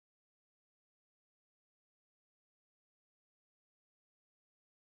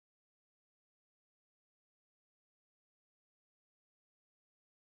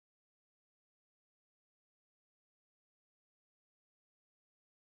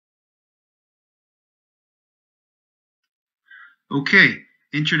Okay,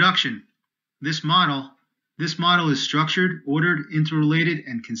 introduction. This model is structured, ordered, interrelated,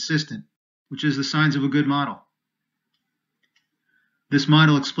 and consistent, which is the signs of a good model. This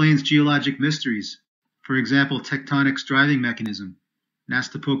model explains geologic mysteries, for example, tectonic's driving mechanism,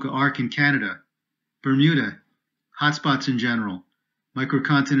 Nastapoka Arc in Canada, Bermuda, hotspots in general,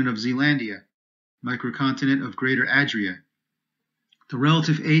 microcontinent of Zealandia, microcontinent of Greater Adria, the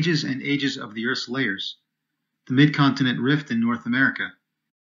relative ages and ages of the Earth's layers, the mid-continent rift in North America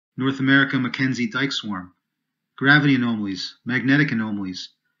Mackenzie dike swarm, gravity anomalies, magnetic anomalies,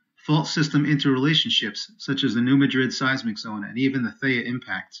 fault system interrelationships such as the New Madrid seismic zone and even the Theia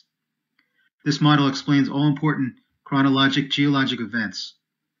impact. This model explains all important chronologic geologic events.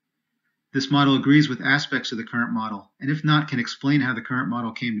 This model agrees with aspects of the current model, and if not, can explain how the current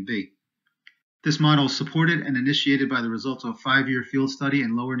model came to be. This model is supported and initiated by the results of a 5-year field study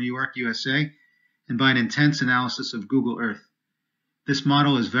in Lower New York, USA, and by an intense analysis of Google Earth. This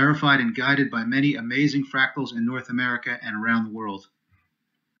model is verified and guided by many amazing fractals in North America and around the world.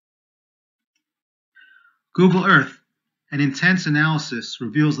 Google Earth, an intense analysis,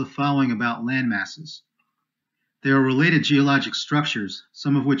 reveals the following about land masses. They are related geologic structures,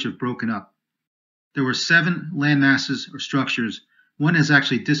 some of which have broken up. There were 7 land masses or structures. One has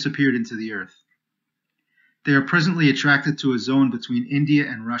actually disappeared into the Earth. They are presently attracted to a zone between India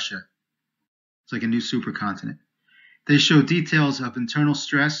and Russia. It's like a new supercontinent. They show details of internal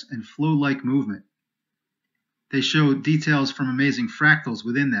stress and flow-like movement. They show details from amazing fractals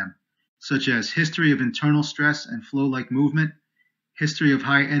within them, such as history of internal stress and flow-like movement, history of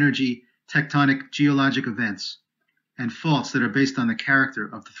high-energy tectonic geologic events, and faults that are based on the character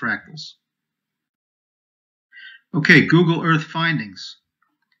of the fractals. Okay, Google Earth findings.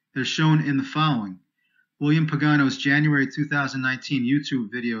 They're shown in the following. William Pagano's January 2019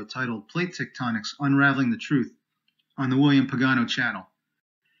 YouTube video titled Plate Tectonics Unraveling the Truth on the William Pagano channel.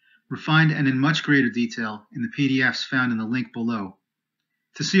 Refined and in much greater detail in the PDFs found in the link below.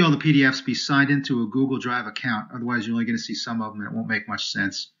 To see all the PDFs, be signed into a Google Drive account, otherwise you're only going to see some of them and it won't make much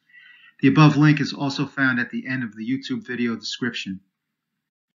sense. The above link is also found at the end of the YouTube video description.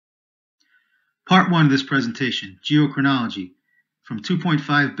 Part 1 of this presentation, Geochronology, from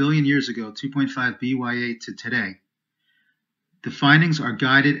 2.5 billion years ago, 2.5 BYA to today. The findings are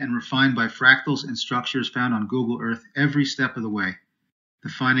guided and refined by fractals and structures found on Google Earth every step of the way. The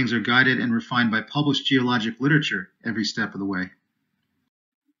findings are guided and refined by published geologic literature every step of the way.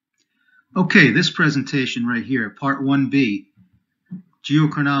 Okay, this presentation right here, Part 1B,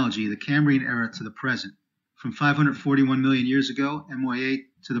 Geochronology, the Cambrian Era to the present, from 541 million years ago, MYA,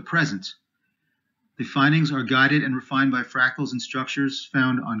 to the present. The findings are guided and refined by fractals and structures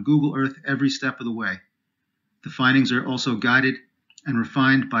found on Google Earth every step of the way. The findings are also guided and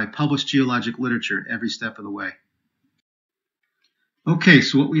refined by published geologic literature every step of the way. Okay,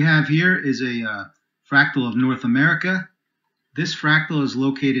 so what we have here is a fractal of North America. This fractal is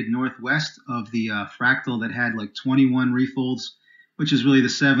located northwest of the fractal that had like 21 refolds, which is really the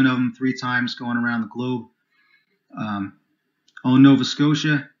 7 of them, 3 times going around the globe, on Nova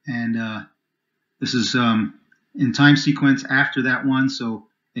Scotia, and this is in time sequence after that one, so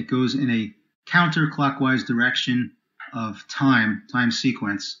it goes in a counterclockwise direction of time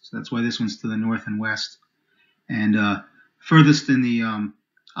sequence. So that's why this one's to the north and west. And furthest in the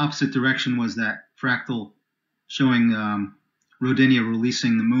opposite direction was that fractal showing Rodinia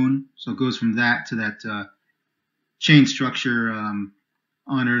releasing the moon. So it goes from that to that chain structure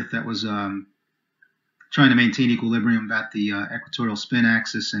on Earth that was trying to maintain equilibrium about the equatorial spin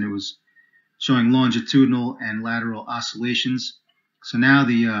axis, and it was showing longitudinal and lateral oscillations. So now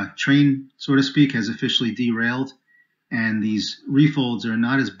the train, so to speak, has officially derailed, and these refolds are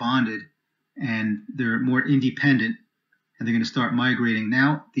not as bonded, and they're more independent, and they're going to start migrating.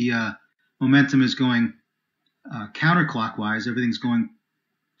 Now the momentum is going counterclockwise. Everything's going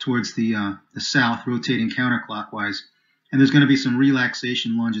towards the south, rotating counterclockwise, and there's going to be some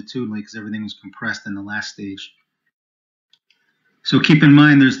relaxation longitudinally because everything was compressed in the last stage. So keep in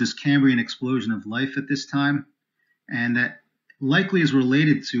mind there's this Cambrian explosion of life at this time, and that likely is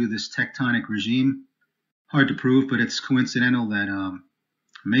related to this tectonic regime. Hard to prove, but it's coincidental that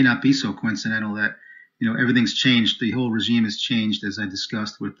may not be so coincidental that everything's changed. The whole regime has changed, as I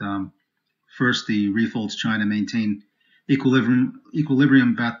discussed, with first the refolds trying to maintain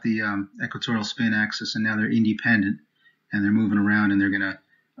equilibrium about the equatorial spin axis, and now they're independent and they're moving around, and they're going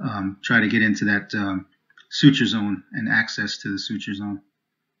to try to get into that suture zone and access to the suture zone.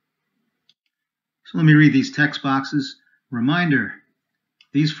 So let me read these text boxes. Reminder,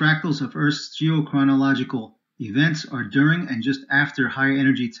 these fractals of Earth's geochronological events are during and just after high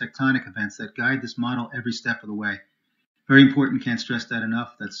energy tectonic events that guide this model every step of the way. Very important, can't stress that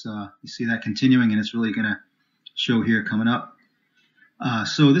enough. That's you see that continuing, and it's really going to show here coming up.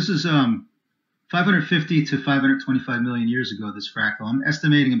 So this is 550 to 525 million years ago, this fractal. I'm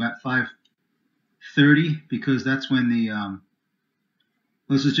estimating about 530 because that's when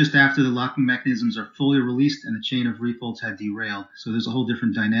this is just after the locking mechanisms are fully released and the chain of refolds had derailed. So there's a whole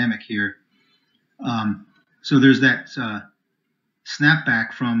different dynamic here. So there's that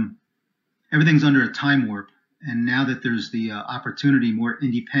snapback from everything's under a time warp. And now that there's the opportunity, more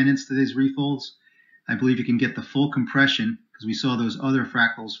independence to these refolds, I believe you can get the full compression, because we saw those other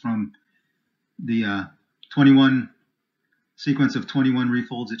fractals from the 21 sequence of 21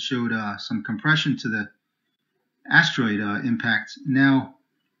 refolds. It showed some compression to the asteroid impact. Now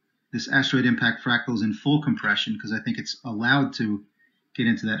this asteroid impact fractal is in full compression because I think it's allowed to get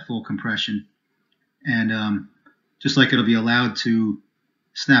into that full compression. And just like it'll be allowed to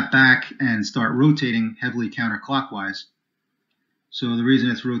snap back and start rotating heavily counterclockwise. So the reason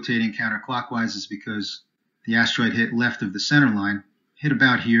it's rotating counterclockwise is because the asteroid hit left of the center line, hit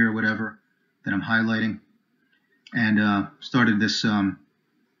about here or whatever that I'm highlighting, and started this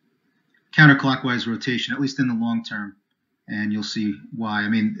counterclockwise rotation, at least in the long term. And you'll see why. I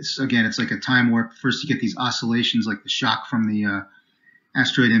mean, again, it's like a time warp. First you get these oscillations like the shock from the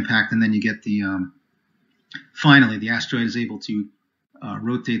asteroid impact, and then you get the finally the asteroid is able to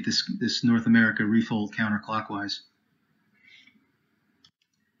rotate this North America refold counterclockwise.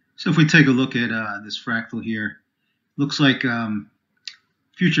 So if we take a look at this fractal here, looks like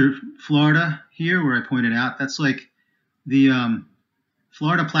future Florida here, where I pointed out, that's like the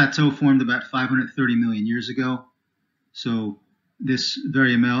Florida Plateau formed about 530 million years ago. So this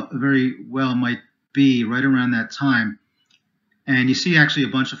very well might be right around that time. And you see actually a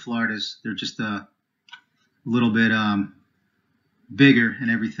bunch of Floridas. They're just a little bit bigger and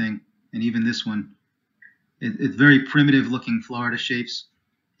everything. And even this one, it's very primitive looking Florida shapes.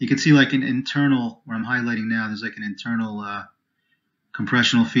 You can see like an internal, where I'm highlighting now, there's like an internal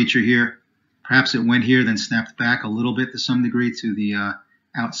compressional feature here. Perhaps it went here, then snapped back a little bit to some degree to the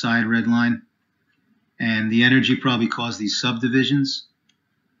outside red line. And the energy probably caused these subdivisions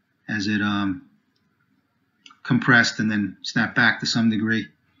as it compressed and then snapped back to some degree.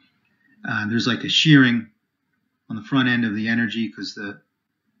 There's like a shearing on the front end of the energy because the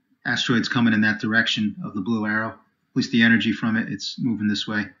asteroid's coming in that direction of the blue arrow. At least the energy from it, it's moving this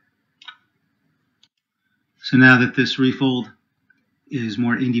way. So now that this refold is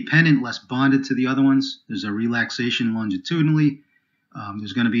more independent, less bonded to the other ones, there's a relaxation longitudinally.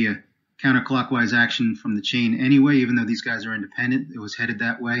 There's going to be a counterclockwise action from the chain anyway, even though these guys are independent. It was headed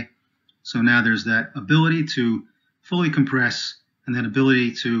that way. So now there's that ability to fully compress and that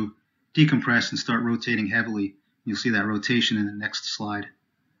ability to decompress and start rotating heavily. You'll see that rotation in the next slide.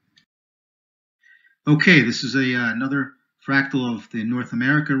 Okay, this is another fractal of the North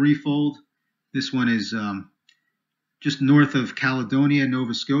America refold. This one is just north of Caledonia,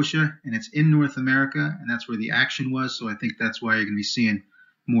 Nova Scotia, and it's in North America, and that's where the action was. So I think that's why you're going to be seeing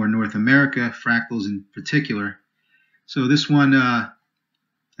more North America fractals in particular. So this one,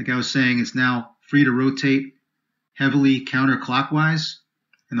 like I was saying, is now free to rotate heavily counterclockwise,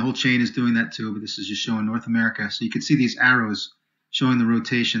 and the whole chain is doing that too, but this is just showing North America. So you can see these arrows showing the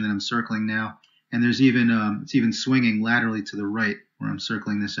rotation that I'm circling now. And there's even it's even swinging laterally to the right where I'm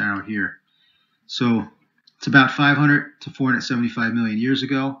circling this arrow here. So it's about 500 to 475 million years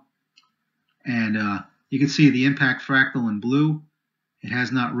ago. And you can see the impact fractal in blue. It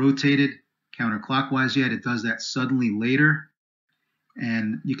has not rotated counterclockwise yet. It does that suddenly later.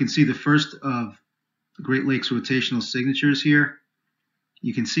 And you can see the first of the Great Lakes rotational signatures here.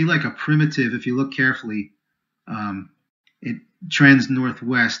 You can see like a primitive, if you look carefully, it trends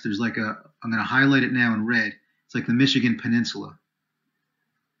northwest. There's like I'm going to highlight it now in red. It's like the Michigan Peninsula.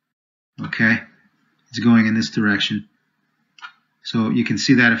 Okay, it's going in this direction. So you can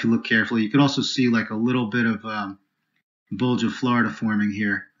see that if you look carefully. You could also see like a little bit of bulge of Florida forming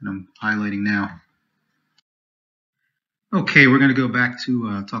here, and I'm highlighting now. Okay, we're going to go back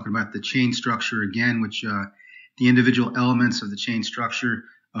to talking about the chain structure again, which the individual elements of the chain structure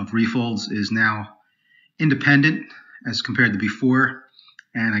of refolds is now independent as compared to before.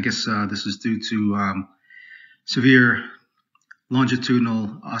 And I guess this is due to severe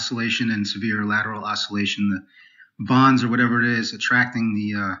longitudinal oscillation and severe lateral oscillation. The bonds or whatever it is attracting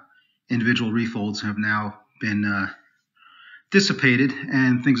the individual refolds have now been dissipated,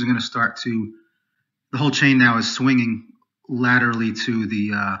 and things are going to start to, the whole chain now is swinging laterally to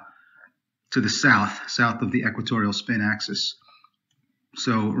the south of the equatorial spin axis.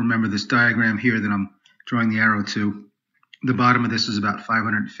 So remember this diagram here that I'm drawing the arrow to. The bottom of this is about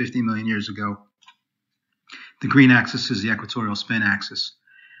 550 million years ago. The green axis is the equatorial spin axis.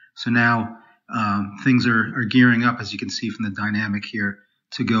 So now things are gearing up, as you can see from the dynamic here,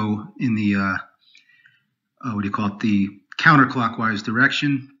 to go in the, the counterclockwise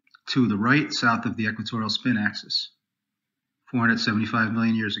direction to the right, south of the equatorial spin axis, 475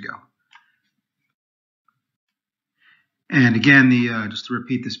 million years ago. And again, just to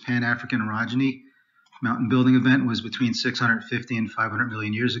repeat, this Pan-African orogeny mountain building event was between 650 and 500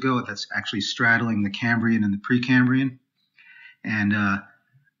 million years ago. That's actually straddling the Cambrian and the Precambrian. And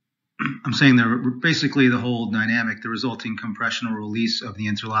I'm saying basically the whole dynamic, the resulting compressional release of the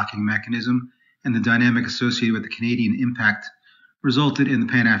interlocking mechanism and the dynamic associated with the Canadian impact resulted in the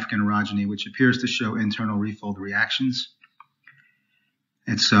Pan-African orogeny, which appears to show internal refold reactions.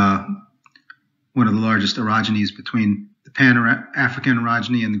 It's one of the largest orogenies between the Pan-African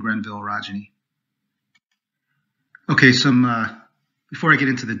orogeny and the Grenville orogeny. Okay, before I get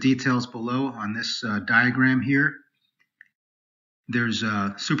into the details below on this diagram here, there's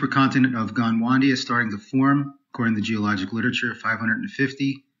a supercontinent of Gondwandia starting to form, according to geologic literature,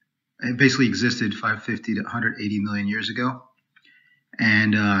 550. It basically existed 550 to 180 million years ago.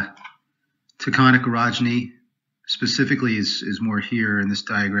 And tectonic orogeny specifically is more here in this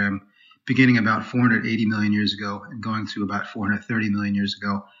diagram, beginning about 480 million years ago and going to about 430 million years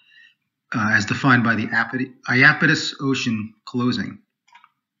ago, as defined by the Iapetus Ocean closing.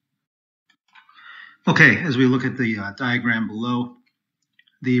 Okay, as we look at the diagram below,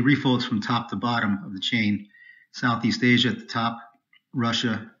 the refolds from top to bottom of the chain: Southeast Asia at the top,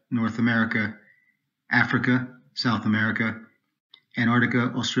 Russia, North America, Africa, South America,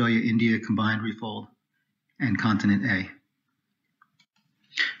 Antarctica, Australia, India combined refold, and continent A.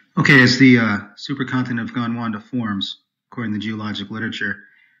 Okay, as the supercontinent of Gondwana forms, according to geologic literature,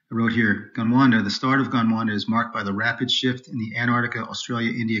 I wrote here, Gondwana, the start of Gondwana is marked by the rapid shift in the Antarctica,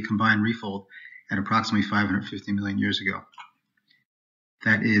 Australia, India combined refold at approximately 550 million years ago.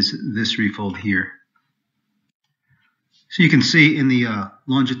 That is this refold here. So you can see in the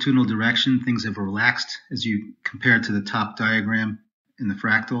longitudinal direction, things have relaxed as you compare to the top diagram in the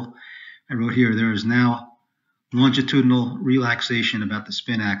fractal. I wrote here, there is now longitudinal relaxation about the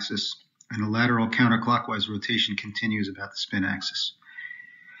spin axis, and the lateral counterclockwise rotation continues about the spin axis.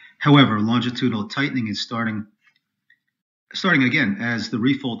 However, longitudinal tightening is starting again as the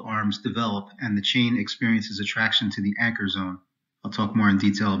refold arms develop and the chain experiences attraction to the anchor zone. I'll talk more in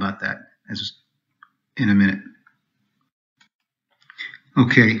detail about that in a minute.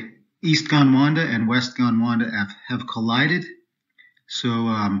 Okay, East Gondwana and West Gondwana have collided.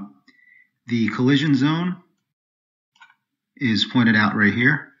 So the collision zone is pointed out right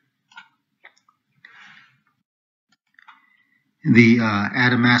here. The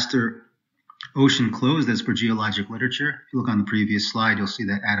Adamastor Ocean closed, as per geologic literature. If you look on the previous slide, you'll see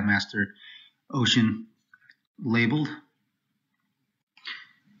that Adamastor Ocean labeled.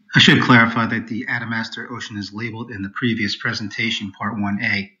 I should clarify that the Adamastor Ocean is labeled in the previous presentation, Part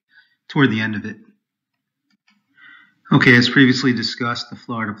 1A, toward the end of it. Okay, as previously discussed, the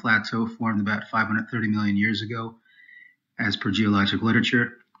Florida Plateau formed about 530 million years ago, as per geologic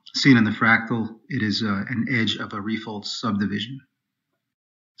literature. Seen in the fractal, it is an edge of a refold subdivision.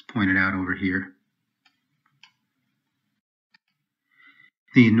 It's pointed out over here.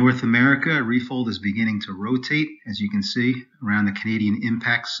 The North America refold is beginning to rotate, as you can see, around the Canadian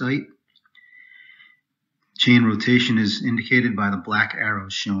impact site. Chain rotation is indicated by the black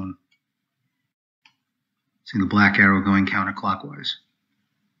arrows shown. See the black arrow going counterclockwise.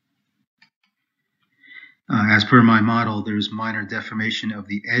 As per my model, there's minor deformation of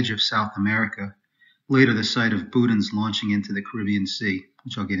the edge of South America, later the site of Boudin's launching into the Caribbean Sea,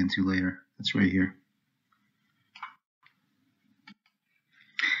 which I'll get into later. That's right here.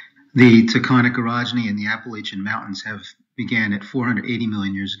 The tectonic orogeny in the Appalachian Mountains began at 480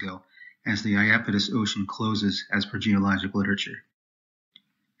 million years ago, as the Iapetus Ocean closes, as per geologic literature.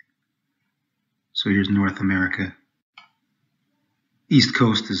 So here's North America. East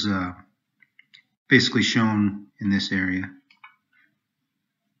Coast is basically shown in this area.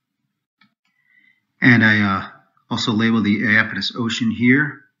 And I also labeled the Iapetus Ocean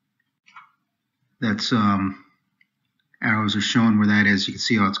here. That's arrows are shown where that is. You can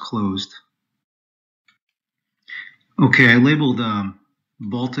see how it's closed. Okay, I labeled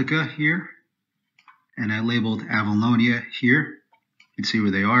Baltica here, and I labeled Avalonia here. You can see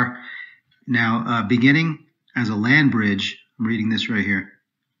where they are. Now, beginning as a land bridge, I'm reading this right here.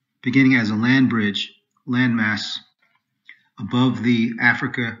 Beginning as a land bridge, landmass above the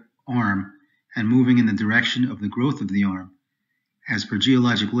Africa arm and moving in the direction of the growth of the arm. As per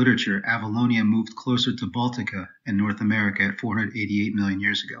geologic literature, Avalonia moved closer to Baltica in North America at 488 million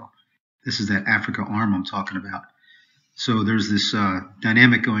years ago. This is that Africa arm I'm talking about. So there's this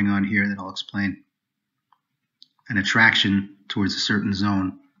dynamic going on here that I'll explain. An attraction towards a certain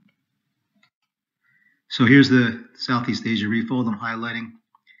zone. So here's the Southeast Asia refold I'm highlighting.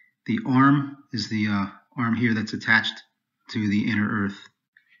 The arm is the arm here that's attached to the inner Earth.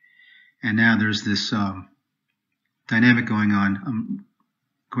 And now there's this dynamic going on.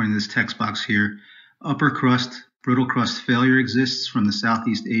 According to this text box here, upper crust, brittle crust failure exists from the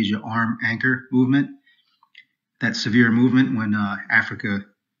Southeast Asia arm anchor movement. That severe movement when Africa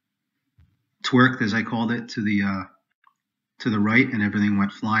twerked, as I called it, to the right, and everything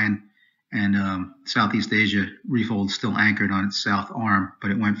went flying. And Southeast Asia refold still anchored on its south arm,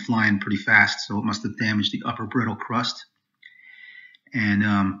 but it went flying pretty fast, so it must have damaged the upper brittle crust. And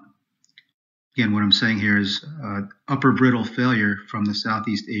again, what I'm saying here is upper brittle failure from the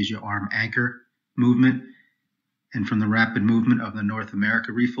Southeast Asia arm anchor movement and from the rapid movement of the North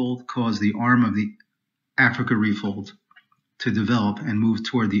America refold caused the arm of the Africa refold to develop and move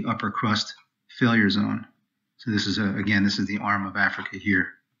toward the upper crust failure zone. So this is, again, this is the arm of Africa here.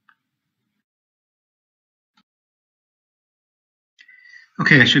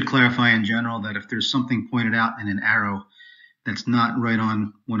 Okay, I should clarify in general that if there's something pointed out in an arrow that's not right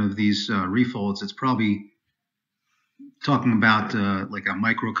on one of these refolds, it's probably talking about like a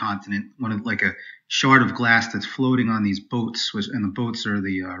microcontinent, like a shard of glass that's floating on these boats, and the boats are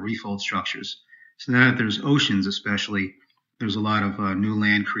the refold structures. So that if there's oceans especially, there's a lot of new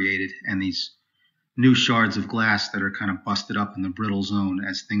land created, and these new shards of glass that are kind of busted up in the brittle zone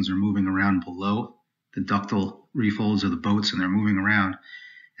as things are moving around below the ductile refolds of the boats, and they're moving around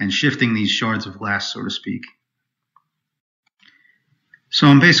and shifting these shards of glass, so to speak. So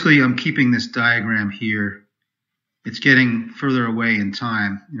I'm keeping this diagram here. It's getting further away in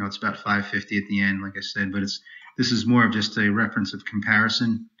time. You know, it's about 550 at the end, like I said, but this is more of just a reference of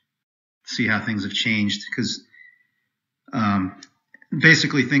comparison, see how things have changed, because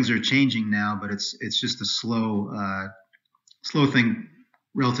basically things are changing now, but it's just a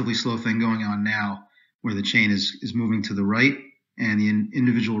relatively slow thing going on now, where the chain is moving to the right and the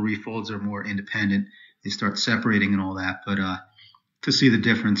individual refolds are more independent. They start separating and all that. But to see the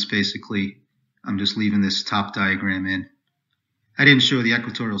difference, basically, I'm just leaving this top diagram in. I didn't show the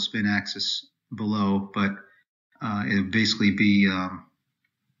equatorial spin axis below, but it would basically be the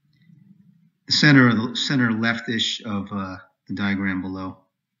center leftish of the diagram below.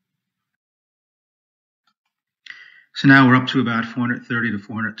 So now we're up to about 430 to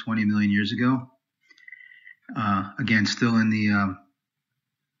 420 million years ago. Again, still in the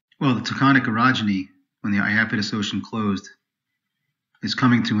the tectonic orogeny, when the Iapetus Ocean closed, is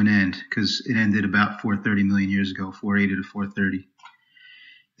coming to an end, because it ended about 430 million years ago, 480 to 430.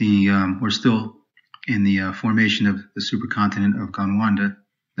 We're still in the formation of the supercontinent of Gondwana.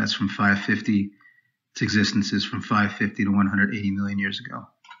 That's from 550. Its existence is from 550 to 180 million years ago.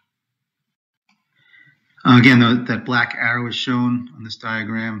 Again, that black arrow is shown on this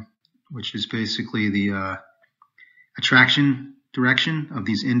diagram, which is basically the attraction direction of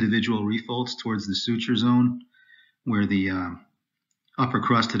these individual refolds towards the suture zone, where the upper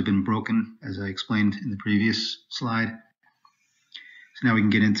crust had been broken, as I explained in the previous slide. So now we can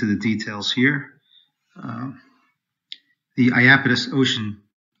get into the details here. The Iapetus Ocean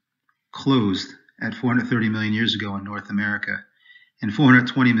closed at 430 million years ago in North America and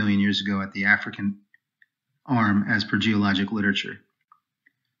 420 million years ago at the African arm, as per geologic literature.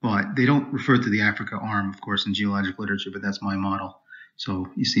 Well, they don't refer to the Africa arm, of course, in geologic literature, but that's my model. So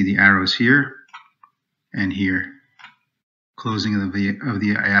you see the arrows here and here, closing of the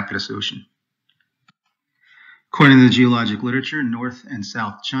Iapetus Ocean. According to the geologic literature, North and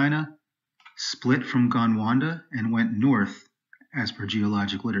South China split from Gondwana and went north, as per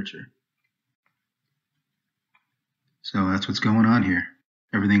geologic literature. So that's what's going on here.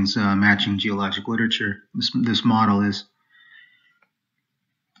 Everything's matching geologic literature. This model is.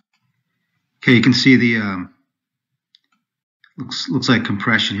 Okay, you can see the looks like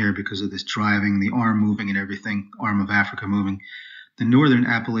compression here because of this driving, the arm moving and everything, arm of Africa moving. The northern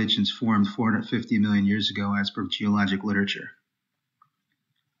Appalachians formed 450 million years ago, as per geologic literature.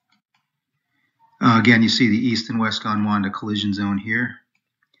 Again, you see the east and west Gondwana collision zone here.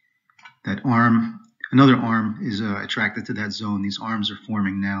 That arm, another arm is attracted to that zone. These arms are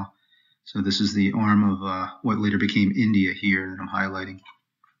forming now. So this is the arm of what later became India here that I'm highlighting.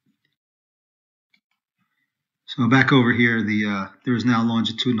 So back over here, there is now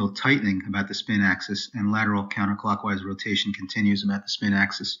longitudinal tightening about the spin axis, and lateral counterclockwise rotation continues about the spin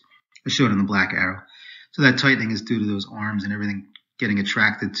axis, as shown in the black arrow. So that tightening is due to those arms and everything getting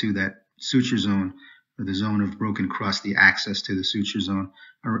attracted to that suture zone or the zone of broken crust, the access to the suture zone,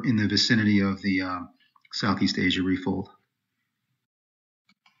 are in the vicinity of the Southeast Asia refold.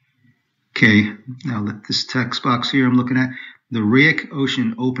 Okay, now this text box here I'm looking at, the Rheic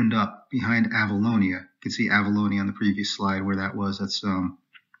Ocean opened up behind Avalonia. You can see Avalonia on the previous slide where that was. That's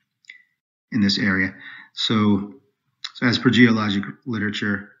in this area. So as per geologic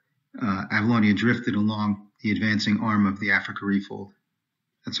literature, Avalonia drifted along the advancing arm of the Africa refold.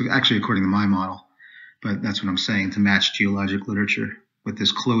 That's actually according to my model, but that's what I'm saying, to match geologic literature with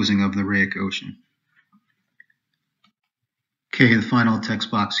this closing of the Rheic Ocean. Okay, the final text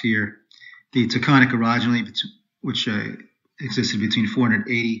box here. The tectonic orogeny, which existed between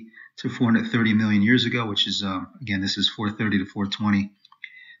 480 to 430 million years ago, which is, again, this is 430 to 420.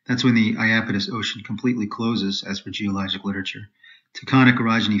 That's when the Iapetus Ocean completely closes, as per geologic literature. Tectonic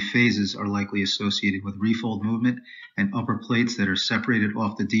orogeny phases are likely associated with refold movement and upper plates that are separated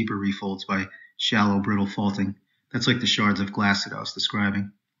off the deeper refolds by shallow, brittle faulting. That's like the shards of glass that I was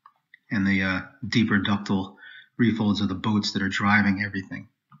describing, and the deeper ductile refolds of the boats that are driving everything.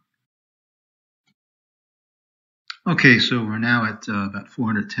 Okay, so we're now at about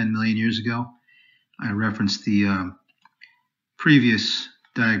 410 million years ago. I referenced the previous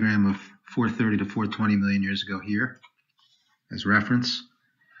diagram of 430 to 420 million years ago here as reference.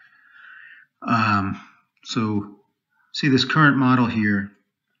 So see this current model here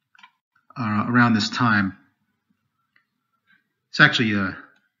around this time. It's actually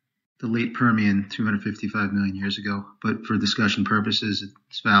the late Permian, 255 million years ago, but for discussion purposes,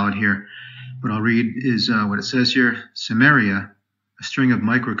 it's valid here. What I'll read is what it says here. Cimmeria, a string of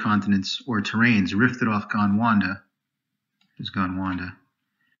microcontinents or terrains rifted off Gondwana, here's Gondwana,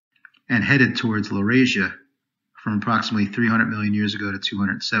 and headed towards Laurasia from approximately 300 million years ago to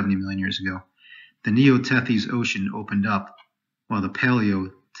 270 million years ago. The Neo-Tethys Ocean opened up while the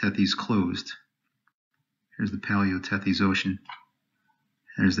Paleo-Tethys closed. Here's the Paleo-Tethys Ocean.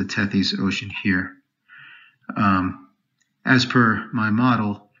 There's the Tethys Ocean here. As per my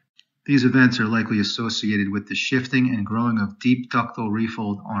model, these events are likely associated with the shifting and growing of deep ductile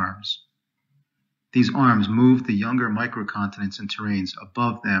refold arms. These arms moved the younger microcontinents and terrains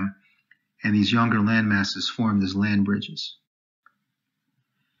above them, and these younger landmasses formed as land bridges.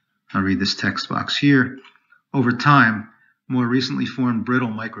 I'll read this text box here. Over time, more recently formed brittle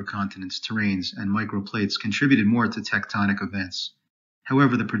microcontinents, terrains, and microplates contributed more to tectonic events.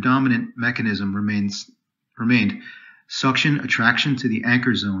 However, the predominant mechanism remained suction attraction to the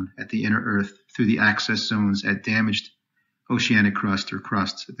anchor zone at the inner Earth through the access zones at damaged oceanic crust, or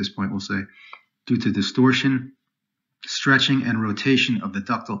crusts at this point we'll say, due to distortion, stretching, and rotation of the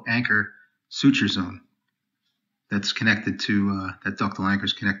ductile anchor suture zone. That's connected to, that ductile anchor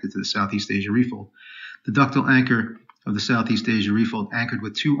is connected to the Southeast Asia refold. The ductile anchor of the Southeast Asia refold anchored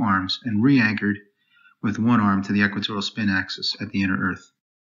with two arms and re-anchored with one arm to the equatorial spin axis at the inner Earth.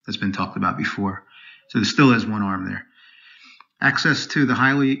 That's been talked about before. So there still is one arm there. Access to the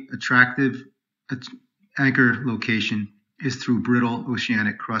highly attractive anchor location is through brittle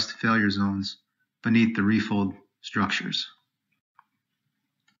oceanic crust failure zones beneath the refold structures.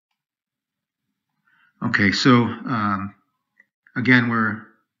 Okay, so again, we're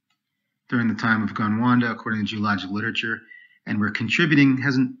during the time of Gondwana, according to geologic literature, and we're contributing,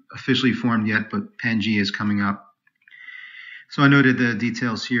 hasn't officially formed yet, but Pangaea is coming up. So I noted the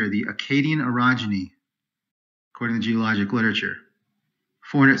details here. The Akkadian orogeny, according to geologic literature,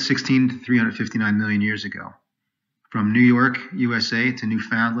 416 to 359 million years ago, from New York, USA to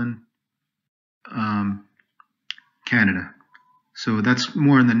Newfoundland, Canada. So that's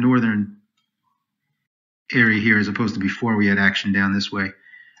more in the northern area here as opposed to before we had action down this way.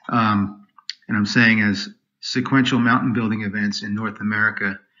 And I'm saying as sequential mountain building events in North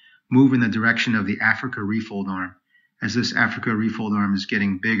America move in the direction of the Africa refold arm. As this Africa refold arm is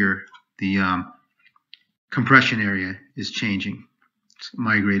getting bigger, the compression area is changing. It's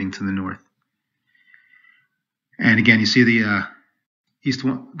migrating to the north. And again, you see the East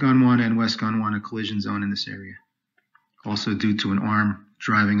Gondwana and West Gondwana collision zone in this area, also due to an arm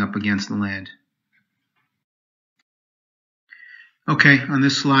driving up against the land. Okay, on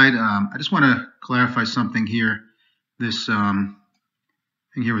this slide, I just want to clarify something here. This thing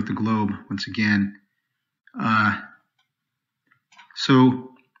here with the globe, once again.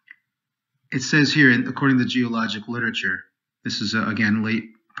 So it says here, according to geologic literature, this is, again, late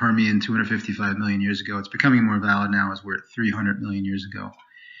Permian, 255 million years ago. It's becoming more valid now as we're at 300 million years ago.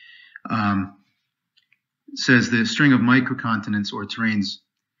 It says the string of microcontinents or terrains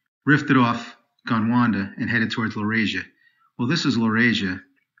rifted off Gondwana and headed towards Laurasia. Well, this is Laurasia,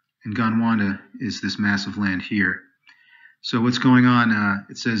 and Gondwana is this massive land here. So what's going on,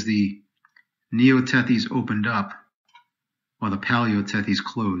 it says the Neotethys opened up while the Paleotethys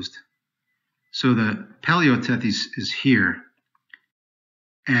closed. So the Paleotethys is here,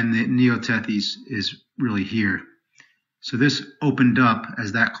 and the Neotethys is really here. So this opened up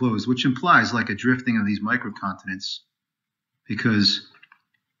as that closed, which implies like a drifting of these microcontinents, because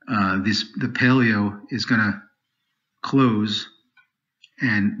the Paleo is going to close,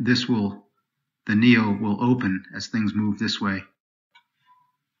 and the Neo will open as things move this way.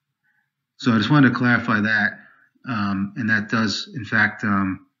 So I just wanted to clarify that, and that does, in fact,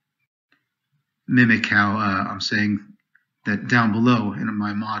 mimic how I'm saying that down below in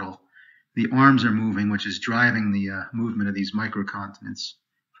my model, the arms are moving, which is driving the movement of these microcontinents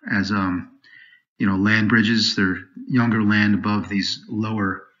as land bridges. They're younger land above these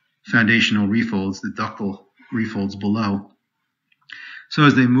lower foundational refolds, the ductal refolds below. So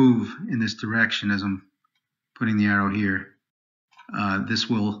as they move in this direction, as I'm putting the arrow here,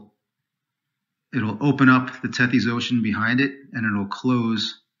 it'll open up the Tethys Ocean behind it, and it'll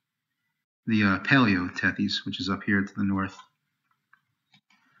close the Paleotethys, which is up here to the north.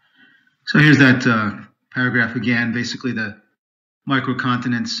 So here's that paragraph again. Basically, the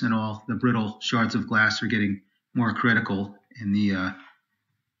microcontinents and all the brittle shards of glass are getting more critical in the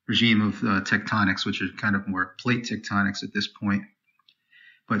regime of tectonics, which are kind of more plate tectonics at this point,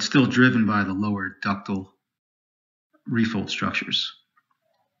 but still driven by the lower ductal refold structures,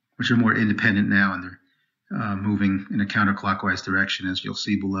 which are more independent now, and they're moving in a counterclockwise direction, as you'll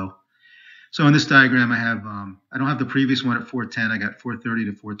see below. So in this diagram, I have I don't have the previous one at 410. I got 430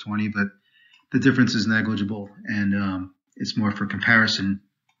 to 420, but the difference is negligible, and it's more for comparison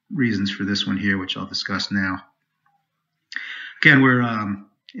reasons for this one here, which I'll discuss now. Again, we're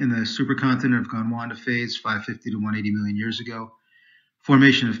in the supercontinent of Gondwana phase, 550 to 180 million years ago.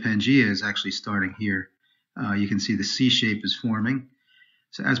 Formation of Pangaea is actually starting here. You can see the C shape is forming.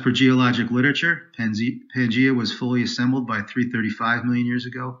 So as per geologic literature, Pangaea was fully assembled by 335 million years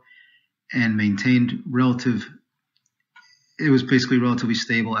ago and maintained it was basically relatively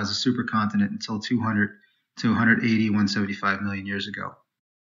stable as a supercontinent until 200 to 180, 175 million years ago.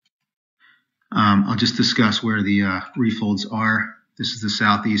 I'll just discuss where the refolds are. This is the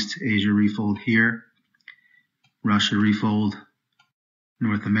Southeast Asia refold here, Russia refold,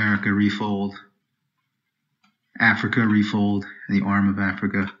 North America refold, Africa refold, the arm of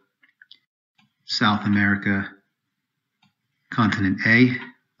Africa, South America, continent A.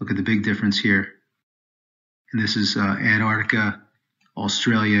 Look at the big difference here. And this is Antarctica,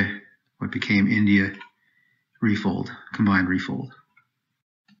 Australia, what became India, refold, combined refold.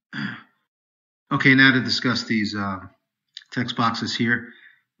 Okay, now to discuss these text boxes here.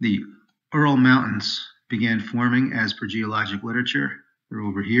 The Ural Mountains began forming as per geologic literature. They're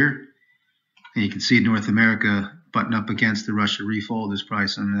over here. And you can see North America button up against the Russia refold. There's probably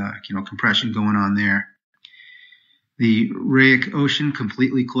some compression going on there. The Rheic Ocean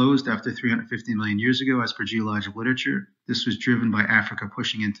completely closed after 350 million years ago as per geologic literature. This was driven by Africa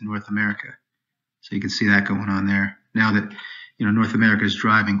pushing into North America. So you can see that going on there. Now that North America is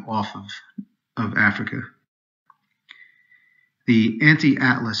driving off of Africa. The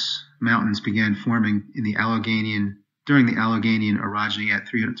Anti-Atlas Mountains began forming in the during the Alleghenian orogeny at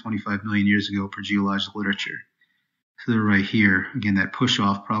 325 million years ago per geologic literature. So they're right here. Again, that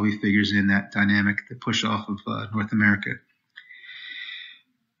push-off probably figures in that dynamic, the push-off of North America.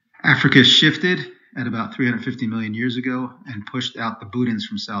 Africa shifted at about 350 million years ago and pushed out the Boudins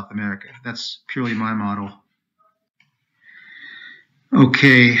from South America. That's purely my model.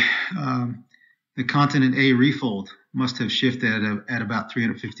 Okay, the continent A refold must have shifted at about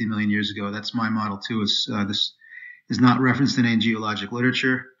 350 million years ago. That's my model too. This is not referenced in any geologic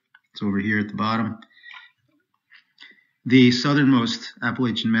literature. It's over here at the bottom. The southernmost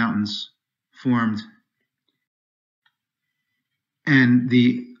Appalachian Mountains formed, and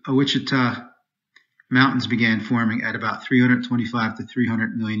the Ouachita Mountains began forming at about 325 to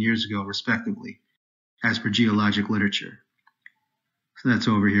 300 million years ago, respectively, as per geologic literature. So that's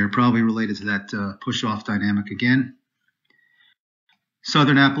over here, probably related to that push-off dynamic again.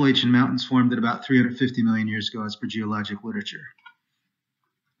 Southern Appalachian Mountains formed at about 350 million years ago, as per geologic literature.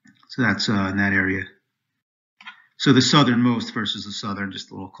 So that's in that area. So the southernmost versus the southern,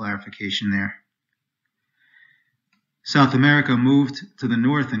 just a little clarification there. South America moved to the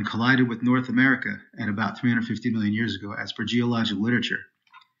north and collided with North America at about 350 million years ago, as per geologic literature.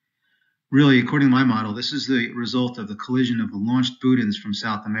 Really, according to my model, this is the result of the collision of the launched Boudins from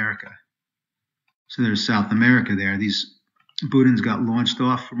South America. So there's South America there. These Boudins got launched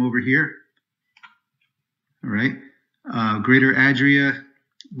off from over here. All right. Greater Adria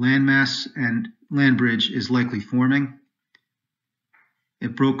landmass and land bridge is likely forming.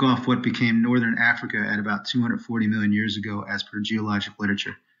 it broke off what became northern Africa at about 240 million years ago, as per geologic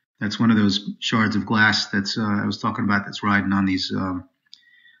literature. That's one of those shards of glass that's I was talking about, that's riding on these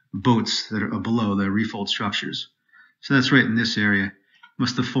boats that are below the refold structures. So that's right in this area.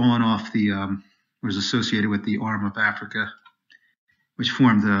 Must have fallen off was associated with the arm of Africa, which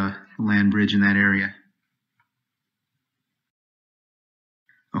formed the land bridge in that area.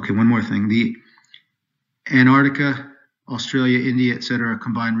 Okay, one more thing. The Antarctica, Australia, India, etc.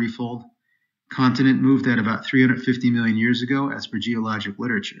 combined refold continent moved at about 350 million years ago, as per geologic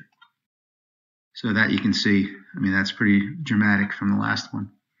literature. So that you can see, I mean, that's pretty dramatic from the last one.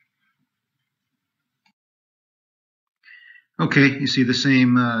 Okay, you see the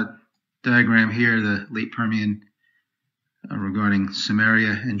same diagram here, the late Permian regarding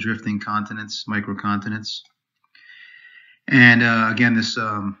Samaria and drifting continents, microcontinents. And again, this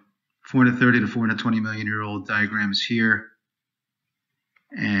 430 to 420 million year old diagram is here.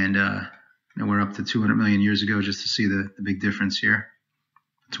 And we're up to 200 million years ago, just to see the big difference here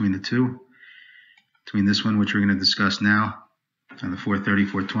between the two. Between this one, which we're going to discuss now, and the 430,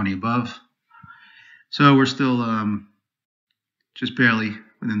 420 above. So we're still just barely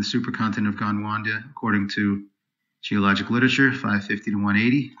within the supercontinent of Gondwana, according to geologic literature, 550 to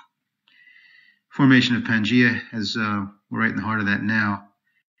 180. Formation of Pangaea, as we're right in the heart of that now.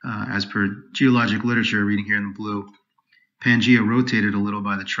 As per geologic literature, reading here in the blue, Pangaea rotated a little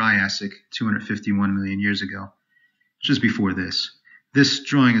by the Triassic 251 million years ago, just before this. This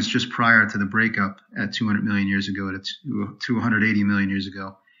drawing is just prior to the breakup at 200 million years ago to 280 million years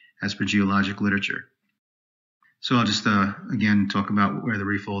ago, as per geologic literature. So I'll just, again, talk about where the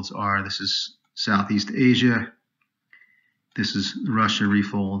refolds are. This is Southeast Asia. This is Russia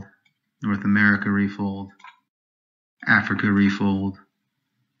refold, North America refold, Africa refold,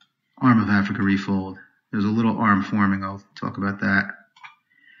 arm of Africa refold. There's a little arm forming. I'll talk about that.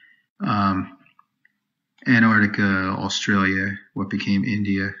 Antarctica, Australia, what became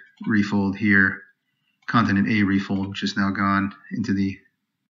India, refold here. Continent A refold, which is now gone into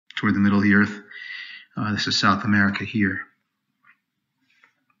toward the middle of the earth. This is South America here.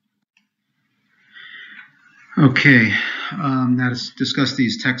 Okay, now to discuss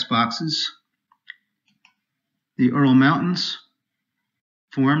these text boxes. The Ural Mountains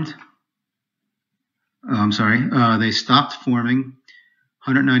formed. They stopped forming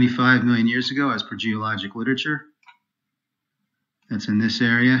 195 million years ago, as per geologic literature. That's in this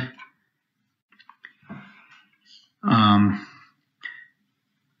area.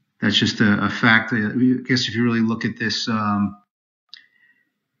 That's just a fact. I guess if you really look at this,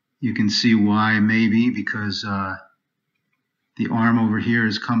 you can see why, maybe because the arm over here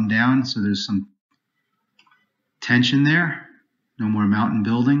has come down, so there's some tension there. No more mountain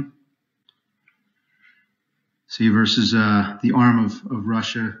building. See, versus the arm of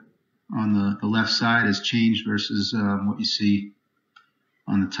Russia on the left side has changed versus what you see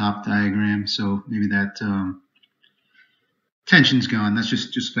on the top diagram. So maybe that tension's gone. That's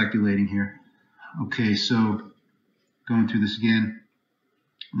just speculating here. Okay, so going through this again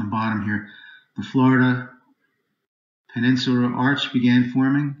on the bottom here. The Florida Peninsula Arch began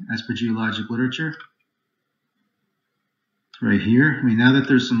forming, as per geologic literature. Right here. I mean, now that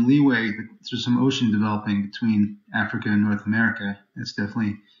there's some leeway, there's some ocean developing between Africa and North America. That's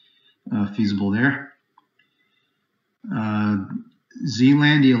definitely feasible there.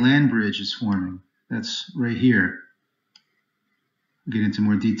 Zealandia land bridge is forming. That's right here. We'll get into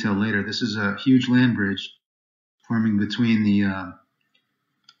more detail later. This is a huge land bridge forming between the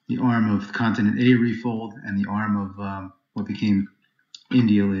arm of continent A refold and the arm of what became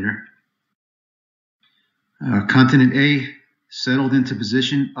India later. Continent A settled into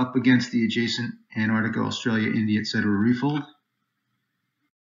position up against the adjacent Antarctica, Australia, India, etc. refold.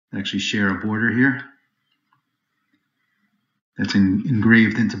 They actually share a border here. That's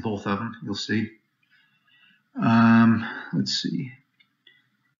engraved into both of them, you'll see. Let's see.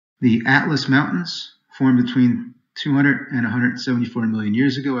 The Atlas Mountains formed between 200 and 174 million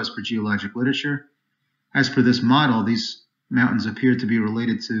years ago, as per geologic literature. As per this model, these mountains appear to be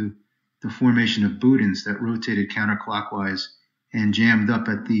related to the formation of Boudins that rotated counterclockwise and jammed up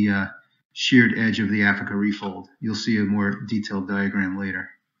at the sheared edge of the Africa refold. You'll see a more detailed diagram later.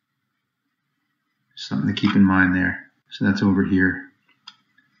 Something to keep in mind there. So that's over here.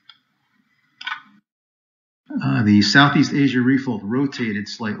 The Southeast Asia refold rotated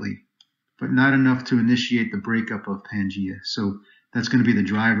slightly, but not enough to initiate the breakup of Pangaea. So that's going to be the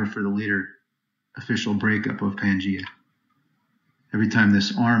driver for the later official breakup of Pangaea. Every time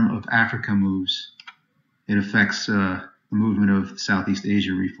this arm of Africa moves, it affects the movement of Southeast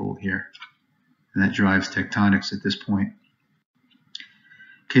Asia refold here. And that drives tectonics at this point.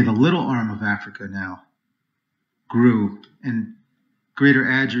 Okay, the little arm of Africa now grew, and Greater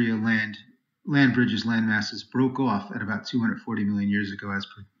Adria land bridges, land masses broke off at about 240 million years ago as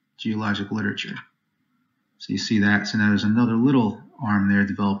per geologic literature. So you see that. So now there's another little arm there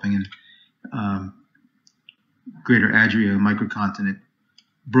developing, and Greater Adria microcontinent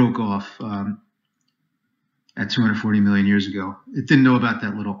broke off at 240 million years ago. It didn't know about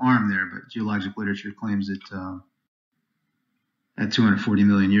that little arm there, but geologic literature claims it at 240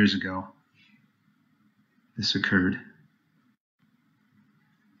 million years ago this occurred.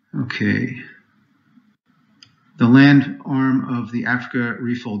 Okay. The land arm of the Africa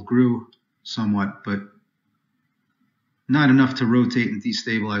refold grew somewhat, but not enough to rotate and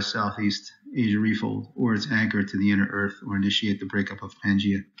destabilize Southeast Asia refold or its anchor to the inner Earth or initiate the breakup of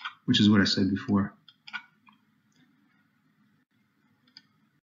Pangaea, which is what I said before.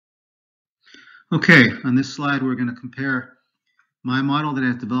 Okay, on this slide we're going to compare my model that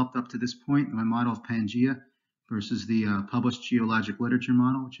I've developed up to this point, my model of Pangaea, versus the published geologic literature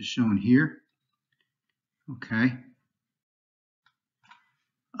model, which is shown here. Okay.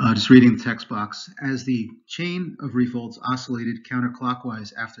 Just reading the text box. As the chain of refolds oscillated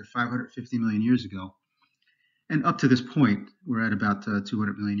counterclockwise after 550 million years ago, and up to this point, we're at about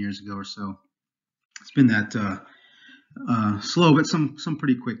 200 million years ago or so. It's been that slow, but some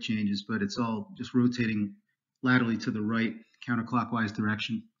pretty quick changes, but it's all just rotating laterally to the right, counterclockwise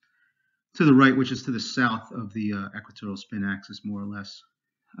direction. To the right, which is to the south of the equatorial spin axis, more or less.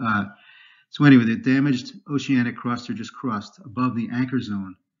 So anyway, the damaged oceanic crust or just crust above the anchor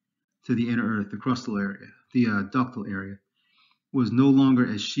zone to the inner Earth, the crustal area, the ductal area, was no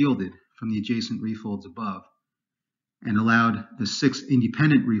longer as shielded from the adjacent refolds above and allowed the 6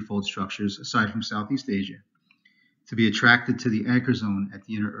 independent refold structures, aside from Southeast Asia, to be attracted to the anchor zone at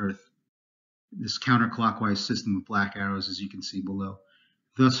the inner Earth, this counterclockwise system of black arrows, as you can see below,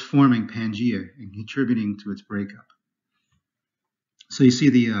 thus forming Pangaea and contributing to its breakup. So you see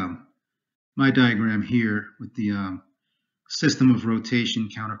the my diagram here with the system of rotation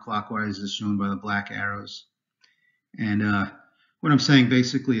counterclockwise is shown by the black arrows. And what I'm saying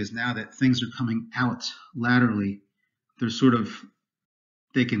basically is now that things are coming out laterally,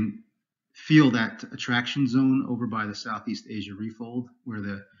 they can feel that attraction zone over by the Southeast Asia refold where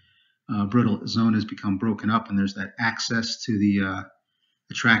the brittle zone has become broken up, and there's that access to the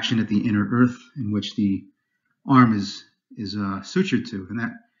attraction at the inner Earth in which the arm is sutured to,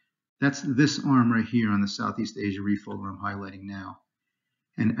 and that's this arm right here on the Southeast Asia refold where I'm highlighting now.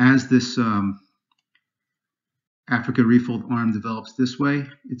 And as this Africa refold arm develops this way,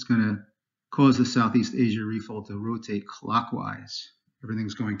 it's going to cause the Southeast Asia refold to rotate clockwise.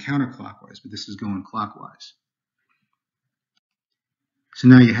 Everything's going counterclockwise, but this is going clockwise. So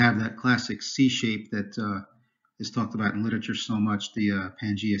now you have that classic C shape that is talked about in literature so much, the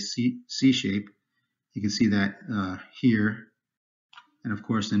Pangaea C shape. You can see that here, and of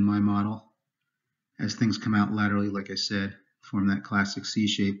course in my model, as things come out laterally, like I said, form that classic C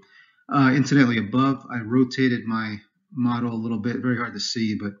shape. Incidentally, above, I rotated my model a little bit, very hard to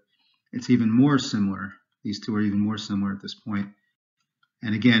see, but it's even more similar. These two are even more similar at this point.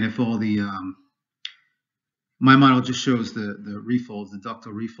 And again, if all the, my model just shows the refolds, the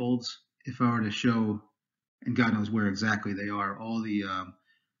ductal refolds. If I were to show, and God knows where exactly they are, all the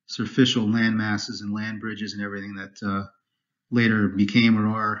superficial land masses and land bridges and everything that later became or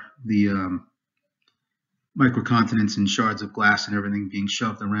are the microcontinents and shards of glass and everything being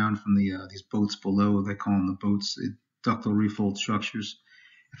shoved around from these boats below. They call them the boats, the ductal refold structures.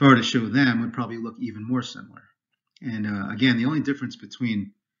 If I were to show them, it would probably look even more similar. And again, the only difference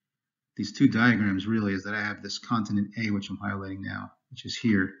between these two diagrams really is that I have this continent A, which I'm highlighting now, which is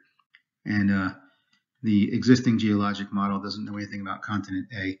here. And the existing geologic model doesn't know anything about continent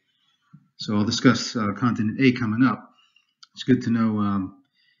A. So I'll discuss continent A coming up. It's good to know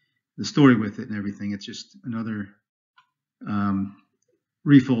the story with it and everything. It's just another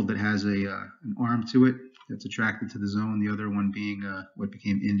refold that has an arm to it that's attracted to the zone, the other one being what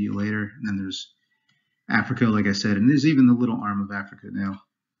became India later. And then there's Africa, like I said, and there's even the little arm of Africa now.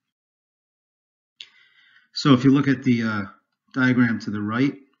 So if you look at the diagram to the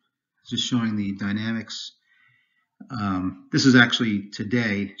right, it's just showing the dynamics. This is actually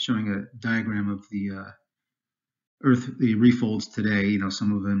today, showing a diagram of the Earth, the refolds today. You know,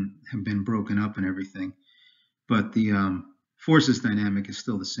 some of them have been broken up and everything, but the forces dynamic is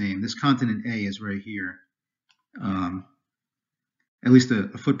still the same. This continent A is right here. At least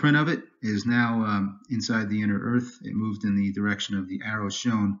a footprint of it is now inside the inner Earth. It moved in the direction of the arrow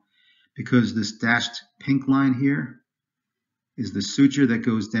shown because this dashed pink line here is the suture that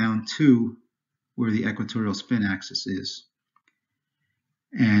goes down to where the equatorial spin axis is.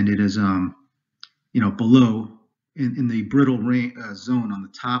 and it is below in the brittle zone on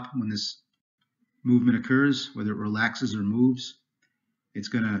the top. When this movement occurs, whether it relaxes or moves, it's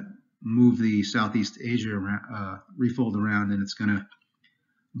going to move the Southeast Asia around, refold around, and it's going to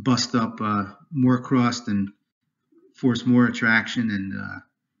bust up more crust and force more attraction and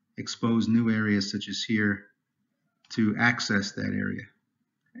expose new areas such as here to access that area.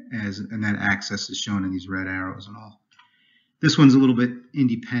 And that access is shown in these red arrows and all. This one's a little bit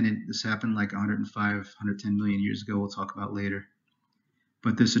independent. This happened like 105, 110 million years ago. We'll talk about later.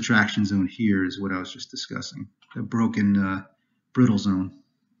 But this attraction zone here is what I was just discussing, the broken brittle zone.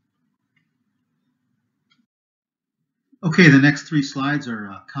 Okay, the next three slides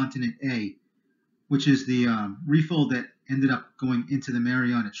are continent A, which is the refold that ended up going into the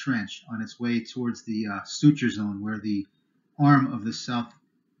Mariana Trench on its way towards the suture zone, where the arm of the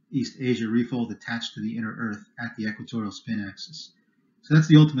Southeast Asia refold attached to the inner Earth at the equatorial spin axis. So that's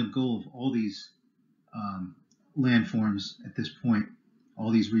the ultimate goal of all these landforms at this point,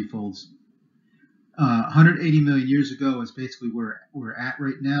 all these refolds. 180 million years ago is basically where we're at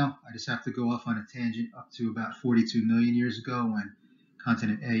right now. I just have to go off on a tangent up to about 42 million years ago when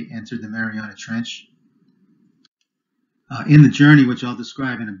continent A entered the Mariana Trench. In the journey, which I'll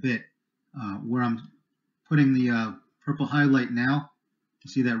describe in a bit, where I'm putting the purple highlight now, you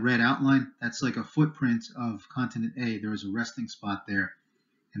see that red outline? That's like a footprint of continent A. There was a resting spot there.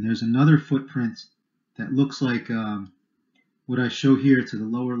 And there's another footprint that looks like what I show here to the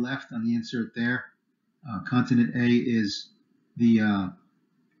lower left on the insert there. Continent A is the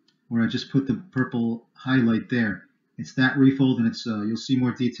where I just put the purple highlight there. It's that refold, and it's you'll see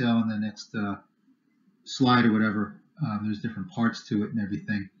more detail in the next slide or whatever. There's different parts to it and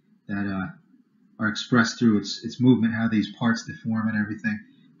everything that are expressed through its movement, how these parts deform and everything.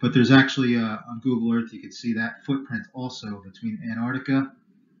 But there's actually on Google Earth, you can see that footprint also between Antarctica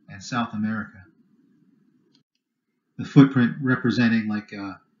and South America. The footprint representing like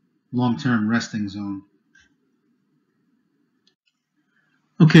a long-term resting zone.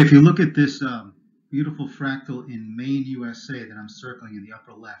 Okay, if you look at this beautiful fractal in Maine, USA that I'm circling in the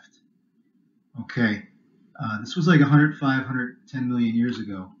upper left. Okay, this was like 105, 110 million years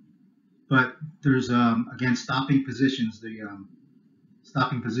ago. But there's, again, stopping positions. The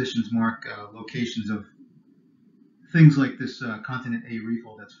stopping positions mark locations of things like this continent A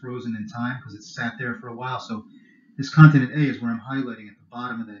refold that's frozen in time because it's sat there for a while. So this continent A is where I'm highlighting at the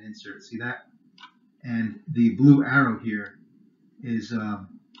bottom of that insert. See that? And the blue arrow here is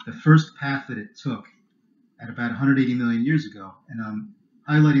the first path that it took at about 180 million years ago. And I'm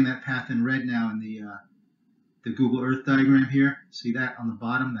highlighting that path in red now in the Google Earth diagram here. See that on the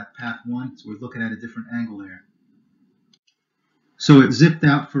bottom, that path 1? So we're looking at a different angle there. So it zipped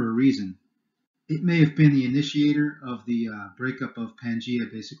out for a reason. It may have been the initiator of the breakup of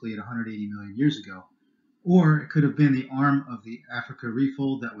Pangaea basically at 180 million years ago. Or it could have been the arm of the Africa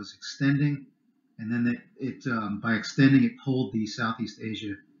refold that was extending, and then by extending it pulled the Southeast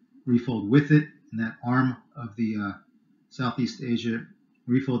Asia refold with it, and that arm of the Southeast Asia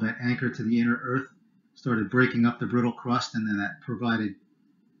refold that anchored to the inner Earth started breaking up the brittle crust, and then that provided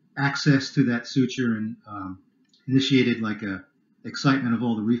access to that suture and initiated like a excitement of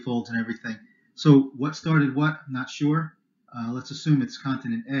all the refolds and everything. So what started what? I'm not sure. Let's assume it's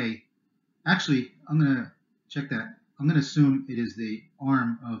continent A. Actually, I'm going to check that. I'm going to assume it is the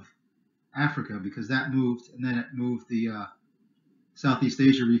arm of Africa because that moved, and then it moved the Southeast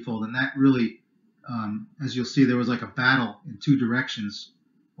Asia refold, and that really, as you'll see, there was like a battle in two directions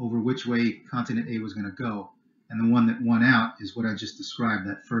over which way continent A was going to go, and the one that won out is what I just described,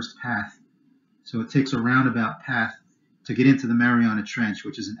 that first path. So it takes a roundabout path to get into the Mariana Trench,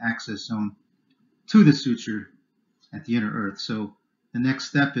 which is an access zone to the suture at the inner Earth. So the next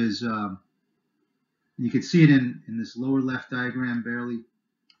step is, you can see it in this lower left diagram barely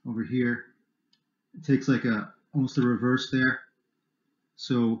over here. It takes like almost a reverse there.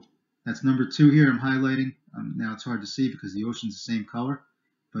 So that's number 2 here I'm highlighting. Now it's hard to see because the ocean's the same color,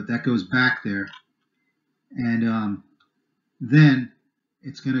 but that goes back there. And then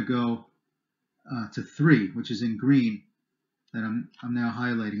it's going to go to 3, which is in green that I'm now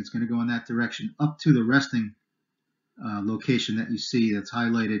highlighting. It's going to go in that direction up to the resting location that you see that's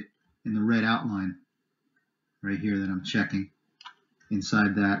highlighted in the red outline right here that I'm checking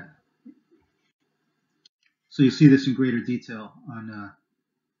inside that. So you see this in greater detail on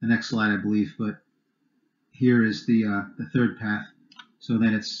the next slide, I believe, but here is the third path. So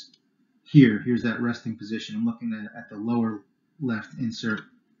then it's here. Here's that resting position. I'm looking at the lower left insert,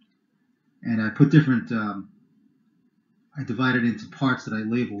 and I put different. I divided into parts that I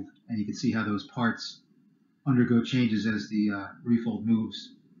labeled, and you can see how those parts undergo changes as the refold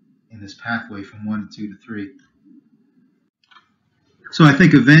moves in this pathway from 1 to 2 to 3. So I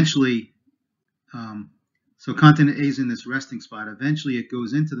think eventually, so continent A is in this resting spot. Eventually it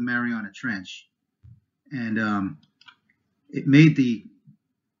goes into the Mariana Trench, and it made the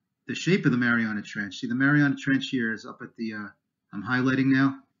shape of the Mariana Trench. See, the Mariana Trench here is up at the, I'm highlighting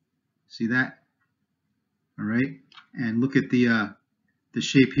now. See that? All right. And look at the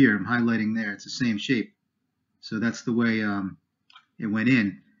shape here. I'm highlighting there. It's the same shape. So that's the way it went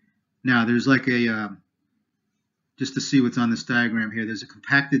in. Now there's like a, just to see what's on this diagram here, there's a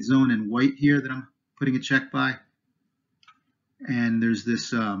compacted zone in white here that I'm putting a check by. And there's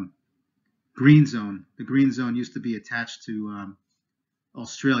this green zone. The green zone used to be attached to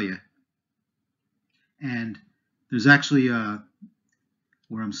Australia. And there's actually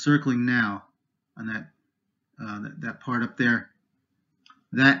where I'm circling now on that part up there,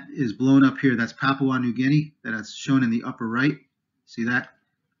 that is blown up here. That's Papua New Guinea. That's shown in the upper right. See that?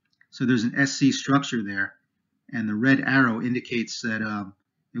 So there's an SC structure there, and the red arrow indicates that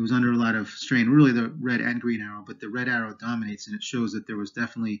it was under a lot of strain. Really, the red and green arrow, but the red arrow dominates, and it shows that there was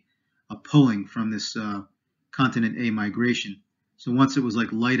definitely a pulling from this continent A migration. So once it was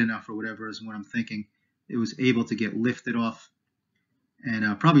like light enough or whatever is what I'm thinking, it was able to get lifted off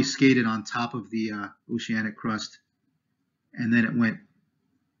and probably skated on top of the oceanic crust, and then it went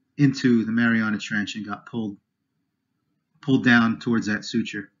into the Mariana Trench and got pulled down towards that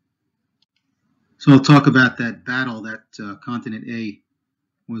suture. So I'll talk about that battle that continent A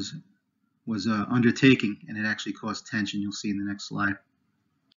was undertaking, and it actually caused tension. You'll see in the next slide.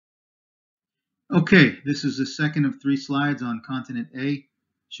 Okay, this is the second of 3 slides on continent A,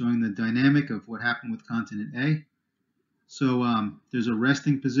 showing the dynamic of what happened with continent A. So there's a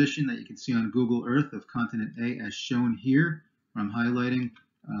resting position that you can see on Google Earth of continent A as shown here, where I'm highlighting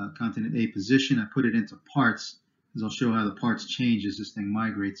continent A position. I put it into parts, because I'll show how the parts change as this thing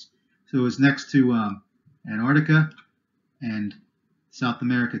migrates. So it was next to Antarctica and South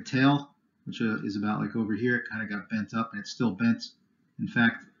America tail, which is about like over here. It kind of got bent up, and it's still bent. In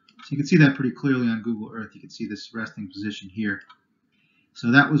fact, so you can see that pretty clearly on Google Earth. You can see this resting position here.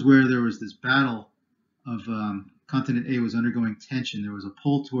 So that was where there was this battle of continent A was undergoing tension. There was a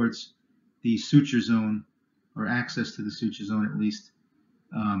pull towards the suture zone, or access to the suture zone at least.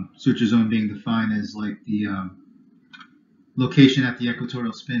 Suture zone being defined as like the location at the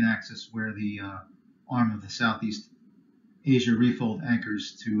equatorial spin axis where the arm of the Southeast Asia refold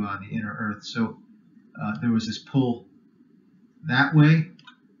anchors to the inner Earth. So there was this pull that way,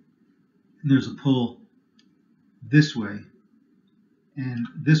 and there's a pull this way, and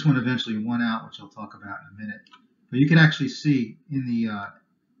this one eventually won out, which I'll talk about in a minute. But you can actually see in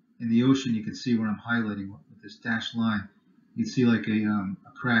the ocean, you can see where I'm highlighting with this dashed line. You can see like a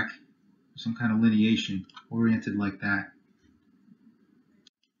crack, some kind of lineation oriented like that.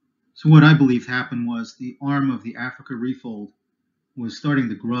 So what I believe happened was the arm of the Africa refold was starting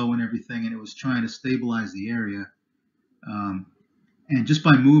to grow and everything, and it was trying to stabilize the area. And just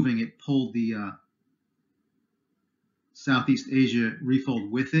by moving, it pulled the Southeast Asia refold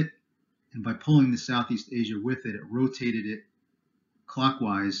with it. And by pulling the Southeast Asia with it, it rotated it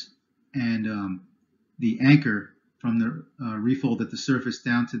clockwise. And the anchor from the refold at the surface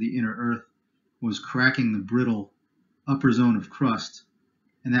down to the inner Earth was cracking the brittle upper zone of crust.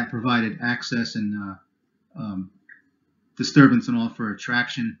 And that provided access and disturbance and all for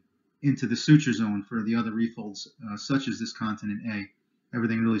attraction into the suture zone for the other refolds, such as this continent A.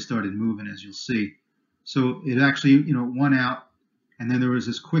 Everything really started moving, as you'll see. So it actually, won out, and then there was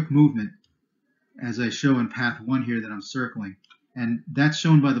this quick movement, as I show in path 1 here that I'm circling. And that's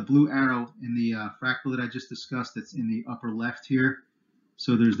shown by the blue arrow in the fractal that I just discussed that's in the upper left here.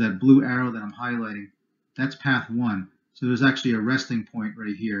 So there's that blue arrow that I'm highlighting. That's path 1. So there's actually a resting point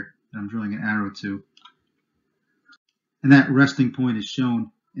right here that I'm drawing an arrow to. And that resting point is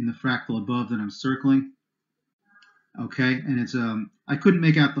shown in the fractal above that I'm circling. Okay, and it's I couldn't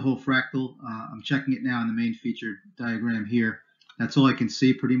make out the whole fractal. I'm checking it now in the main feature diagram here. That's all I can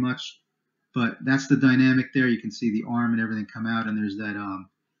see pretty much. But that's the dynamic there. You can see the arm and everything come out, and there's that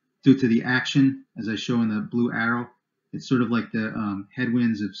due to the action, as I show in the blue arrow, it's sort of like the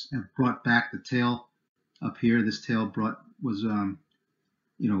headwinds have brought back the tail up here. This tail was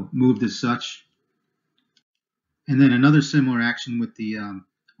moved as such. And then another similar action with the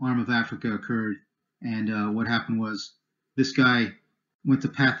arm of Africa occurred. And what happened was this guy went to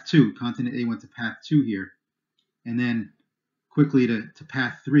path 2. Continent A went to path 2 here. And then quickly to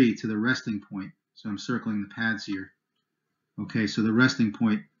path 3 to the resting point. So I'm circling the paths here. Okay, so the resting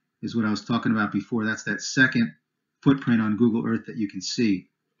point is what I was talking about before. That's that second footprint on Google Earth that you can see.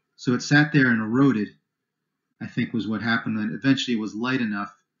 So it sat there and eroded I think was what happened. And eventually it was light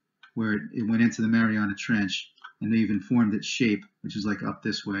enough where it went into the Mariana Trench, and they even formed its shape, which is like up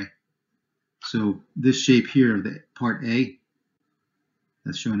this way. So this shape here, the part A,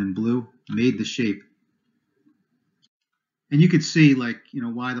 that's shown in blue, made the shape. And you could see, like,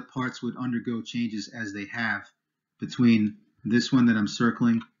 why the parts would undergo changes as they have between this one that I'm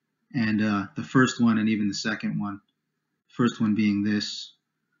circling and the first one and even the second one. First one being this,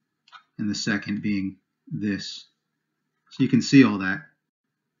 and the second being this. So you can see all that.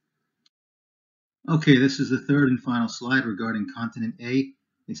 Okay, this is the third and final slide regarding continent A.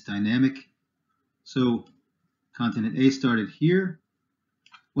 It's dynamic. So continent A started here.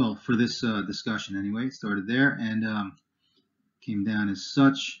 Well, for this discussion anyway, it started there and came down as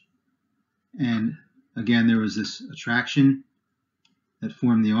such. And again, there was this attraction that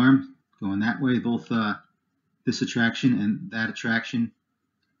formed the arm going that way. Both this attraction and that attraction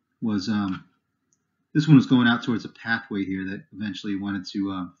was, this one was going out towards a pathway here that eventually wanted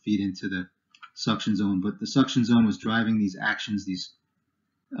to feed into the suction zone. But the suction zone was driving these actions,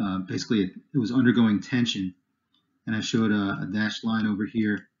 basically it was undergoing tension. And I showed a dashed line over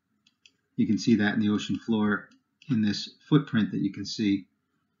here. You can see that in the ocean floor in this footprint that you can see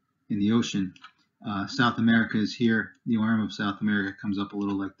in the ocean. South America is here. The arm of South America comes up a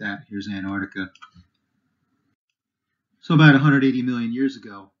little like that. Here's Antarctica. So about 180 million years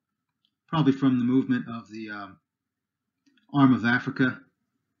ago, probably from the movement of the arm of Africa,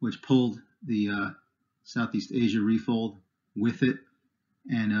 which pulled the Southeast Asia refold with it,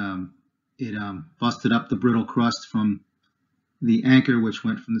 and it busted up the brittle crust from the anchor, which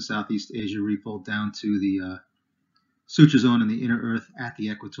went from the Southeast Asia refold down to the suture zone in the inner Earth at the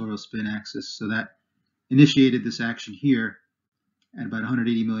equatorial spin axis. So that initiated this action here. At about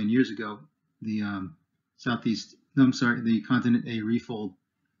 180 million years ago, the the continent A refold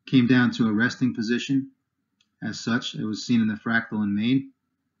came down to a resting position. As such, it was seen in the fractal in Maine.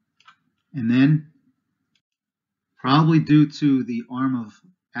 And then, probably due to the arm of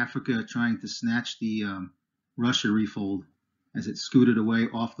Africa trying to snatch the Russia refold as it scooted away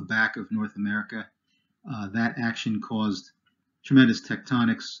off the back of North America, that action caused tremendous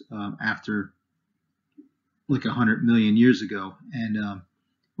tectonics after like 100 million years ago. And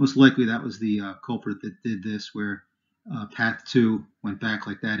most likely that was the culprit that did this, where path 2 went back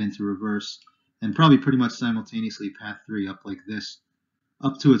like that into reverse, and probably pretty much simultaneously path 3 up like this,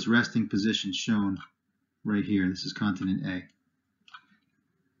 up to its resting position shown right here. This is continent A.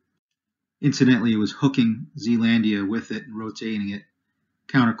 Incidentally, it was hooking Zealandia with it and rotating it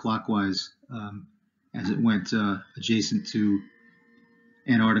counterclockwise as it went adjacent to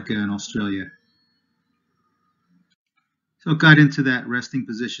Antarctica and Australia. So it got into that resting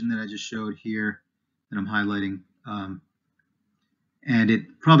position that I just showed here that I'm highlighting. And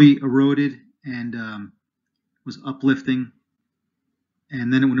it probably eroded and was uplifting.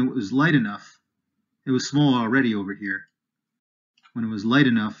 And then when it was light enough, it was small already over here. When it was light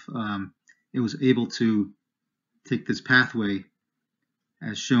enough, it was able to take this pathway,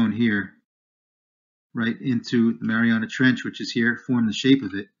 as shown here, right into the Mariana Trench, which is here, form the shape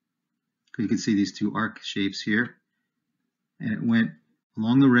of it. You can see these two arc shapes here. And it went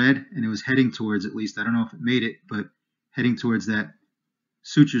along the red, and it was heading towards, at least, I don't know if it made it, but heading towards that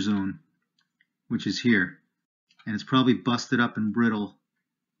suture zone, which is here. And it's probably busted up and brittle,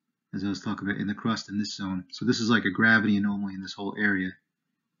 as I was talking about, in the crust in this zone. So this is like a gravity anomaly in this whole area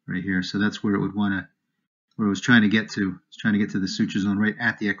right here. So that's where it would want to, where it was trying to get to. It's trying to get to the suture zone right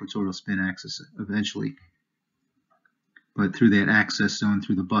at the equatorial spin axis eventually. But through that access zone,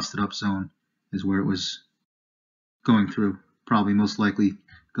 through the busted up zone, is where it was going through. Probably most likely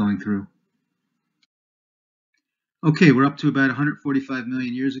going through. Okay, we're up to about 145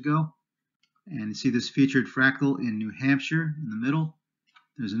 million years ago. And you see this featured fractal in New Hampshire in the middle.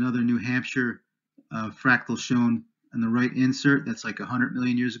 There's another New Hampshire fractal shown in the right insert. That's like 100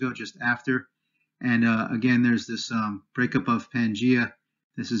 million years ago, just after. And again, there's this breakup of Pangea.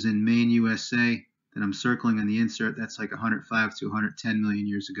 This is in Maine, USA, that I'm circling in the insert. That's like 105 to 110 million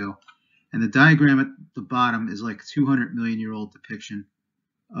years ago. And the diagram at the bottom is like 200 million year old depiction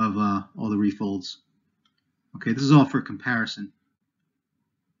of all the refolds. Okay, this is all for comparison.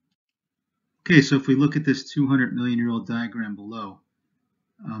 Okay, so if we look at this 200 million year old diagram below,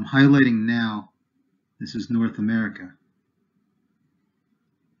 I'm highlighting now, this is North America.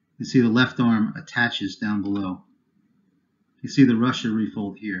 You see the left arm attaches down below. You see the Russia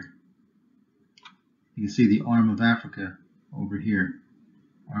refold here. You can see the arm of Africa over here,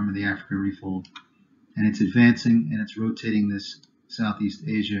 arm of the Africa refold. And it's advancing and it's rotating this Southeast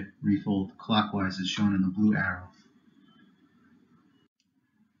Asia refold clockwise, as shown in the blue arrow.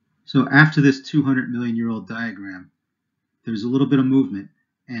 So after this 200-million-year-old diagram, there's a little bit of movement,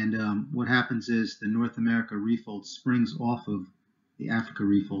 and what happens is the North America refold springs off of the Africa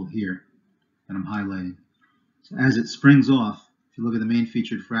refold here that I'm highlighting. So as it springs off, if you look at the main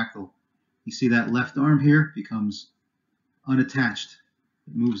featured fractal, you see that left arm here becomes unattached.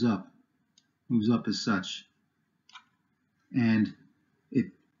 It moves up as such, and it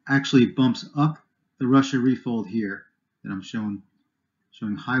actually bumps up the Russia refold here that I'm showing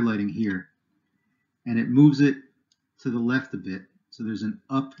highlighting here, and it moves it to the left a bit. So there's an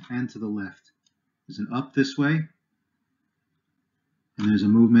up and to the left. There's an up this way, and there's a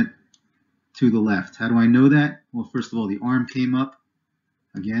movement to the left. How do I know that? Well, first of all, the arm came up.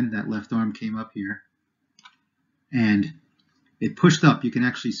 Again, that left arm came up here, and it pushed up. You can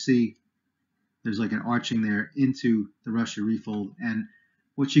actually see there's like an arching there into the Russia refold. And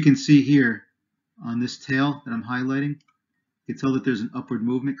what you can see here on this tail that I'm highlighting, you can tell that there's an upward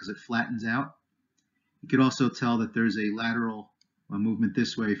movement because it flattens out. You could also tell that there's a lateral movement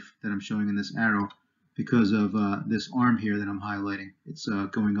this way that I'm showing in this arrow because of this arm here that I'm highlighting. It's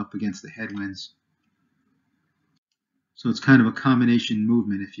going up against the headwinds. So it's kind of a combination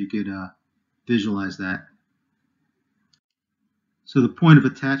movement if you could visualize that. So the point of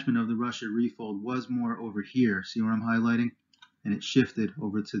attachment of the Russia refold was more over here. See where I'm highlighting? And it shifted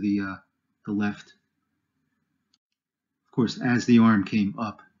over to the left. Of course, as the arm came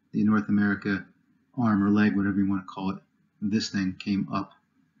up, the North America arm or leg, whatever you want to call it, this thing came up.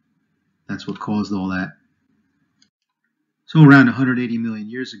 That's what caused all that. So around 180 million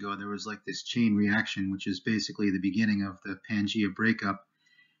years ago, there was like this chain reaction, which is basically the beginning of the Pangea breakup.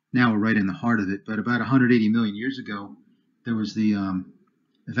 Now we're right in the heart of it. But about 180 million years ago, there was the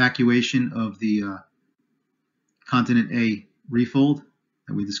evacuation of the continent A refold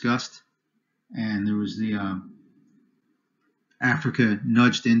that we discussed, and there was the Africa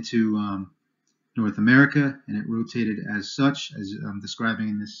nudged into North America, and it rotated as such, as I'm describing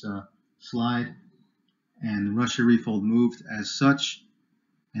in this slide, and the Russia refold moved as such,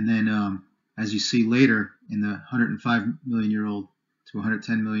 and then as you see later in the 105 million year old to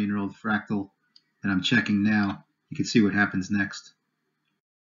 110 million year old fractal that I'm checking now, you can see what happens next.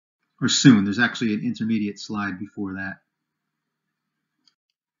 Or soon. There's actually an intermediate slide before that.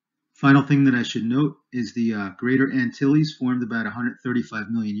 Final thing that I should note is the Greater Antilles formed about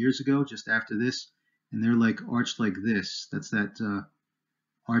 135 million years ago, just after this, and they're like arched like this. That's that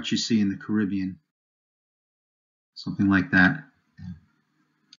arch you see in the Caribbean. Something like that.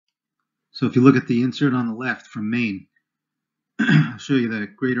 So if you look at the insert on the left from Maine, I'll show you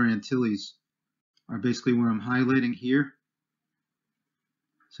that Greater Antilles are basically where I'm highlighting here.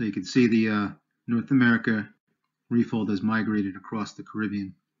 So you can see the North America refold has migrated across the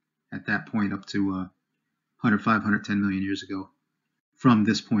Caribbean at that point up to 105, 110 million years ago from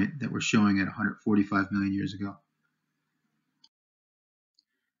this point that we're showing at 145 million years ago.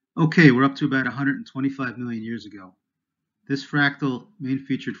 Okay, we're up to about 125 million years ago. This fractal, main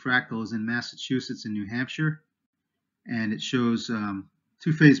featured fractal, is in Massachusetts and New Hampshire, and it shows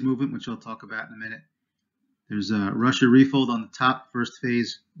two-phase movement, which I'll talk about in a minute. There's a Russia refold on the top, first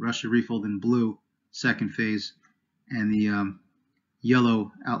phase, Russia refold in blue, second phase, and the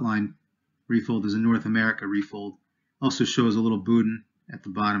yellow outline refold is a North America refold. Also shows a little Boudin at the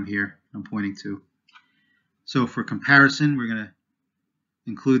bottom here I'm pointing to. So for comparison, we're going to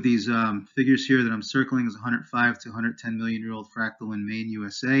include these figures here that I'm circling as 105 to 110 million year old fractal in Maine,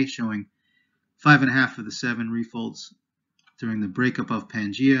 USA, showing 5.5 of the 7 refolds during the breakup of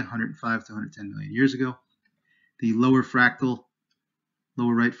Pangea, 105 to 110 million years ago. The lower fractal,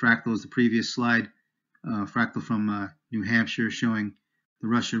 lower right fractal is the previous slide, fractal from New Hampshire, showing the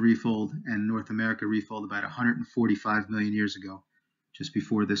Russia refold and North America refold about 145 million years ago, just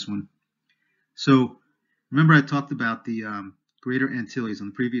before this one. So remember I talked about the Greater Antilles on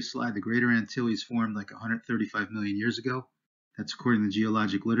the previous slide. The Greater Antilles formed like 135 million years ago. That's according to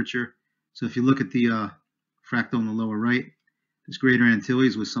geologic literature. So if you look at the fractal on the lower right, this Greater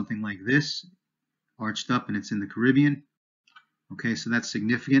Antilles was something like this, arched up, and it's in the Caribbean. Okay, so that's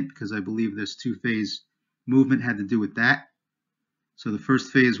significant because I believe this two-phase movement had to do with that. So the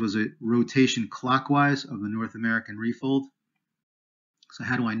first phase was a rotation clockwise of the North American refold. So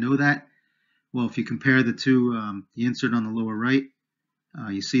how do I know that? Well, if you compare the two, the insert on the lower right,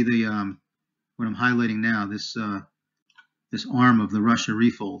 you see the what I'm highlighting now, this this arm of the Russia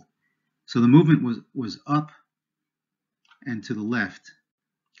refold. So the movement was up and to the left,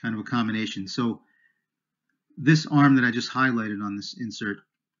 kind of a combination. So this arm that I just highlighted on this insert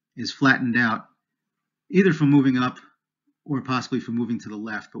is flattened out, either from moving up or possibly from moving to the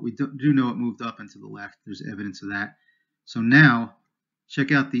left, but we do know it moved up and to the left. There's evidence of that. So now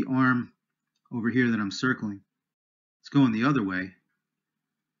check out the arm over here that I'm circling. It's going the other way.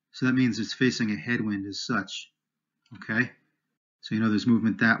 So that means it's facing a headwind as such. Okay? So you know there's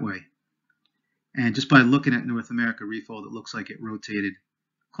movement that way. And just by looking at North America refold, it looks like it rotated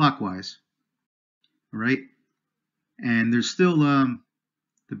clockwise. All right? And there's still the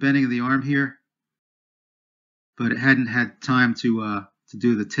bending of the arm here, but it hadn't had time to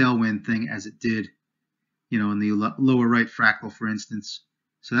do the tailwind thing as it did, you know, in the lower right fractal, for instance.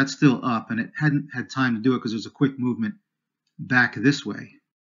 So that's still up, and it hadn't had time to do it because there's a quick movement back this way.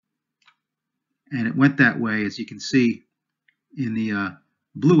 And it went that way, as you can see in the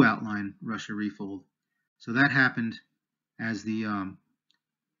blue outline Russia refold. So that happened as the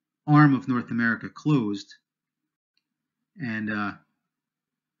arm of North America closed, and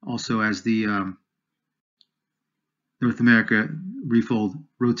also as the North America refold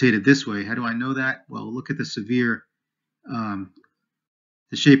rotated this way. How do I know that? Well, look at the severe, the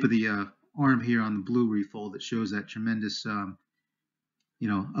shape of the arm here on the blue refold. It shows that tremendous, you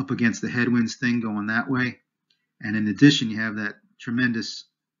know, up against the headwinds thing going that way. And in addition, you have that tremendous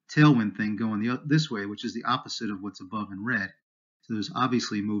tailwind thing going this way, which is the opposite of what's above in red. So there's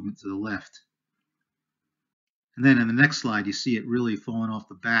obviously movement to the left. And then in the next slide, you see it really falling off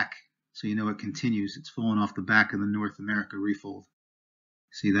the back. So you know it continues. It's falling off the back of the North America refold.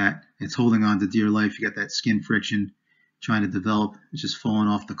 See that? It's holding on to dear life. You got that skin friction trying to develop. It's just falling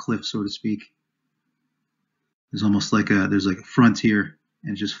off the cliff, so to speak. There's almost like there's like a frontier,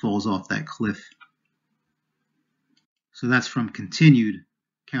 and it just falls off that cliff. So that's from continued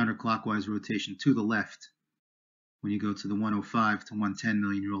counterclockwise rotation to the left when you go to the 105 to 110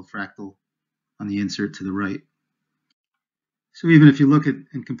 million-year-old fractal on the insert to the right. So even if you look at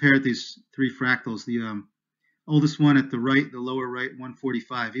and compare these three fractals, the oldest one at the right, the lower right,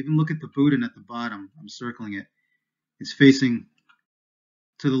 145, even look at the Buddha at the bottom. I'm circling it. It's facing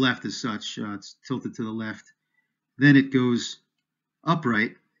to the left as such. It's tilted to the left. Then it goes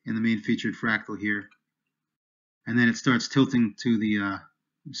upright in the main featured fractal here. And then it starts tilting to the,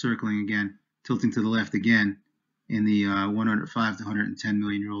 I'm circling again, tilting to the left again in the 105 to 110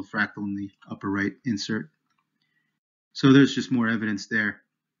 million-year-old fractal in the upper right insert. So there's just more evidence there.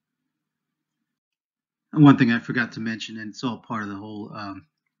 And one thing I forgot to mention, and it's all part of the whole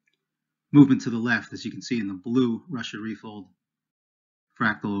movement to the left, as you can see in the blue Russia refold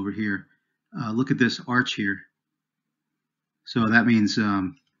fractal over here. Look at this arch here. So that means,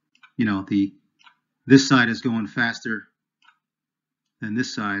 you know, this side is going faster than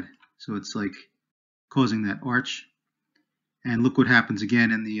this side. So it's like causing that arch. And look what happens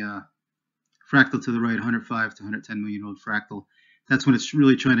again in the fractal to the right, 105 to 110 million-year-old fractal. That's when it's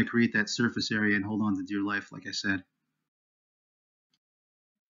really trying to create that surface area and hold on to dear life, like I said.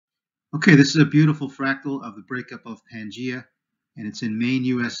 Okay, this is a beautiful fractal of the breakup of Pangaea, and it's in Maine,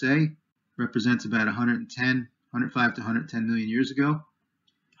 USA. Represents about 105 to 110 million years ago.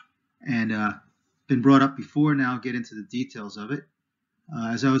 And been brought up before. Now I'll get into the details of it.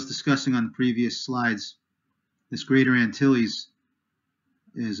 As I was discussing on the previous slides, this Greater Antilles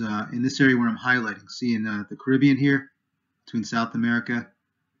is in this area where I'm highlighting. See in the Caribbean here, between South America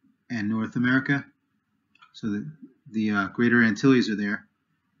and North America. So the Greater Antilles are there.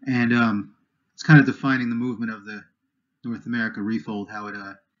 And it's kind of defining the movement of the North America refold, how it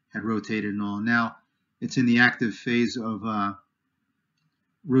had rotated and all. Now it's in the active phase of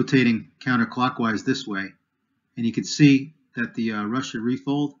rotating counterclockwise this way. And you can see that the Russia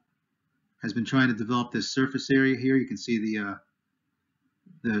refold has been trying to develop this surface area here. You can see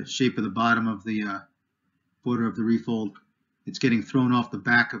the shape of the bottom of the border of the refold. It's getting thrown off the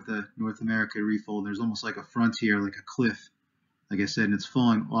back of the North America refold. There's almost like a frontier, like a cliff, like I said, and it's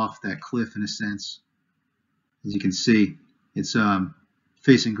falling off that cliff in a sense. As you can see, it's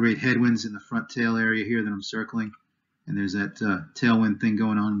facing great headwinds in the front tail area here that I'm circling, and there's that tailwind thing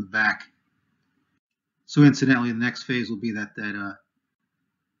going on in the back. So incidentally, the next phase will be that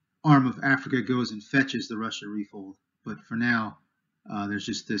arm of Africa goes and fetches the Russia refold. But for now, there's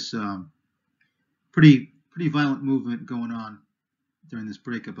just this pretty violent movement going on during this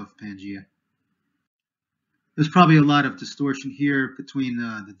breakup of Pangaea. There's probably a lot of distortion here between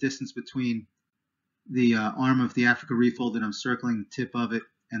the distance between the arm of the Africa refold that I'm circling, the tip of it,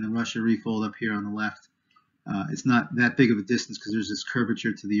 and the Russia refold up here on the left. It's not that big of a distance because there's this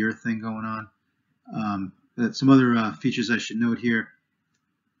curvature to the Earth thing going on. But some other features I should note here.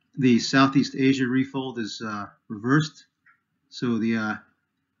 The Southeast Asia refold is reversed. So the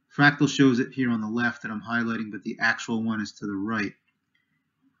fractal shows it here on the left that I'm highlighting, but the actual one is to the right.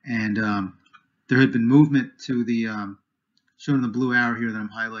 And there had been movement to the, shown in the blue arrow here that I'm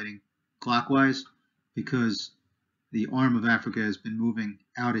highlighting clockwise, because the arm of Africa has been moving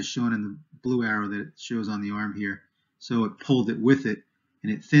out, as shown in the blue arrow that it shows on the arm here. So it pulled it with it,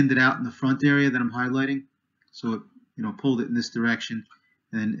 and it thinned it out in the front area that I'm highlighting. So it, pulled it in this direction,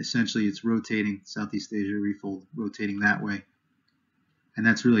 and essentially it's rotating Southeast Asia refold, rotating that way. And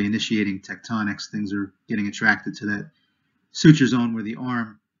that's really initiating tectonics. Things are getting attracted to that suture zone where the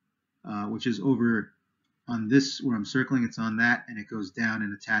arm, which is over on this where I'm circling, it's on that, and it goes down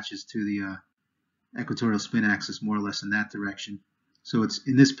and attaches to the equatorial spin axis more or less in that direction. So it's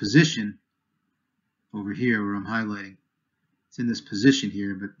in this position over here where I'm highlighting. It's in this position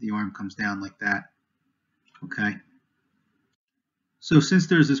here, but the arm comes down like that. Okay. So since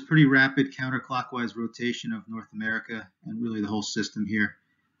there's this pretty rapid counterclockwise rotation of North America and really the whole system here,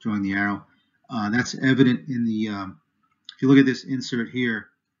 drawing the arrow, that's evident in the, if you look at this insert here,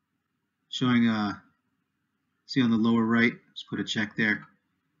 showing, see on the lower right, just put a check there.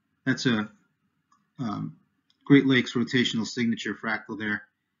 That's a Great Lakes rotational signature fractal there,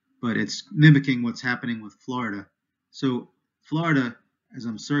 but it's mimicking what's happening with Florida. So Florida, as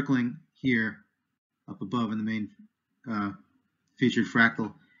I'm circling here up above in the main featured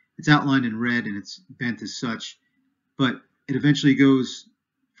fractal, it's outlined in red and it's bent as such, but it eventually goes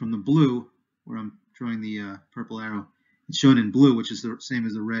from the blue, where I'm drawing the purple arrow, it's shown in blue, which is the same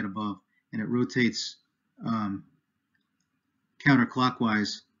as the red above, and it rotates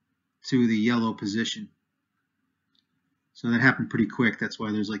counterclockwise to the yellow position. So that happened pretty quick. That's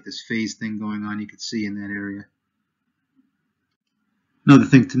why there's like this phase thing going on you could see in that area. Another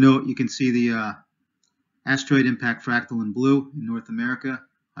thing to note, you can see the asteroid impact fractal in blue in North America,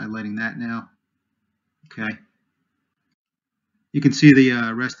 highlighting that now. Okay. You can see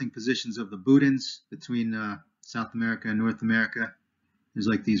the resting positions of the Boudins between South America and North America. There's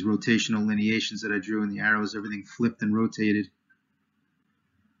like these rotational lineations that I drew in the arrows, everything flipped and rotated.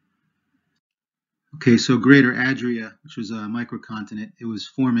 Okay, so Greater Adria, which was a microcontinent, it was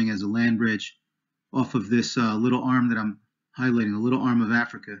forming as a land bridge off of this little arm that I'm highlighting, the little arm of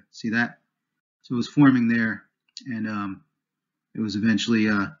Africa. See that? So it was forming there, and it was eventually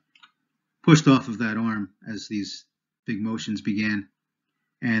pushed off of that arm as these big motions began.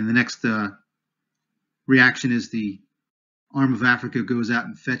 And the next reaction is the arm of Africa goes out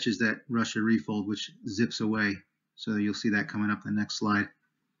and fetches that Russia refold, which zips away. So you'll see that coming up in the next slide.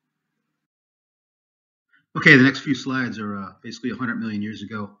 Okay, the next few slides are basically 100 million years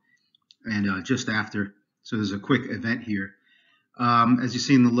ago and just after. So there's a quick event here. As you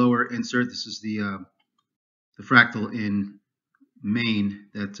see in the lower insert, this is the fractal in Maine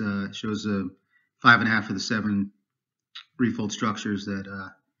that shows 5.5 of the 7 refold structures that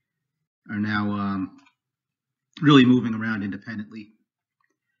are now really moving around independently.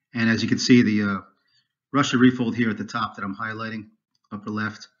 And as you can see, the Russia refold here at the top that I'm highlighting, upper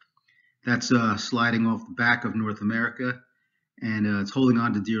left, that's sliding off the back of North America, and it's holding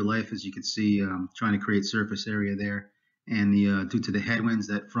on to dear life, as you can see, trying to create surface area there. And due to the headwinds,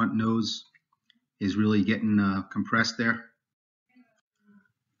 that front nose is really getting compressed there.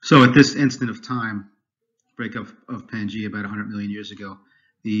 So at this instant of time, breakup of Pangaea about 100 million years ago,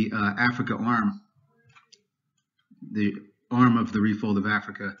 the Africa arm, the arm of the refold of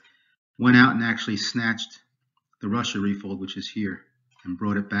Africa, went out and actually snatched the Russia refold, which is here, and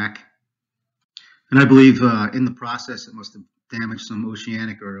brought it back. And I believe in the process it must have damaged some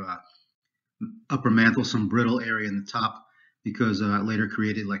oceanic or upper mantle, some brittle area in the top, because it later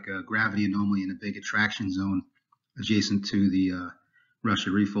created like a gravity anomaly and a big attraction zone adjacent to the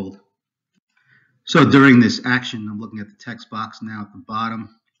Russia refold. So during this action, I'm looking at the text box now at the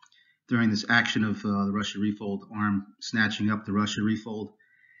bottom. During this action of the Russia refold arm snatching up the Russia refold,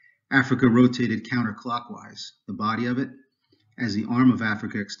 Africa rotated counterclockwise, the body of it, as the arm of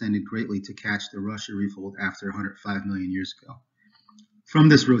Africa extended greatly to catch the Russia refold after 105 million years ago. From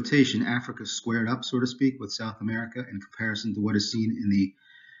this rotation, Africa squared up, so to speak, with South America in comparison to what is seen in the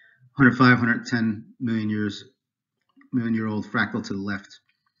 105, 110 million year old fractal to the left.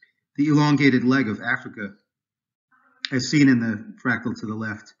 The elongated leg of Africa, as seen in the fractal to the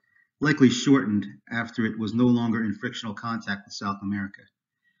left, likely shortened after it was no longer in frictional contact with South America.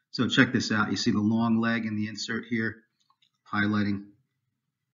 So check this out. You see the long leg in the insert here, highlighting.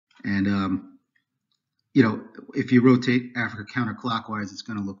 And, you know, if you rotate Africa counterclockwise, it's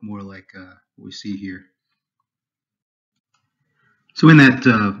going to look more like what we see here. So in that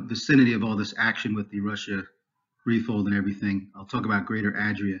vicinity of all this action with the Russia refold and everything, I'll talk about Greater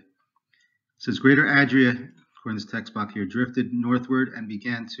Adria. It says Greater Adria, according to this text box here, drifted northward and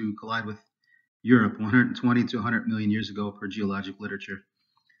began to collide with Europe 120 to 100 million years ago per geologic literature.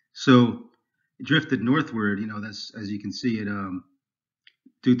 So it drifted northward, you know, that's, as you can see, it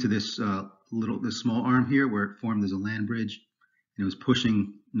due to this the small arm here where it formed as a land bridge, and it was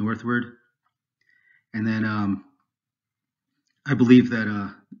pushing northward. And then I believe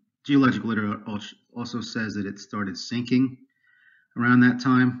that geological literature also says that it started sinking around that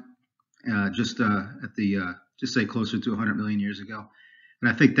time, just say closer to 100 million years ago. And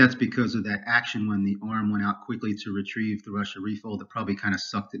I think that's because of that action when the arm went out quickly to retrieve the Russia refold. It probably kind of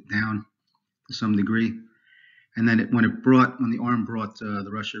sucked it down to some degree. And then when the arm brought the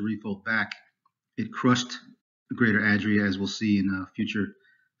Russia refold back, it crushed the Greater Adria, as we'll see in a future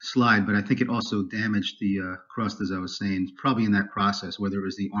slide. But I think it also damaged the crust, as I was saying, probably in that process, whether it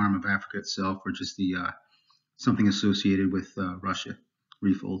was the arm of Africa itself or just the something associated with Russia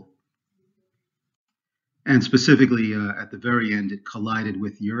refold. And specifically, at the very end, it collided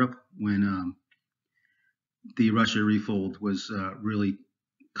with Europe when the Russia refold was really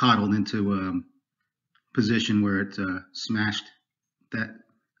coddled into a position where it smashed that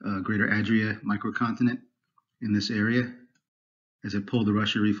Greater Adria microcontinent in this area. As it pulled the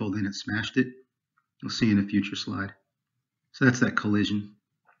Russia refold in, it smashed it. We'll see in a future slide. So that's that collision.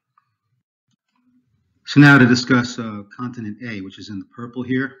 So now to discuss continent A, which is in the purple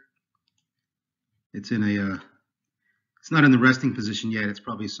here. It's in a, it's not in the resting position yet. It's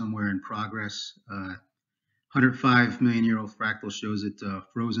probably somewhere in progress. 105 million year old fractal shows it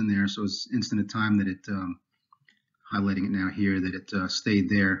frozen there. So it's instant of time that it, highlighting it now here, that it stayed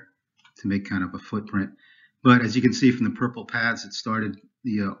there to make kind of a footprint. But as you can see from the purple paths, it started,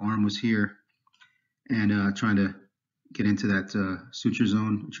 the arm was here and trying to get into that suture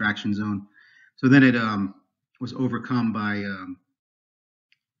zone, attraction zone. So then it was overcome by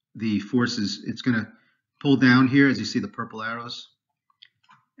the forces. It's going to pull down here, as you see the purple arrows.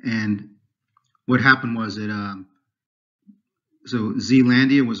 And what happened was it, so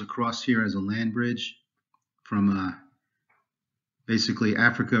Zealandia was across here as a land bridge from basically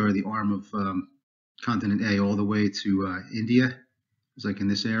Africa, or the arm of continent A, all the way to India. It was like in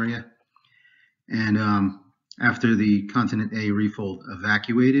this area. And after the continent A refold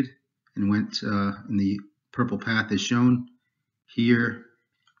evacuated and went in the purple path as shown here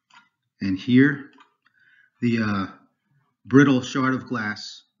and here, the brittle shard of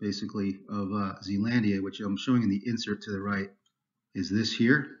glass, basically, of Zealandia, which I'm showing in the insert to the right, is this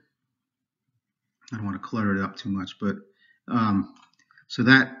here. I don't want to clutter it up too much, but so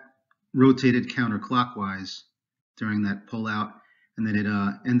that rotated counterclockwise during that pullout, and then it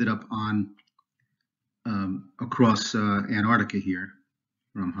ended up on across Antarctica here,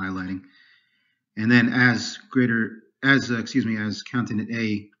 where I'm highlighting. And then as continent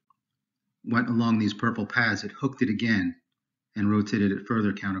A went along these purple paths, it hooked it again and rotated it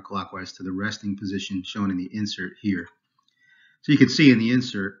further counterclockwise to the resting position shown in the insert here. So you can see in the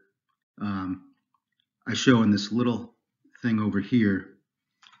insert, I show in this little thing over here,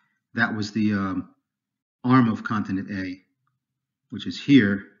 that was the arm of continent A, which is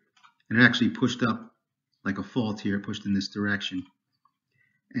here, and it actually pushed up like a fault here, pushed in this direction.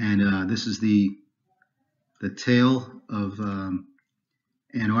 And this is the tail of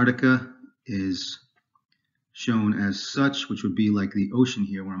Antarctica is shown as such, which would be like the ocean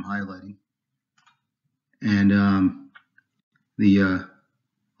here where I'm highlighting. And the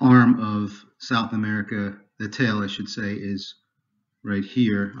arm of South America, the tail I should say, is right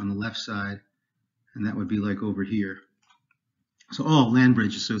here on the left side, and that would be like over here. So all land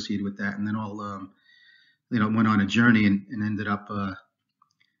bridge associated with that, and then all went on a journey and ended up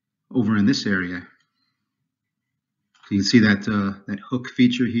over in this area. So you can see that that hook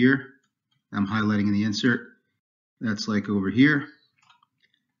feature here I'm highlighting in the insert. That's like over here.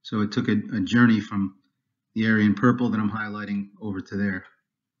 So it took a journey from the area in purple that I'm highlighting over to there.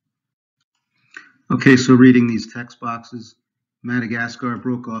 Okay, so reading these text boxes, Madagascar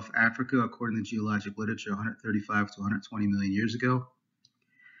broke off Africa according to geologic literature 135 to 120 million years ago.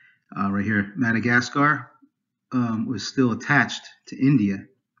 Right here, Madagascar was still attached to India.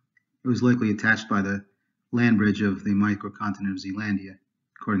 It was likely attached by the land bridge of the microcontinent of Zealandia,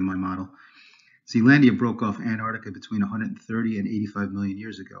 according to my model. Zealandia broke off Antarctica between 130 and 85 million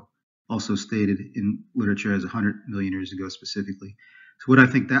years ago, also stated in literature as 100 million years ago specifically. So what I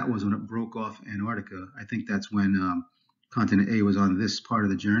think that was when it broke off Antarctica, I think that's when continent A was on this part of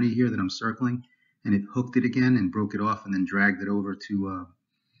the journey here that I'm circling, and it hooked it again and broke it off and then dragged it over to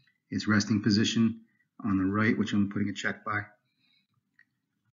its resting position on the right, which I'm putting a check by.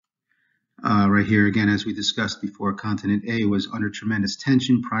 Right here again, as we discussed before, continent A was under tremendous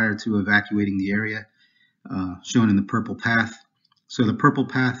tension prior to evacuating the area, shown in the purple path. So the purple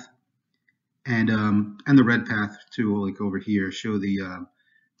path and the red path too, like over here, show the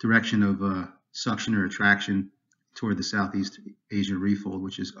direction of suction or attraction toward the Southeast Asia refold,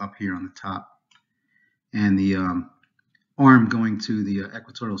 which is up here on the top. And the arm going to the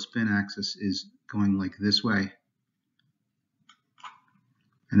equatorial spin axis is going like this way.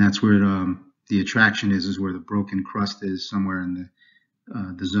 And that's where the attraction is where the broken crust is, somewhere in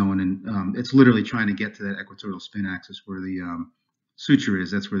the zone. And it's literally trying to get to that equatorial spin axis where the suture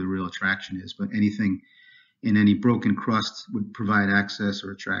is. That's where the real attraction is. But anything in any broken crust would provide access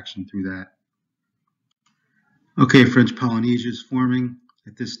or attraction through that. Okay, French Polynesia is forming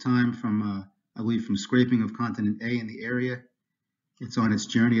at this time from, I believe, from scraping of continent A in the area. It's on its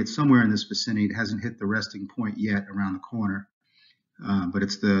journey. It's somewhere in this vicinity. It hasn't hit the resting point yet around the corner, but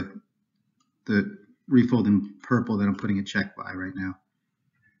it's the refold in purple that I'm putting a check by right now.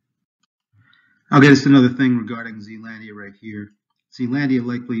 Okay, this is another thing regarding Zealandia right here. Zealandia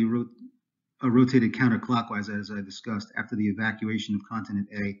likely rotated counterclockwise, as I discussed, after the evacuation of continent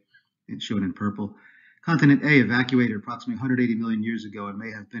A. It's shown in purple. Continent A evacuated approximately 180 million years ago and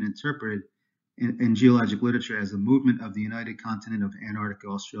may have been interpreted in geologic literature as the movement of the united continent of Antarctica,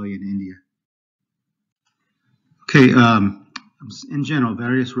 Australia, and India. Okay, in general,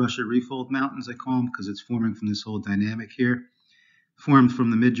 various Russia refold mountains, I call them, because it's forming from this whole dynamic here, formed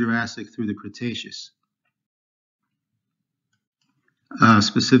from the mid-Jurassic through the Cretaceous.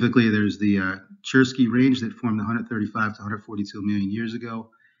 Specifically, there's the Chersky Range that formed 135 to 142 million years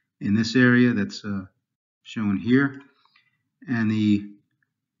ago in this area that's shown here, and the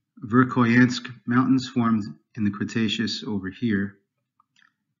Verkhoyansk Mountains formed in the Cretaceous over here.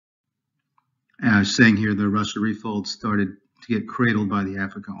 As I was saying here, the Russia refold started to get cradled by the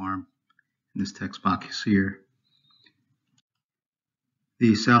Africa arm in this text box here.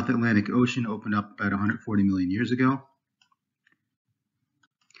 The South Atlantic Ocean opened up about 140 million years ago.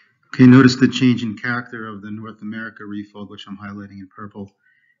 Okay, notice the change in character of the North America refold, which I'm highlighting in purple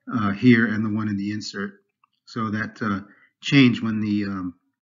here, and the one in the insert. So that change when the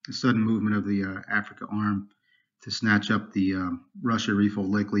sudden movement of the Africa arm to snatch up the Russia refold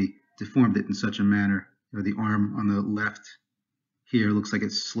likely deformed it in such a manner. The arm on the left here looks like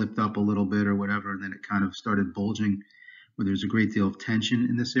it slipped up a little bit or whatever, and then it kind of started bulging, where there's a great deal of tension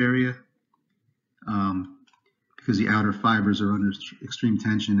in this area because the outer fibers are under extreme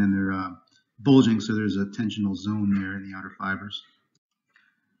tension and they're bulging, so there's a tensional zone there in the outer fibers.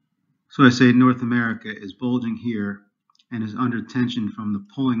 So I say North America is bulging here and is under tension from the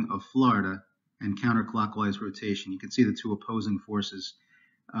pulling of Florida and counterclockwise rotation. You can see the two opposing forces.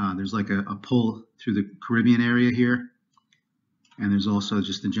 There's like a pull through the Caribbean area here, and there's also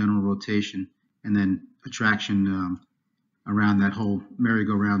just a general rotation and then attraction around that whole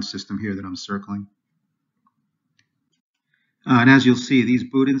merry-go-round system here that I'm circling. And as you'll see, these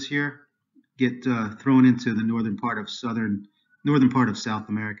Boudins here get thrown into the northern part of South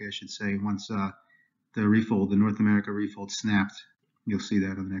America, I should say, once the North America refold snapped. You'll see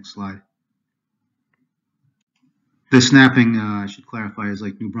that on the next slide. The snapping, I should clarify, is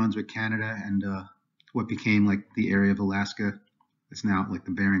like New Brunswick, Canada, and what became like the area of Alaska. It's now like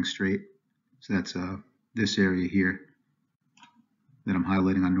the Bering Strait. So that's this area here that I'm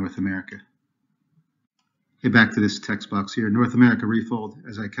highlighting on North America. Get back to this text box here. North America refold,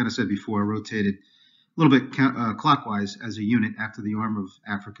 as I kind of said before, rotated a little bit clockwise as a unit after the arm of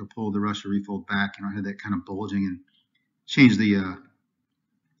Africa pulled the Russia refold back. I had that kind of bulging and changed the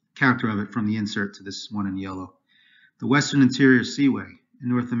character of it from the insert to this one in yellow. The Western Interior Seaway in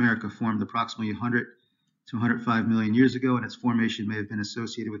North America formed approximately 100 to 105 million years ago, and its formation may have been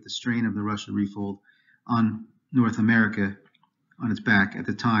associated with the strain of the Russia refold on North America on its back at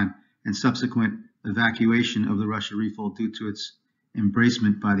the time, and subsequent evacuation of the Russia refold due to its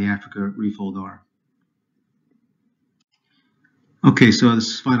embracement by the Africa refold arm. Okay, so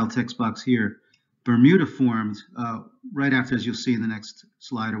this final text box here. Bermuda formed right after, as you'll see in the next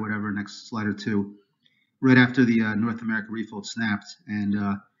slide or whatever, next slide or two, right after the North America refold snapped, and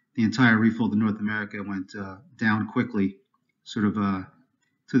the entire refold of North America went down quickly, sort of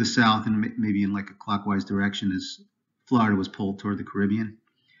to the south and maybe in like a clockwise direction as Florida was pulled toward the Caribbean.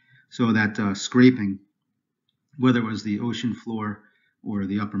 So that scraping, whether it was the ocean floor or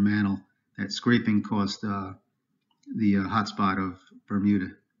the upper mantle, that scraping caused the hotspot of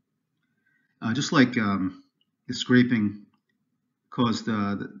Bermuda. Just like the scraping caused,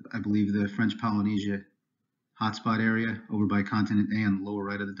 I believe, the French Polynesia hotspot area over by continent A on the lower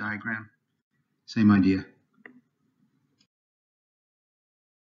right of the diagram. Same idea.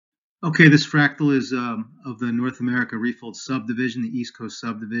 Okay, this fractal is of the North America refold subdivision, the East Coast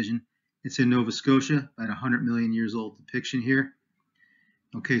subdivision. It's in Nova Scotia, about 100 million years old depiction here.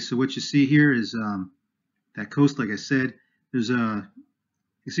 Okay, so what you see here is that coast, like I said. There's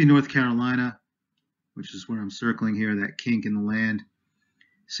you see North Carolina which is where I'm circling here, that kink in the land.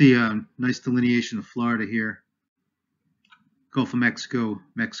 See a nice delineation of Florida here. Gulf of Mexico,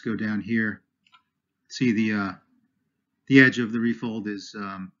 Mexico down here. See the edge of the refold is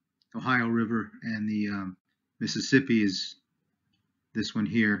Ohio River, and the Mississippi is this one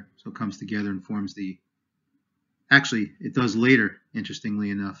here. So it comes together and forms the, actually it does later, interestingly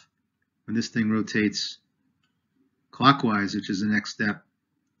enough, when this thing rotates clockwise, which is the next step.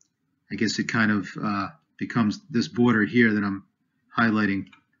 I guess it kind of becomes, this border here that I'm highlighting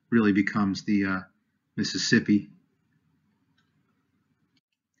really becomes the Mississippi.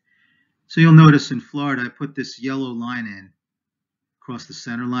 So you'll notice in Florida, I put this yellow line in across the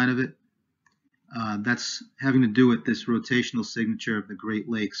center line of it. That's having to do with this rotational signature of the Great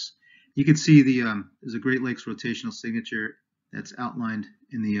Lakes. You can see there's a Great Lakes rotational signature that's outlined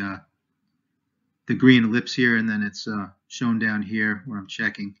in the green ellipse here, and then it's shown down here where I'm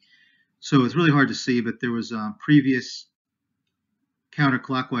checking. So it's really hard to see, but there was previous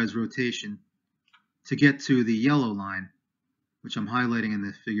counterclockwise rotation to get to the yellow line, which I'm highlighting in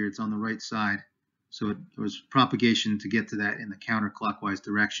the figure. It's on the right side. So it was propagation to get to that in the counterclockwise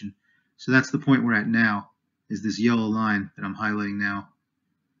direction. So that's the point we're at now, is this yellow line that I'm highlighting now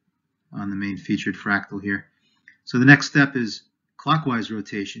on the main featured fractal here. So the next step is clockwise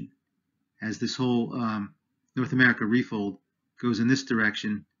rotation, as this whole North America refold goes in this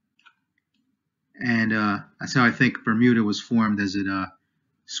direction. And that's how I think Bermuda was formed, as it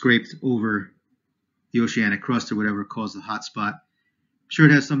scraped over the oceanic crust or whatever caused the hot spot. I'm sure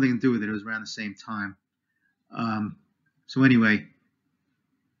it has something to do with it. It was around the same time. So anyway,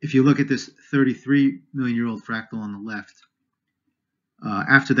 if you look at this 33-million-year-old fractal on the left,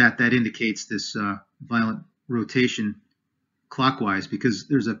 after that, that indicates this violent rotation clockwise, because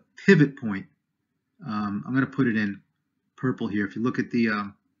there's a pivot point. I'm going to put it in purple here. If you look at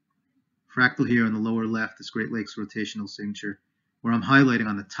the fractal here on the lower left, this Great Lakes rotational signature, where I'm highlighting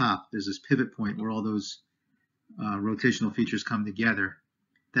on the top, there's this pivot point where all those rotational features come together.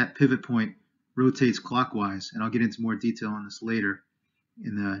 That pivot point rotates clockwise, and I'll get into more detail on this later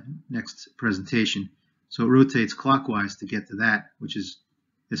in the next presentation. So it rotates clockwise to get to that, which is,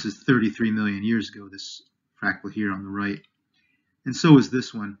 this is 33 million years ago, this fractal here on the right. And so is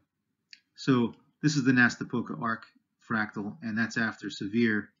this one. So this is the Nastapoca arc fractal, and that's after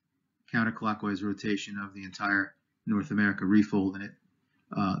severe counterclockwise rotation of the entire North America refold, and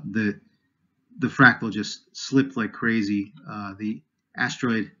it the fractal just slipped like crazy. The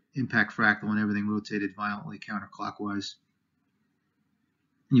asteroid impact fractal and everything rotated violently counterclockwise.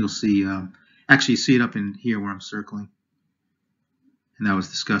 And you'll see, actually see it up in here where I'm circling, and that was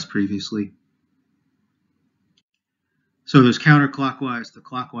discussed previously. So there's counterclockwise to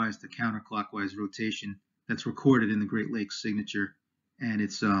clockwise to counterclockwise rotation that's recorded in the Great Lakes signature, and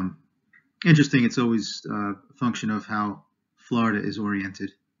it's interesting. It's always a function of how Florida is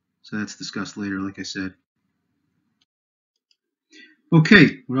oriented. So that's discussed later, like I said.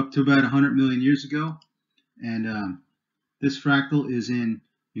 Okay, we're up to about 100 million years ago, and this fractal is in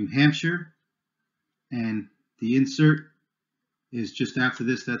New Hampshire, and the insert is just after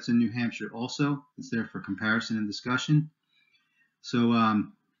this. That's in New Hampshire also. It's there for comparison and discussion. So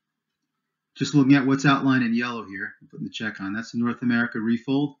just looking at what's outlined in yellow here, I'm putting the check on. That's the North America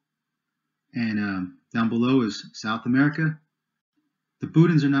refold. And down below is South America. The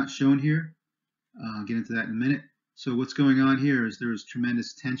Boudins are not shown here. I'll get into that in a minute. So what's going on here is there is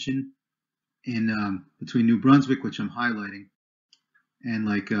tremendous tension in between New Brunswick, which I'm highlighting, and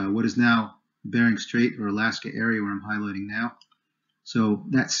like what is now Bering Strait or Alaska area where I'm highlighting now. So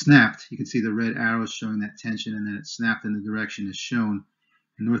that snapped. You can see the red arrows showing that tension, and then it snapped in the direction as shown.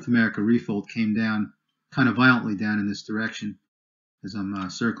 And North America refold came down kind of violently down in this direction as I'm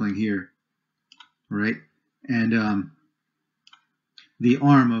circling here. Right, and the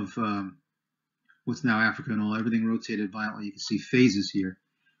arm of what's now Africa and all, everything rotated violently. You can see phases here.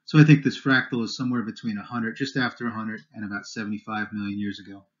 So I think this fractal is somewhere between 100, just after 100, and about 75 million years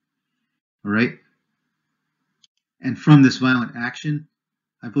ago. All right, and from this violent action,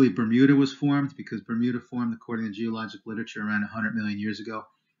 I believe Bermuda was formed, because Bermuda formed, according to geologic literature, around 100 million years ago,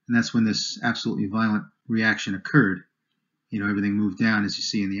 and that's when this absolutely violent reaction occurred. You know, everything moved down, as you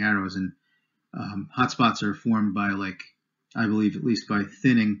see in the arrows, and hotspots are formed by, like, I believe at least by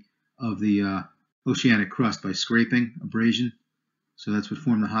thinning of the oceanic crust by scraping, abrasion. So that's what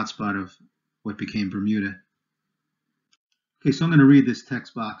formed the hotspot of what became Bermuda. Okay, so I'm going to read this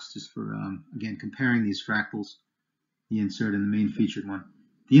text box just for, again, comparing these fractals, the insert and the main featured one.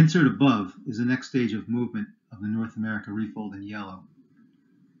 The insert above is the next stage of movement of the North America refold in yellow.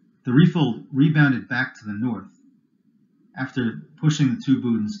 The refold rebounded back to the north, after pushing the two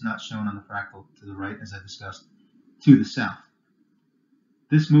Budins not shown on the fractal to the right, as I discussed, to the south.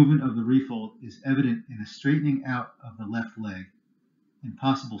 This movement of the refold is evident in the straightening out of the left leg and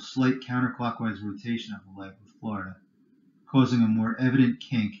possible slight counterclockwise rotation of the leg with Florida, causing a more evident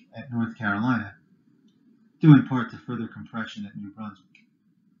kink at North Carolina, due in part to further compression at New Brunswick.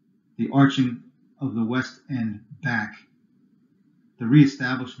 The arching of the west end back, the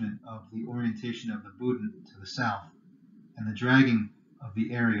reestablishment of the orientation of the Budin to the south, and the dragging of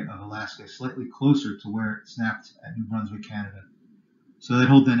the area of Alaska slightly closer to where it snapped at New Brunswick, Canada. So that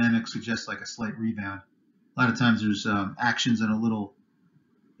whole dynamic suggests like a slight rebound. A lot of times there's actions and a little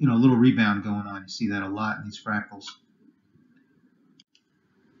rebound going on. You see that a lot in these fractals.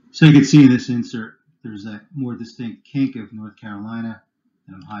 So you can see in this insert, there's that more distinct kink of North Carolina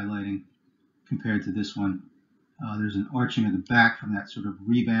that I'm highlighting compared to this one. There's an arching of the back from that sort of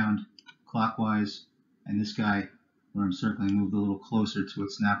rebound clockwise, and this guy, where I'm circling, moved a little closer to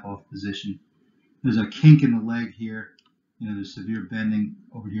its snap-off position. There's a kink in the leg here. There's severe bending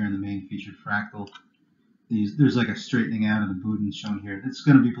over here in the main featured fractal. There's like a straightening out of the Budin shown here. It's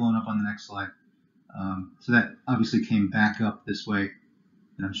going to be blown up on the next slide. So that obviously came back up this way,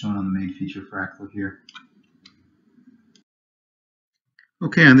 and I'm showing on the main feature fractal here.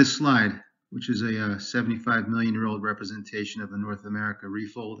 Okay, on this slide, which is a 75 million year old representation of the North America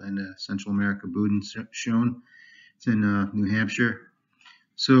refold and Central America Budin shown. It's in New Hampshire.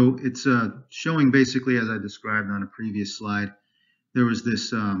 So it's showing basically, as I described on a previous slide, there was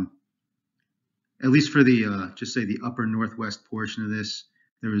this, at least for the, just say the upper northwest portion of this,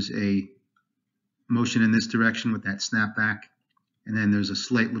 there was a motion in this direction with that snapback, and then there's a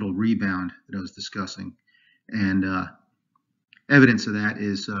slight little rebound that I was discussing. And evidence of that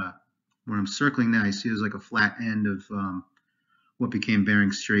is where I'm circling now. You see there's like a flat end of what became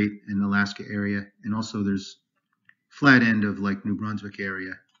Bering Strait in the Alaska area, and also there's flat end of like New Brunswick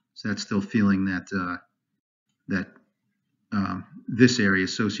area. So that's still feeling that this area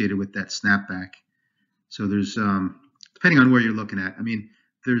associated with that snapback. So there's depending on where you're looking at. I mean,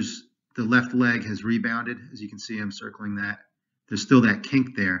 there's the left leg has rebounded, as you can see. I'm circling that. There's still that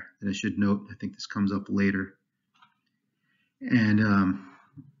kink there that I should note. I think this comes up later. And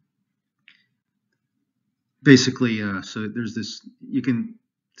basically, so there's this. You can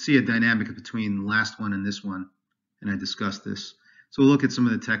see a dynamic between the last one and this one. And I discussed this. So we'll look at some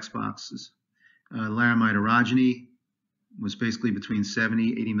of the text boxes. Laramide orogeny was basically between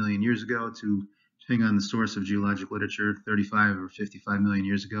 70, 80 million years ago to, depending on the source of geologic literature, 35 or 55 million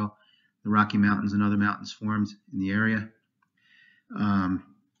years ago. The Rocky Mountains and other mountains formed in the area.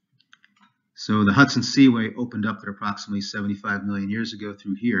 So the Hudson Seaway opened up at approximately 75 million years ago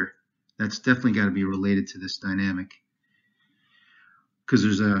through here. That's definitely got to be related to this dynamic, because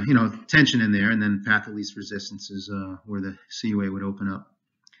there's a tension in there, and then path of least resistance is where the seaway would open up.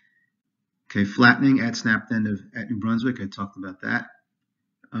 Okay, flattening at snapped end at New Brunswick. I talked about that.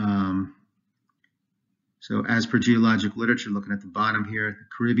 So as per geologic literature, looking at the bottom here, the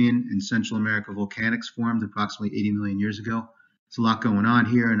Caribbean and Central America volcanics formed approximately 80 million years ago. There's a lot going on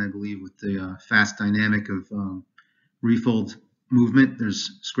here, and I believe with the fast dynamic of refold movement,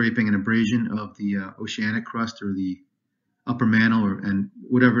 there's scraping and abrasion of the oceanic crust or the upper mantle, and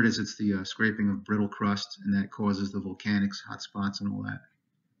whatever it is, it's the scraping of brittle crust, and that causes the volcanics, hot spots, and all that.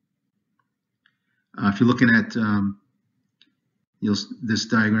 If you're looking at this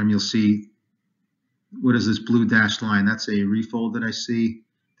diagram, you'll see, what is this blue dashed line? That's a refold that I see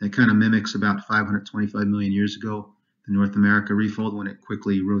that kind of mimics about 525 million years ago, the North America refold, when it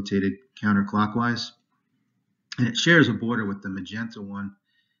quickly rotated counterclockwise. And it shares a border with the magenta one,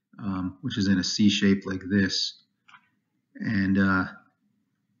 which is in a C shape like this. And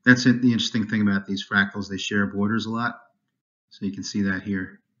that's it. The interesting thing about these fractals, they share borders a lot. So you can see that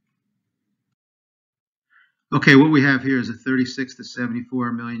here. Okay, what we have here is a 36 to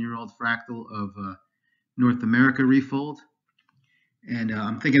 74 million year old fractal of North America refold. And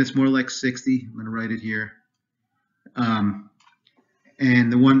I'm thinking it's more like 60. I'm going to write it here. And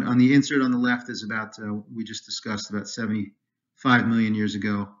the one on the insert on the left is about, we just discussed, about 75 million years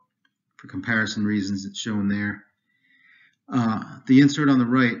ago. For comparison reasons, it's shown there. The insert on the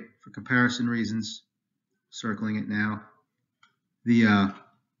right, for comparison reasons, circling it now. The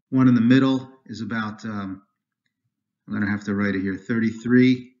one in the middle is about, I'm going to have to write it here,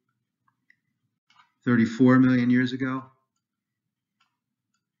 34 million years ago.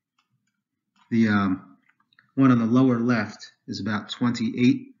 The one on the lower left is about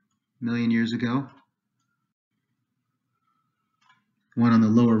 28 million years ago. One on the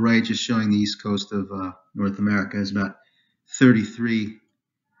lower right, just showing the east coast of North America, is about 33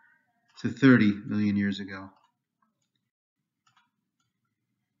 to 30 million years ago.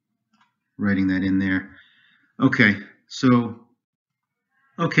 writing that in there. Okay, so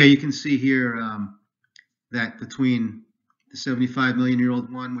you can see here that between the 75 million year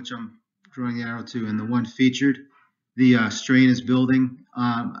old one, which I'm drawing the arrow to, and the one featured, the strain is building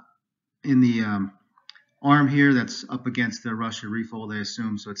in the arm here that's up against the Russia refold, I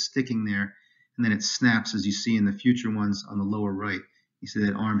assume, so it's sticking there, and then it snaps, as you see in the future ones on the lower right. You see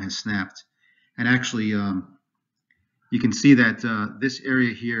that arm has snapped. And actually, you can see that this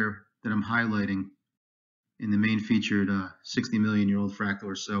area here that I'm highlighting in the main featured 60 million year old fractal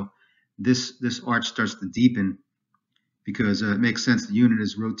or so, this arch starts to deepen because it makes sense. The unit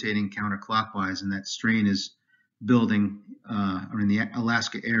is rotating counterclockwise, and that strain is building or in the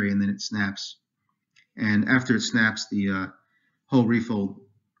Alaska area, and then it snaps. And after it snaps, the whole refold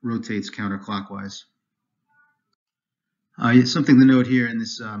rotates counterclockwise. Something to note here in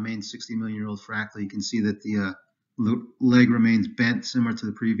this main 60 million year old fractal, you can see that the leg remains bent, similar to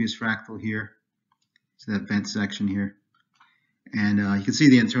the previous fractal here. So that bent section here. And you can see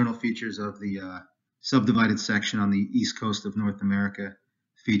the internal features of the subdivided section on the east coast of North America.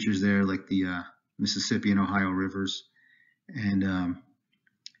 Features there like the Mississippi and Ohio rivers. And you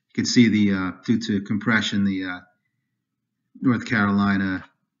can see the due to compression, the North Carolina,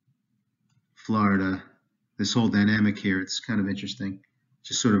 Florida, this whole dynamic here, it's kind of interesting.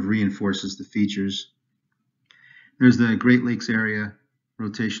 Just sort of reinforces the features. There's the Great Lakes area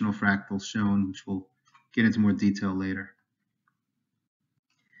rotational fractal shown, which we'll get into more detail later.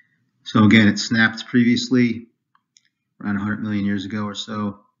 So again, it snapped previously around 100 million years ago or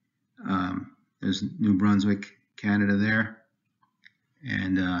so. There's New Brunswick, Canada there,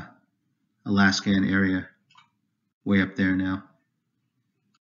 and Alaskan area way up there now.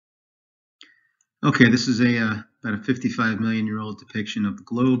 Okay, this is about a 55 million year old depiction of the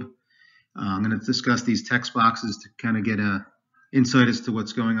globe. I'm going to discuss these text boxes to kind of get a insight as to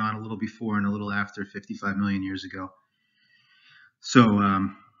what's going on a little before and a little after 55 million years ago. So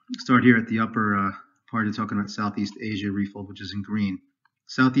start here at the upper part of talking about Southeast Asia refold, which is in green.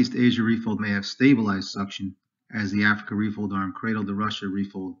 Southeast Asia refold may have stabilized suction as the Africa refold arm cradled the Russia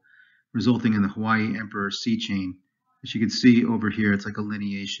refold, resulting in the Hawaii Emperor sea chain. As you can see over here, it's like a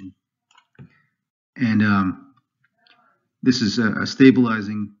lineation. And this is a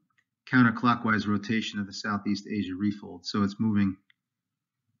stabilizing counterclockwise rotation of the Southeast Asia refold. So it's moving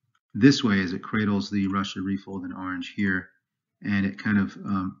this way as it cradles the Russia refold in orange here. And it kind of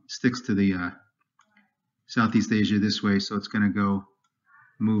sticks to the Southeast Asia this way. So it's going to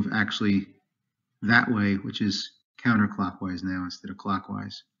move actually that way, which is counterclockwise now instead of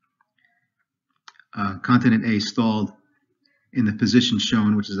clockwise. Continent A stalled in the position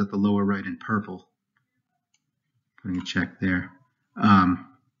shown, which is at the lower right in purple. Putting a check there.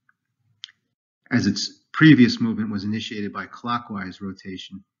 As its previous movement was initiated by clockwise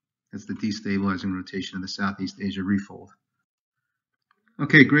rotation. That's the destabilizing rotation of the Southeast Asia refold.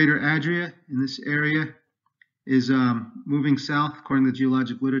 Okay, Greater Adria in this area is moving south according to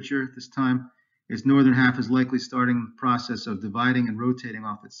geologic literature at this time. Its northern half is likely starting the process of dividing and rotating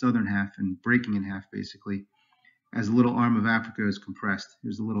off its southern half and breaking in half basically as the little arm of Africa is compressed.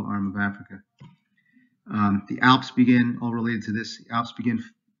 Here's the little arm of Africa. The Alps begin, all related to this, the Alps begin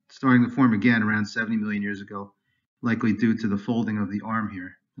starting to form again around 70 million years ago, likely due to the folding of the arm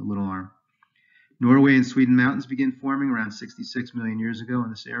here, the little arm. Norway and Sweden mountains begin forming around 66 million years ago in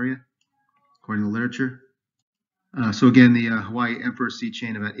this area, according to literature. So again, the Hawaii Emperor sea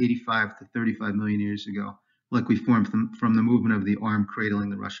chain about 85 to 35 million years ago, likely formed from the movement of the arm cradling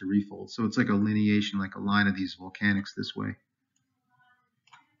the Russia refold. So it's like a lineation, like a line of these volcanics this way.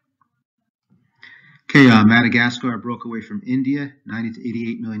 Okay, Madagascar broke away from India 90 to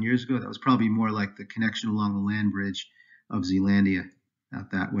 88 million years ago. That was probably more like the connection along the land bridge of Zealandia,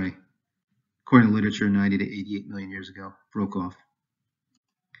 out that way. According to literature, 90 to 88 million years ago, broke off.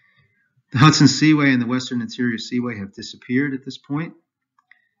 The Hudson Seaway and the Western Interior Seaway have disappeared at this point.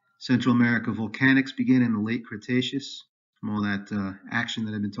 Central America volcanics begin in the late Cretaceous, from all that action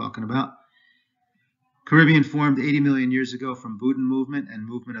that I've been talking about. Caribbean formed 80 million years ago from Boudin movement and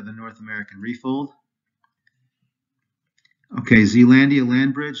movement of the North American refold. Okay, Zealandia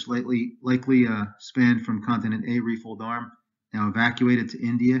land bridge likely spanned from continent A refold arm, now evacuated to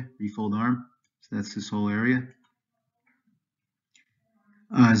India refold arm. So that's this whole area.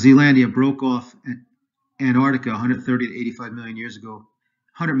 Zealandia broke off Antarctica 130 to 85 million years ago,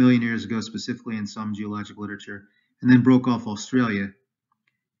 100 million years ago specifically in some geologic literature, and then broke off Australia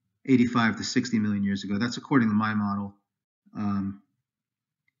 85 to 60 million years ago. That's according to my model.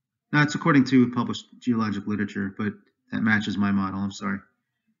 That's according to published geologic literature, but that matches my model, I'm sorry.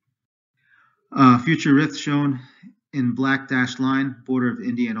 Future rifts shown in black dashed line, border of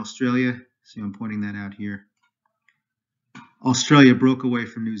India and Australia. See, I'm pointing that out here. Australia broke away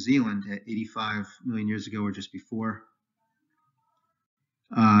from New Zealand at 85 million years ago or just before.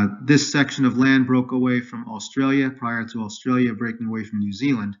 This section of land broke away from Australia prior to Australia breaking away from New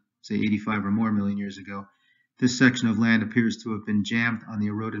Zealand, say 85 or more million years ago. This section of land appears to have been jammed on the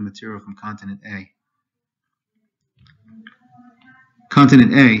eroded material from continent A.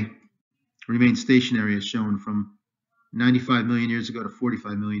 Continent A remained stationary as shown from 95 million years ago to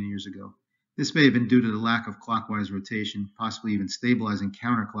 45 million years ago. This may have been due to the lack of clockwise rotation, possibly even stabilizing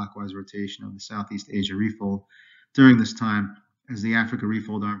counterclockwise rotation of the Southeast Asia refold during this time, as the Africa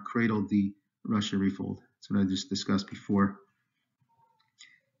refold arm cradled the Russia refold. That's what I just discussed before.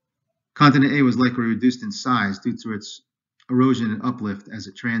 Continent A was likely reduced in size due to its erosion and uplift as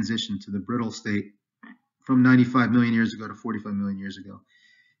it transitioned to the brittle state from 95 million years ago to 45 million years ago.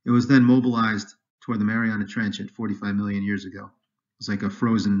 It was then mobilized toward the Mariana Trench at 45 million years ago. It was like a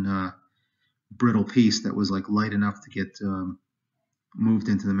frozen brittle piece that was like light enough to get moved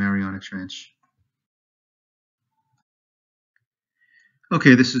into the Mariana Trench.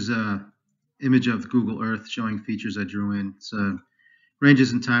 Okay, this is an image of Google Earth showing features I drew in. It's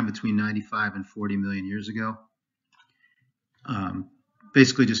ranges in time between 95 and 40 million years ago.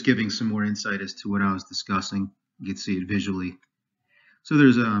 Basically just giving some more insight as to what I was discussing. You can see it visually. So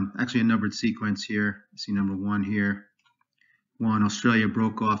there's actually a numbered sequence here. You see number 1 here. 1, Australia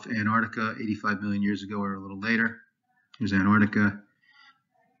broke off Antarctica 85 million years ago or a little later. Here's Antarctica.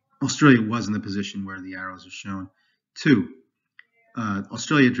 Australia was in the position where the arrows are shown. 2,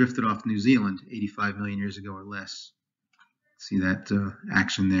 Australia drifted off New Zealand 85 million years ago or less. See that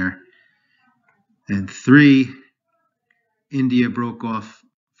action there. And 3, India broke off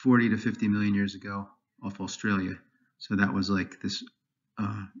 40 to 50 million years ago off Australia. So that was like this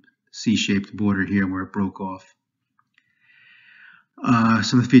C-shaped border here where it broke off.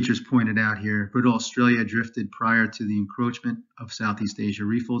 Some of the features pointed out here. Brittle Australia drifted prior to the encroachment of Southeast Asia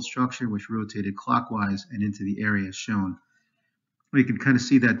refold structure, which rotated clockwise and into the area shown. Well, you can kind of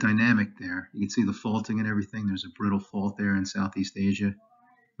see that dynamic there. You can see the faulting and everything. There's a brittle fault there in Southeast Asia.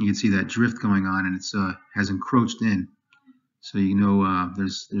 You can see that drift going on, and it's has encroached in. So you know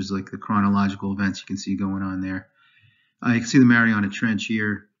there's like the chronological events you can see going on there. You can see the Mariana Trench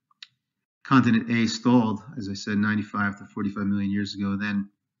here. Continent A stalled, as I said, 95 to 45 million years ago, then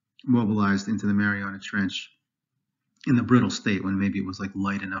mobilized into the Mariana Trench in the brittle state when maybe it was like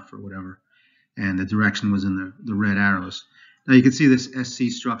light enough or whatever, and the direction was in the red arrows. Now you can see this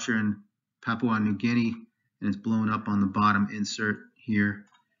SC structure in Papua New Guinea, and it's blown up on the bottom insert here.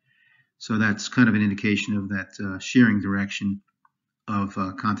 So that's kind of an indication of that shearing direction of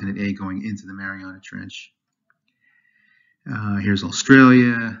continent A going into the Mariana Trench. Here's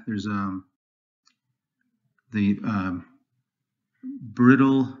Australia. There's the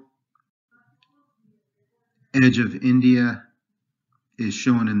brittle edge of India is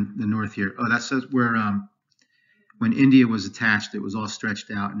shown in the north here. Oh, that's where when India was attached, it was all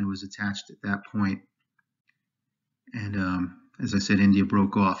stretched out and it was attached at that point. And as I said, India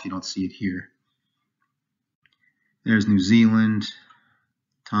broke off. You don't see it here. There's New Zealand,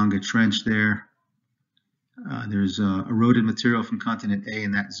 Tonga Trench there. There's eroded material from continent A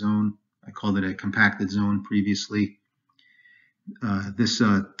in that zone. I called it a compacted zone previously. This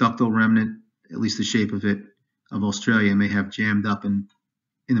ductile remnant, at least the shape of it, of Australia may have jammed up in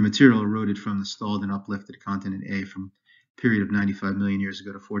the material eroded from the stalled and uplifted continent A from a period of 95 million years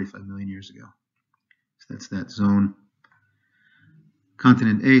ago to 45 million years ago. So that's that zone.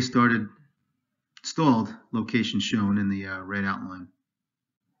 Continent A stalled, location shown in the red outline,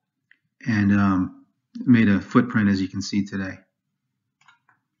 and made a footprint, as you can see today.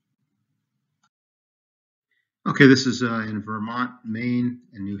 Okay, this is in Vermont, Maine,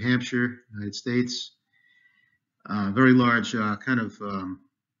 and New Hampshire, United States. Very large, kind of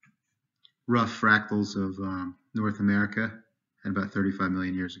rough fractals of North America at about 35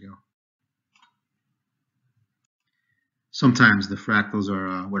 million years ago. Sometimes the fractals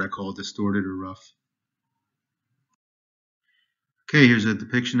are what I call distorted or rough. Okay, here's a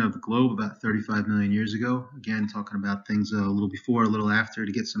depiction of the globe about 35 million years ago. Again, talking about things a little before, a little after,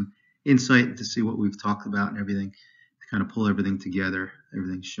 to get some insight to see what we've talked about and everything, to kind of pull everything together,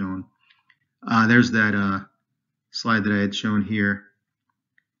 everything's shown. There's that slide that I had shown here,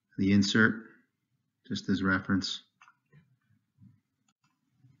 the insert, just as reference.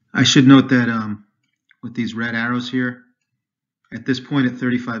 I should note that with these red arrows here, at this point at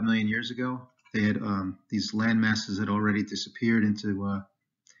 35 million years ago, they had these land masses had already disappeared into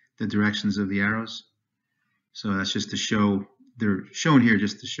the directions of the arrows. So that's just to show, they're shown here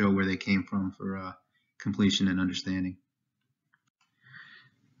just to show where they came from for completion and understanding.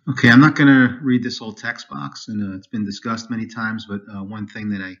 Okay, I'm not going to read this whole text box, and it's been discussed many times, but one thing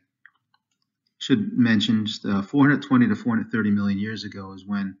that I should mention, just 420 to 430 million years ago is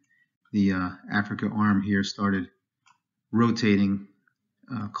when the Africa arm here started rotating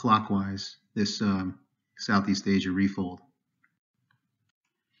clockwise, this Southeast Asia refold.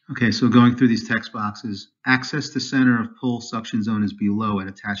 Okay, so going through these text boxes, access to center of pull suction zone is below at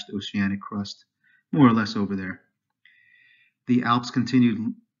attached oceanic crust, more or less over there. The Alps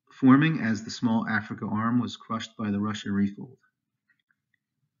continued forming as the small Africa arm was crushed by the Russia refold.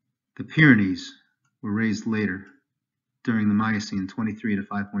 The Pyrenees were raised later, during the Miocene, 23 to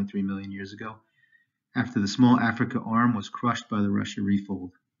 5.3 million years ago, after the small Africa arm was crushed by the Russia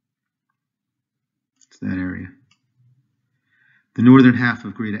refold. It's that area. The northern half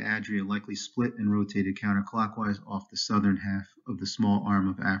of Greater Adria likely split and rotated counterclockwise off the southern half of the small arm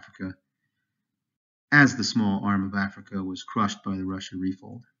of Africa, as the small arm of Africa was crushed by the Russia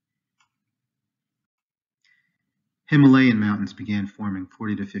refold. Himalayan mountains began forming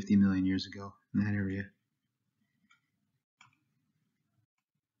 40 to 50 million years ago in that area.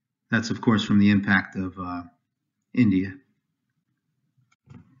 That's, of course, from the impact of India.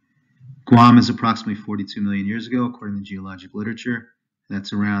 Guam is approximately 42 million years ago, according to geologic literature.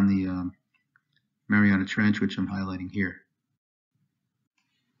 That's around the Mariana Trench, which I'm highlighting here.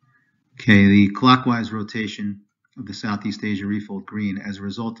 Okay, the clockwise rotation of the Southeast Asia refold green as a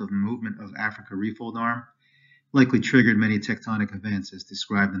result of the movement of Africa refold arm likely triggered many tectonic events as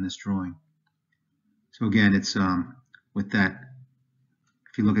described in this drawing. So again, it's with that,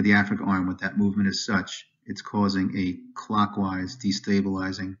 if you look at the Africa arm, with that movement as such, it's causing a clockwise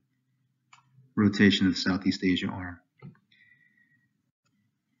destabilizing rotation of the Southeast Asia arm.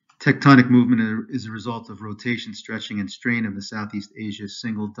 Tectonic movement is a result of rotation, stretching, and strain of the Southeast Asia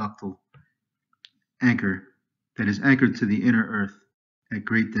single ductile anchor that is anchored to the inner Earth at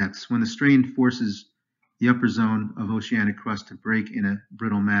great depths. When the strain forces the upper zone of oceanic crust to break in a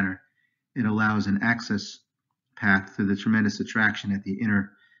brittle manner, it allows an access path to the tremendous attraction at the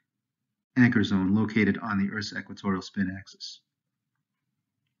inner anchor zone located on the Earth's equatorial spin axis.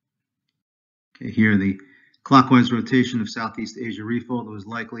 Okay, here the clockwise rotation of Southeast Asia refold was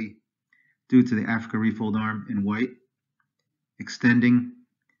likely due to the Africa refold arm in white extending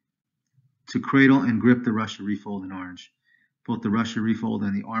to cradle and grip the Russia refold in orange. Both the Russia refold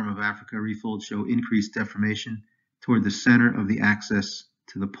and the arm of Africa refold show increased deformation toward the center of the access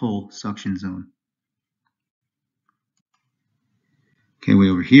to the pull suction zone. Okay, way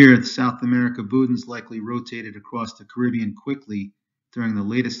over here, the South America Boudins likely rotated across the Caribbean quickly during the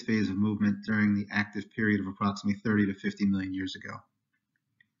latest phase of movement during the active period of approximately 30 to 50 million years ago.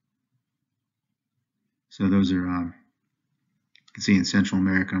 So those are, you can see in Central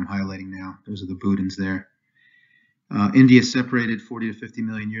America, I'm highlighting now, those are the Boudins there. India separated 40 to 50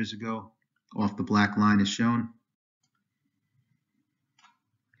 million years ago, off the black line is shown.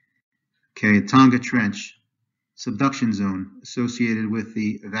 Okay, Tonga Trench, subduction zone associated with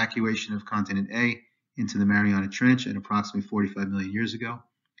the evacuation of continent A into the Mariana Trench at approximately 45 million years ago.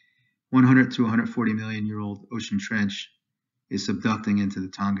 100 to 140 million year old ocean trench is subducting into the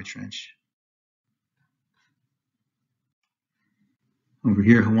Tonga Trench. Over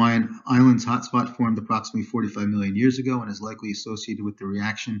here, Hawaiian Islands hotspot formed approximately 45 million years ago and is likely associated with the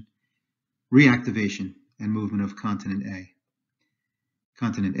reactivation and movement of continent A.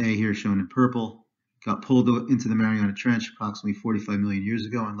 Continent A, here shown in purple, got pulled into the Mariana Trench approximately 45 million years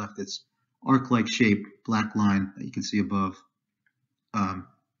ago and left its arc-like shape, black line that you can see above.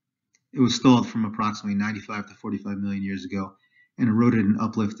 It was stalled from approximately 95 to 45 million years ago and eroded and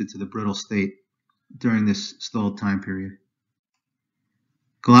uplifted to the brittle state during this stalled time period.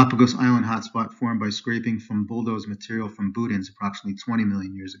 Galapagos Island hotspot formed by scraping from bulldozed material from Boudins approximately 20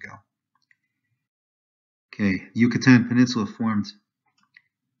 million years ago. Okay, Yucatan Peninsula formed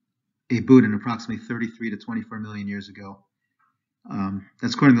a Boudin approximately 33 to 24 million years ago.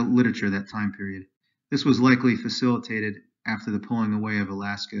 That's according to literature, that time period. This was likely facilitated after the pulling away of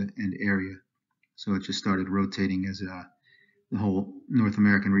Alaska and area. So it just started rotating as the whole North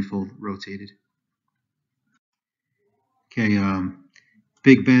American refold rotated. Okay,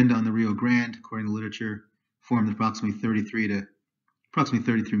 Big Bend on the Rio Grande, according to literature, formed approximately 33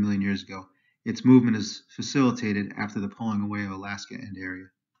 million years ago. Its movement is facilitated after the pulling away of Alaska and area.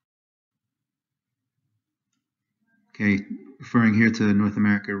 Okay, referring here to North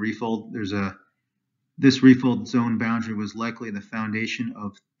America refold, this refold zone boundary was likely the foundation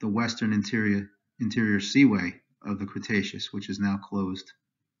of the western interior seaway of the Cretaceous, which is now closed.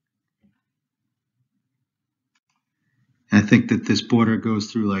 And I think that this border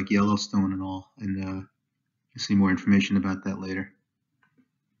goes through like Yellowstone and all, and you'll see more information about that later.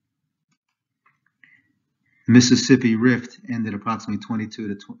 The Mississippi Rift ended approximately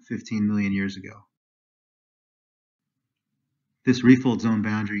 22 to 15 million years ago. This refold zone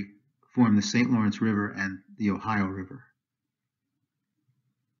boundary formed the St. Lawrence River and the Ohio River.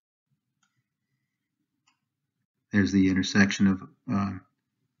 There's the intersection of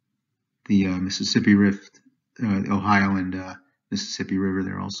the Mississippi Rift, Ohio and Mississippi River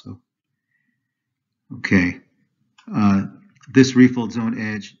there also. Okay, this refold zone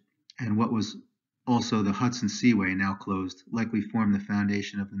edge and what was also the Hudson Seaway, now closed, likely formed the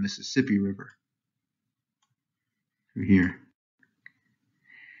foundation of the Mississippi River. Through here.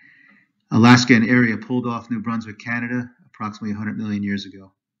 Alaska and area pulled off New Brunswick, Canada, approximately 100 million years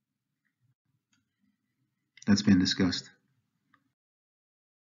ago. That's been discussed.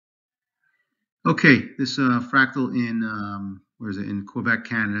 Okay, this fractal in, where is it, in Quebec,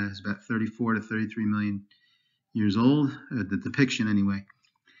 Canada is about 34 to 33 million years old. The depiction, anyway,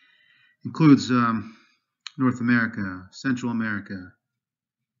 includes North America, Central America,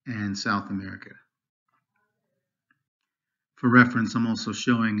 and South America. For reference, I'm also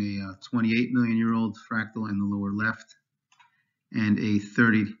showing a 28 million year old fractal in the lower left and a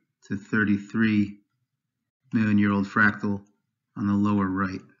 30 to 33 million year old fractal on the lower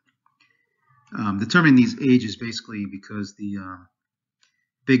right. Determining these ages basically because the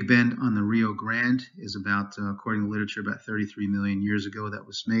Big Bend on the Rio Grande is about, according to literature, about 33 million years ago that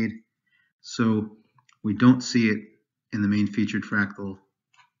was made. So we don't see it in the main featured fractal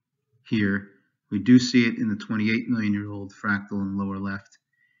here. We do see it in the 28 million year old fractal in the lower left,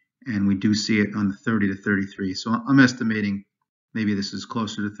 and we do see it on the 30 to 33. So I'm estimating maybe this is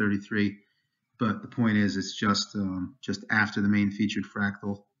closer to 33, but the point is it's just after the main featured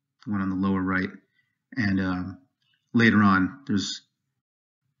fractal, the one on the lower right, and later on there's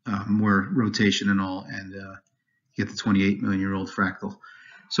more rotation and all, and you get the 28 million year old fractal.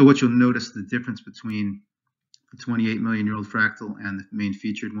 So what you'll notice, the difference between the 28 million year old fractal and the main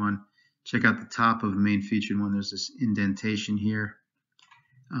featured one. Check out the top of the main featured one. There's this indentation here.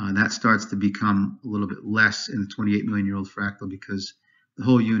 That starts to become a little bit less in the 28 million year old fractal because the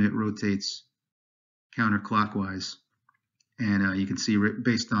whole unit rotates counterclockwise. And you can see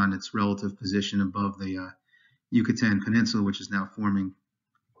based on its relative position above the Yucatan Peninsula, which is now forming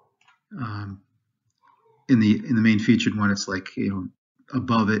in the main featured one, it's like, you know,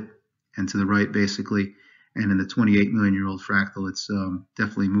 above it and to the right basically. And in the 28 million year old fractal, it's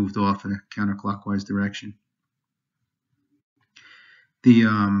definitely moved off in a counterclockwise direction. The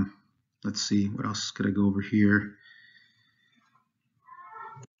let's see, what else could I go over here?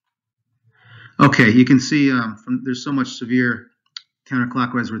 Okay, you can see there's so much severe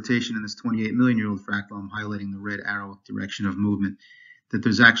counterclockwise rotation in this 28 million year old fractal. I'm highlighting the red arrow direction of movement, that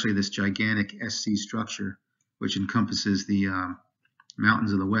there's actually this gigantic SC structure which encompasses the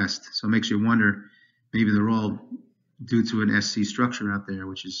mountains of the west. So it makes you wonder, maybe they're all due to an SC structure out there,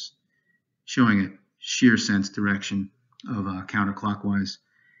 which is showing a shear sense direction of counterclockwise.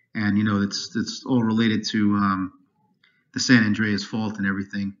 And, you know, it's all related to the San Andreas Fault and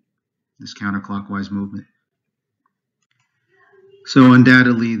everything, this counterclockwise movement. So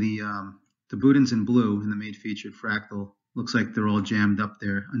undoubtedly, the Boudins in blue in the main featured fractal looks like they're all jammed up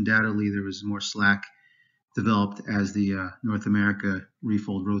there. Undoubtedly, there was more slack developed as the North America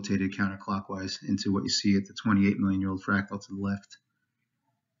refold rotated counterclockwise into what you see at the 28 million year old fractal to the left.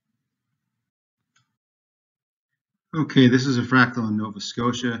 Okay, this is a fractal in Nova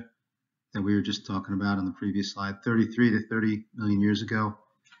Scotia that we were just talking about on the previous slide, 33 to 30 million years ago.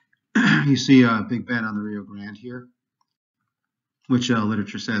 You see a Big Bend on the Rio Grande here, which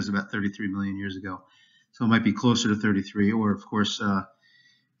literature says about 33 million years ago. So it might be closer to 33, or of course,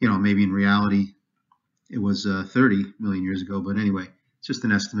 you know, maybe in reality, it was 30 million years ago, but anyway, it's just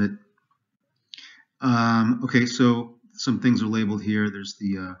an estimate. Okay, so some things are labeled here. There's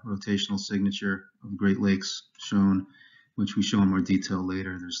the rotational signature of the Great Lakes shown, which we show in more detail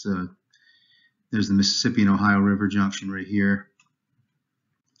later. There's the Mississippi and Ohio River junction right here.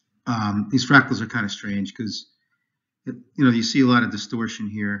 These fractals are kind of strange because, you know, you see a lot of distortion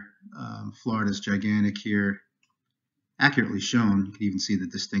here. Florida's gigantic here, accurately shown. You can even see the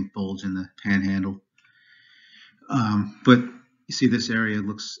distinct bulge in the panhandle. But you see this area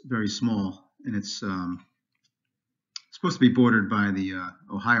looks very small, and it's supposed to be bordered by the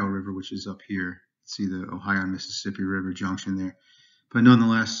Ohio River, which is up here. See the Ohio and Mississippi River junction there. But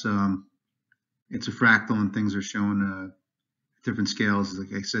nonetheless, it's a fractal, and things are shown different scales.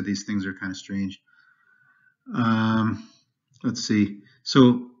 Like I said, these things are kind of strange. Let's see.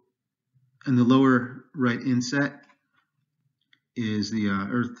 So in the lower right inset, is the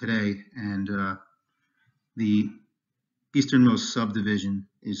Earth today, and the easternmost subdivision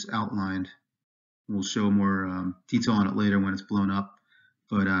is outlined. We'll show more detail on it later when it's blown up,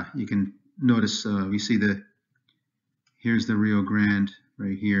 but you can notice we see here's the Rio Grande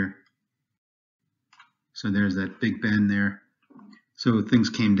right here. So there's that big bend there. So things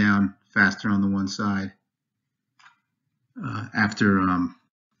came down faster on the one side after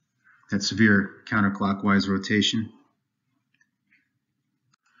that severe counterclockwise rotation.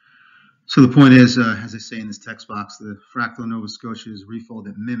 So the point is, as I say in this text box, the fractal Nova Scotia is a refold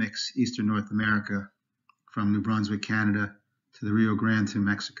that mimics eastern North America from New Brunswick, Canada, to the Rio Grande to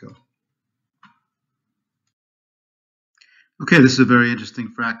Mexico. Okay, this is a very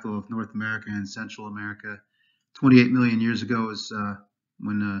interesting fractal of North America and Central America. 28 million years ago is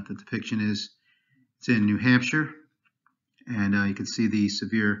when the depiction is. It's in New Hampshire, and you can see the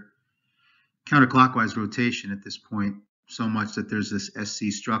severe counterclockwise rotation at this point, so much that there's this SC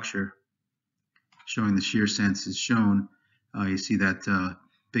structure showing the shear sense is shown. You see that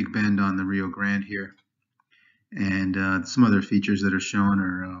big bend on the Rio Grande here, and some other features that are shown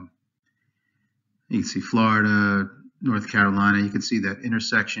are you can see Florida, North Carolina. You can see that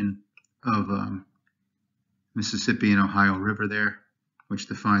intersection of Mississippi and Ohio River there, which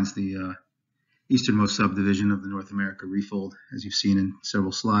defines the easternmost subdivision of the North America refold, as you've seen in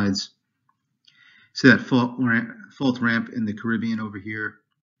several slides. See that fault ramp in the Caribbean over here.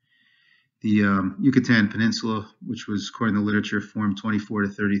 The Yucatan Peninsula, which was, according to literature, formed 24 to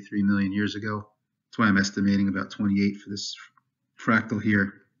 33 million years ago. That's why I'm estimating about 28 for this fractal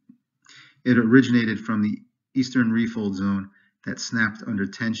here. It originated from the eastern refold zone that snapped under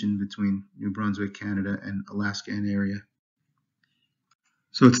tension between New Brunswick, Canada, and Alaska area.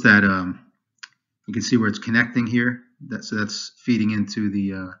 So it's that, you can see where it's connecting here. So that's feeding into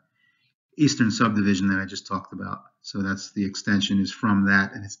the eastern subdivision that I just talked about. So that's the extension is from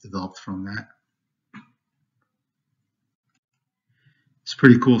that, and it's developed from that. It's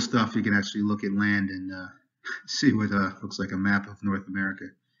pretty cool stuff. You can actually look at land and see what looks like a map of North America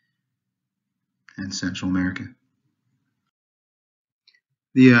and Central America.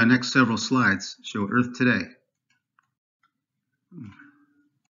 The next several slides show Earth today.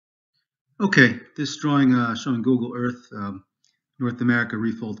 Okay, this drawing showing Google Earth, North America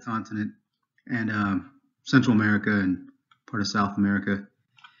refold continent, and Central America and part of South America.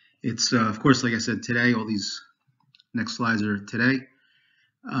 It's, of course, like I said, today. All these next slides are today.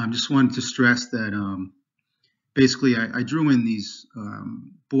 Just wanted to stress that basically I drew in these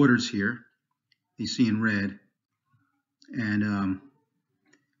borders here, you see in red, and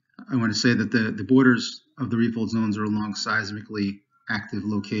I want to say that the borders of the refold zones are along seismically active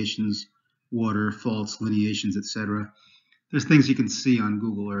locations, water, faults, lineations, etc. There's things you can see on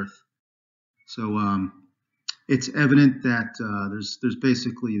Google Earth. So it's evident that there's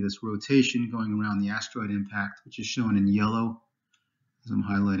basically this rotation going around the asteroid impact, which is shown in yellow, as I'm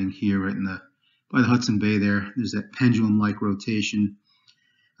highlighting here, right in by the Hudson Bay there. There's that pendulum-like rotation.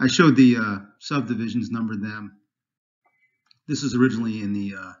 I showed the subdivisions, numbered them. This is originally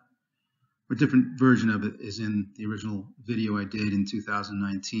in a different version of it is in the original video I did in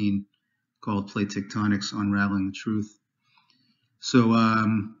 2019 called Plate Tectonics, Unraveling the Truth. So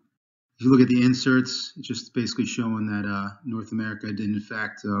if you look at the inserts, it's just basically showing that North America did in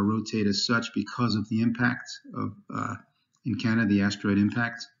fact rotate as such because of the impact of in Canada, the asteroid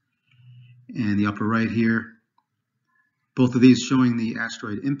impact. And the upper right here, both of these showing the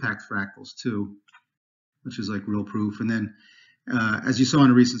asteroid impact fractals too, which is like real proof. And then as you saw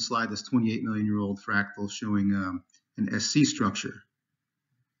in a recent slide, this 28 million year old fractal showing an SC structure,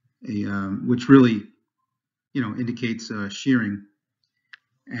 which really, indicates shearing,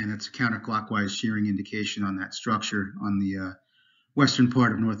 and it's a counterclockwise shearing indication on that structure on the western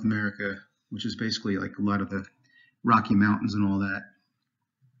part of North America, which is basically like a lot of the Rocky Mountains and all that.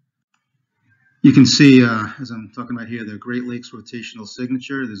 You can see, as I'm talking about here, the Great Lakes rotational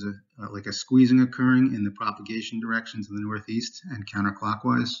signature. There's like a squeezing occurring in the propagation direction to the northeast and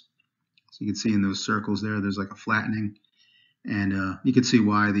counterclockwise. So you can see in those circles there, there's like a flattening, and you can see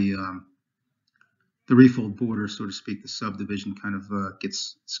why the refold border, so to speak, the subdivision kind of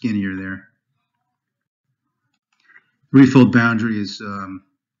gets skinnier there. The refold boundary is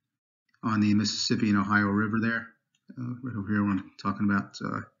on the Mississippi and Ohio River there, right over here when I'm talking about.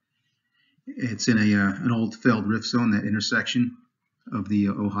 It's in an old failed rift zone, that intersection of the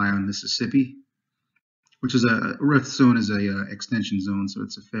Ohio and Mississippi, which is a rift zone is a extension zone, so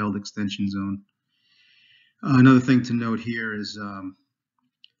it's a failed extension zone. Another thing to note here is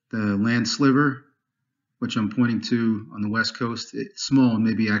the land sliver, which I'm pointing to on the west coast. It's small and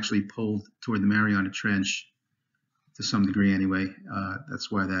maybe actually pulled toward the Mariana Trench. to some degree anyway.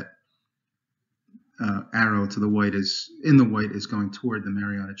 That's why that arrow to the white is going toward the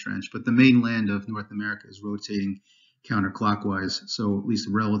Mariana Trench. But the mainland of North America is rotating counterclockwise. So at least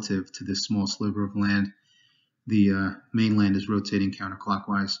relative to this small sliver of land, the mainland is rotating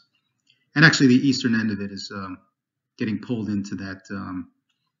counterclockwise. And actually the eastern end of it is getting pulled into that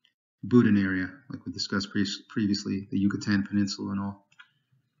Budan area, like we discussed previously, the Yucatan Peninsula and all.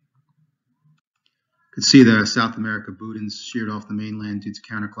 You can see the South America Budans sheared off the mainland due to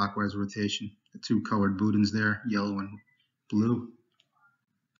counterclockwise rotation. The two colored Budans there, yellow and blue.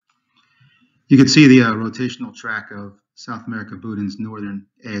 You can see the rotational track of South America Budan's northern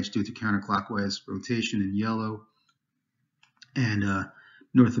edge due to counterclockwise rotation in yellow, and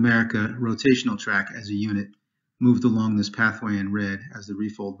North America rotational track as a unit moved along this pathway in red as the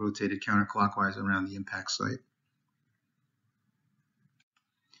refold rotated counterclockwise around the impact site.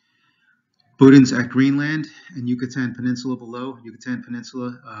 Budans at Greenland and Yucatan Peninsula below. Yucatan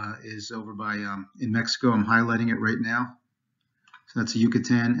Peninsula is over by in Mexico. I'm highlighting it right now. So that's a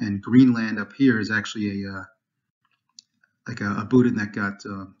Yucatan, and Greenland up here is actually a Budan that got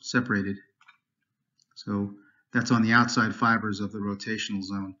separated. So that's on the outside fibers of the rotational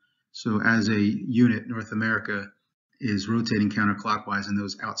zone. So as a unit, North America is rotating counterclockwise, and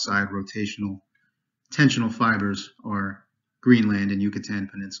those outside rotational tensional fibers are Greenland and Yucatan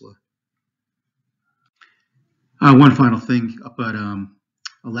Peninsula. One final thing up at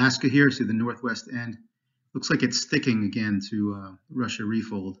Alaska here, see the northwest end. Looks like it's sticking again to Russia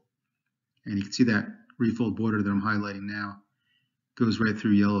refold. And you can see that refold border that I'm highlighting now goes right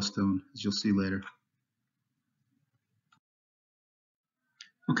through Yellowstone, as you'll see later.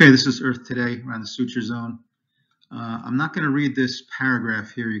 Okay, this is Earth Today around the suture zone. I'm not going to read this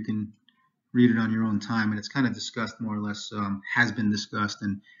paragraph here. You can read it on your own time, and it's kind of discussed more or less, has been discussed,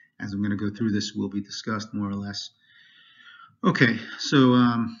 and as I'm going to go through this, will be discussed more or less. Okay,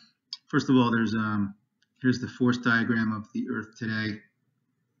 so first of all, here's the force diagram of the Earth today,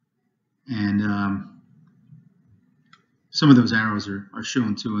 and some of those arrows are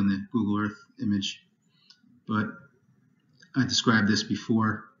shown too in the Google Earth image, but I described this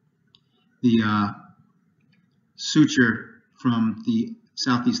before. The suture from the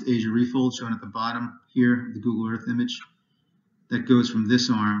Southeast Asia refold shown at the bottom here, the Google Earth image, that goes from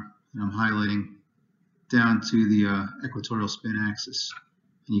this arm that I'm highlighting down to the equatorial spin axis.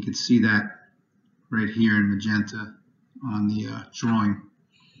 And you can see that right here in magenta on the drawing.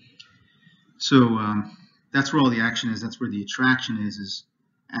 So that's where all the action is. That's where the attraction is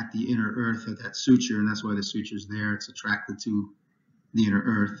at the inner Earth at that suture, and that's why the suture is there. It's attracted to the inner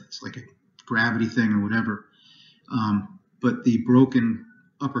Earth. It's like a gravity thing or whatever. But the broken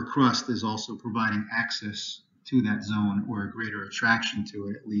upper crust is also providing access to that zone, or a greater attraction to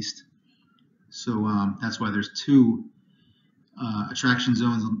it at least. So that's why there's two attraction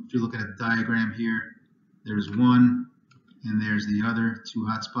zones. If you're looking at the diagram here, there's one and there's the other, two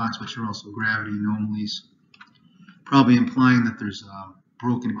hot spots, which are also gravity anomalies, probably implying that there's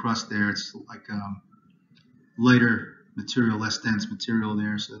broken crust there. It's like lighter material, less dense material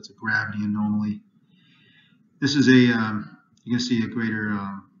there, so that's a gravity anomaly. This is a, you're going to see a greater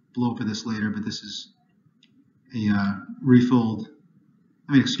blow up of this later, but this is a refold.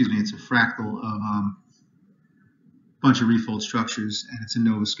 It's a fractal of a bunch of refold structures, and it's in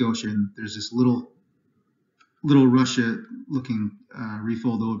Nova Scotia. And there's this little Russia-looking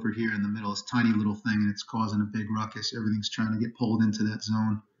refold over here in the middle. This tiny little thing, and it's causing a big ruckus. Everything's trying to get pulled into that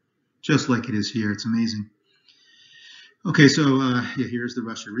zone, just like it is here. It's amazing. Okay, so yeah, here's the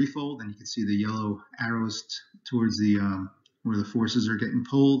Russia refold, and you can see the yellow arrows towards the where the forces are getting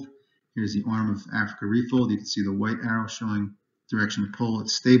pulled. Here's the arm of Africa refold. You can see the white arrow showing direction of pull.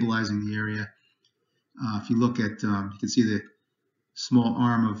 It's stabilizing the area. If you look at, you can see the small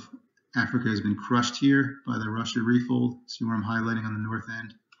arm of Africa has been crushed here by the Russia refold. See where I'm highlighting on the north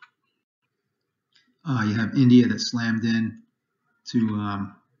end? You have India that slammed in to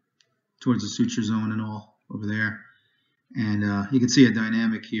towards the suture zone and all over there. And you can see a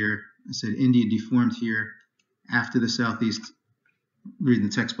dynamic here. I said India deformed here after the Southeast, reading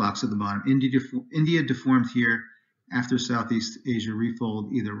the text box at the bottom. India deformed here after Southeast Asia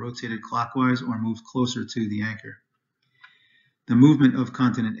refold, either rotated clockwise or moved closer to the anchor. The movement of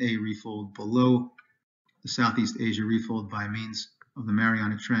continent A refold below the Southeast Asia refold by means of the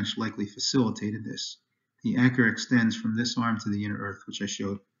Mariana Trench likely facilitated this. The anchor extends from this arm to the inner Earth, which I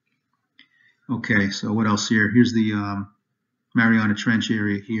showed. Okay, so what else here? Here's the Mariana Trench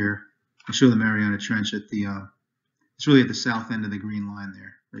area here. I'll show the Mariana Trench at the, it's really at the south end of the green line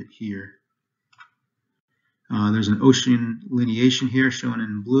there, right here. There's an ocean lineation here shown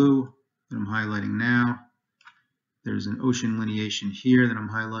in blue that I'm highlighting now. There's an ocean lineation here that I'm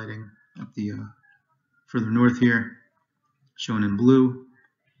highlighting up the further north here, shown in blue.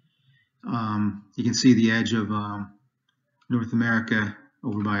 You can see the edge of North America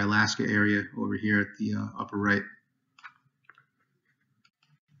over by Alaska area over here at the upper right.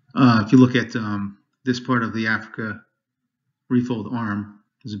 If you look at this part of the Africa refold arm,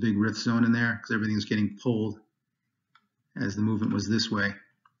 there's a big rift zone in there because everything's getting pulled as the movement was this way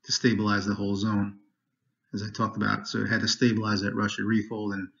to stabilize the whole zone, as I talked about. So it had to stabilize that Russia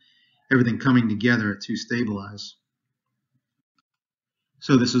refold and everything coming together to stabilize.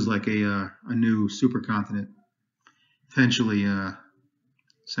 So this is like a new supercontinent. Eventually,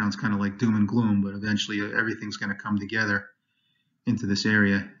 sounds kind of like doom and gloom, but eventually everything's going to come together into this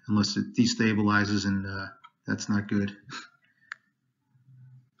area unless it destabilizes, and that's not good.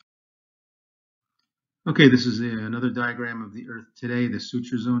 Okay, this is another diagram of the Earth today, the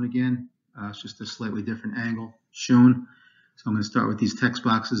suture zone again. It's just a slightly different angle shown. So I'm going to start with these text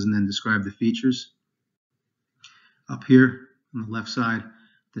boxes and then describe the features. Up here on the left side,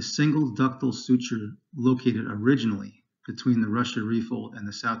 the single ductile suture located originally between the Russia refold and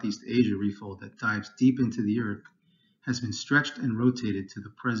the Southeast Asia refold that dives deep into the Earth has been stretched and rotated to the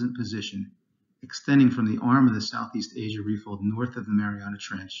present position, extending from the arm of the Southeast Asia refold north of the Mariana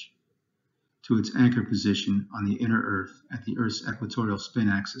Trench to its anchor position on the inner Earth at the Earth's equatorial spin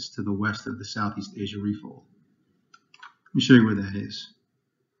axis to the west of the Southeast Asia refold. Let me show you where that is.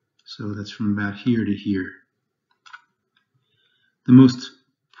 So that's from about here to here. The most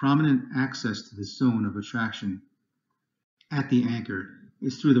prominent access to the zone of attraction at the anchor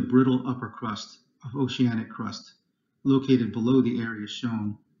is through the brittle upper crust of oceanic crust located below the area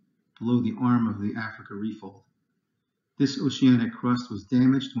shown below the arm of the Africa refold. This oceanic crust was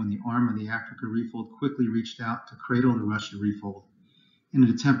damaged when the arm of the Africa refold quickly reached out to cradle the Russia refold in an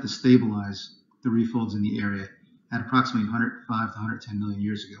attempt to stabilize the refolds in the area at approximately 105 to 110 million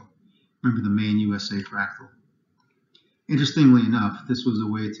years ago. Remember the main USA fractal. Interestingly enough, this was a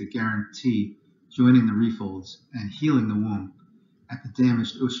way to guarantee joining the refolds and healing the womb at the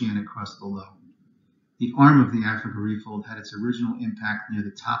damaged oceanic crust below. The arm of the Africa refold had its original impact near the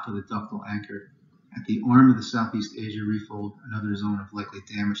top of the ductile anchor at the arm of the Southeast Asia refold, another zone of likely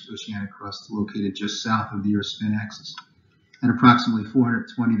damaged oceanic crust located just south of the Earth's spin axis at approximately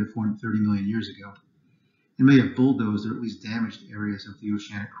 420 to 430 million years ago. It may have bulldozed or at least damaged areas of the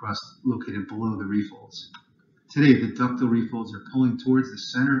oceanic crust located below the refolds. Today, the ductile refolds are pulling towards the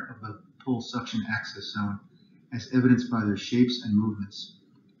center of the pull suction axis zone, as evidenced by their shapes and movements.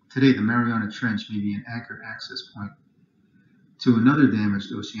 Today, the Mariana Trench may be an anchor access point to another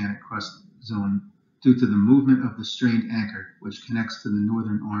damaged oceanic crust zone due to the movement of the strained anchor, which connects to the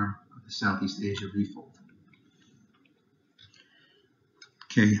northern arm of the Southeast Asia refold.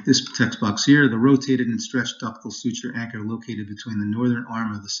 Okay, this text box here, the rotated and stretched ductile suture anchor located between the northern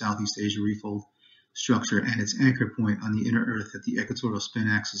arm of the Southeast Asia refold structure and its anchor point on the inner Earth at the equatorial spin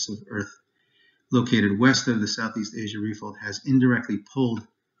axis of Earth, located west of the Southeast Asia refold, has indirectly pulled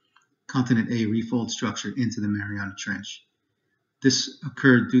Continent A refold structure into the Mariana Trench. This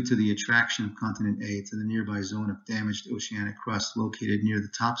occurred due to the attraction of Continent A to the nearby zone of damaged oceanic crust located near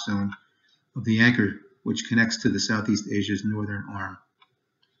the top zone of the anchor, which connects to the Southeast Asia's northern arm.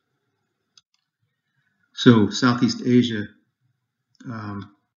 So Southeast Asia,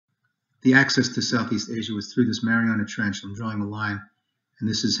 the access to Southeast Asia was through this Mariana Trench. I'm drawing a line, and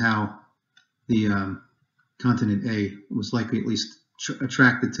this is how the Continent A was likely at least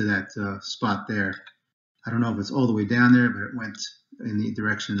attracted to that spot there. I don't know if it's all the way down there, but it went in the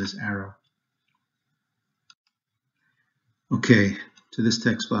direction of this arrow. Okay, to this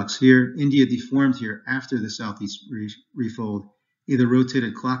text box here. India deformed here after the Southeast refold, either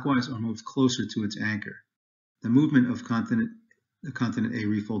rotated clockwise or moved closer to its anchor. The movement of the Continent A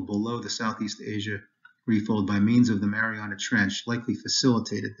refold below the Southeast Asia refold by means of the Mariana Trench likely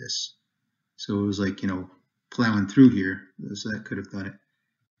facilitated this. So it was like, plowing through here, so that could have done it.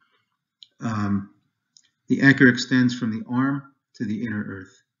 The anchor extends from the arm to the inner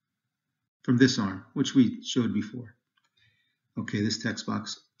Earth, from this arm, which we showed before. Okay, this text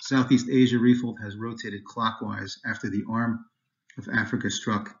box. Southeast Asia refold has rotated clockwise after the arm of Africa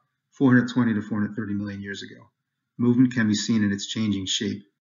struck 420 to 430 million years ago. Movement can be seen in its changing shape.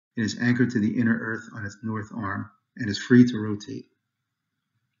 It is anchored to the inner Earth on its north arm and is free to rotate.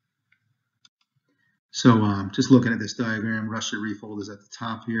 So just looking at this diagram, Russia refold is at the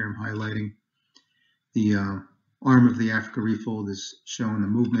top here. I'm highlighting. The arm of the Africa refold is shown. The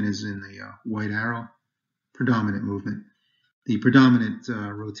movement is in the white arrow, predominant movement. The predominant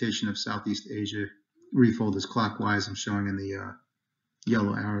rotation of Southeast Asia refold is clockwise. I'm showing in the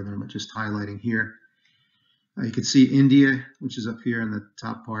yellow arrow that I'm just highlighting here. You can see India, which is up here in the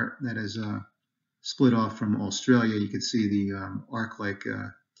top part, that is split off from Australia. You can see the arc-like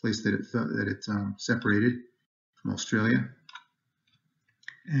place that it separated from Australia.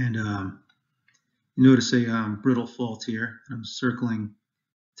 And you notice a brittle fault here. I'm circling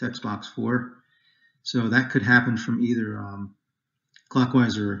text box 4. So that could happen from either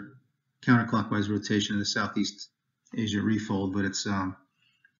clockwise or counterclockwise rotation of the Southeast Asia refold, but it's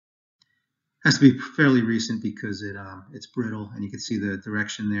has to be fairly recent because it's brittle, and you can see the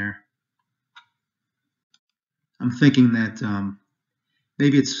direction there. I'm thinking that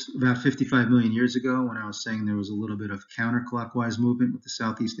maybe it's about 55 million years ago when I was saying there was a little bit of counterclockwise movement with the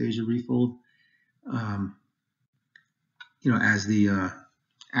Southeast Asia refold. You know, as the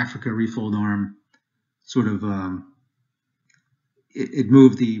Africa refold arm sort of it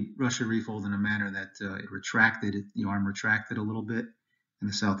moved the Russia refold in a manner that it retracted, the arm retracted a little bit, and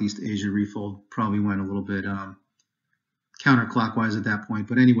the Southeast Asia refold probably went a little bit counterclockwise at that point.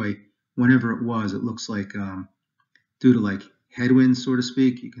 But anyway, whenever it was, it looks like due to like headwinds, so to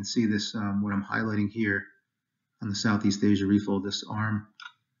speak, you can see this, what I'm highlighting here on the Southeast Asia refold, this arm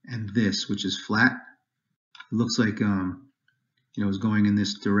and this, which is flat. It looks like, you know, it was going in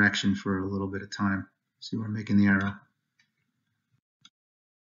this direction for a little bit of time. See where I'm making the arrow.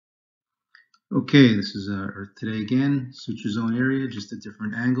 Okay, this is Earth Today again, suture zone area, just a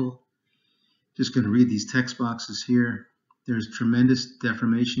different angle. Just going to read these text boxes here. There's tremendous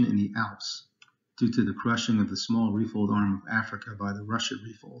deformation in the Alps due to the crushing of the small refold arm of Africa by the Russia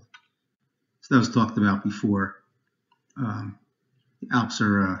refold. So that was talked about before. The Alps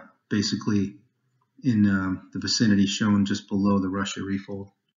are basically in the vicinity shown just below the Russia refold.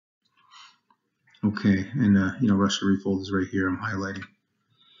 Okay, and you know, Russia refold is right here, I'm highlighting.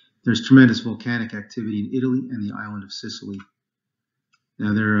 There's tremendous volcanic activity in Italy and the island of Sicily.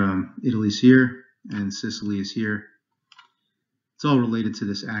 Now Italy's here and Sicily is here. It's all related to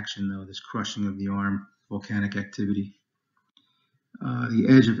this action though, this crushing of the arm, volcanic activity. The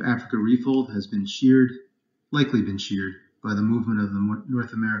edge of Africa refold has been sheared, likely been sheared, by the movement of the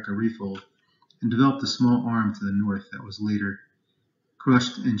North America refold and developed a small arm to the north that was later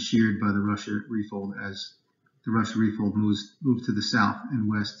crushed and sheared by the Russia refold as the Russia refold moved to the south and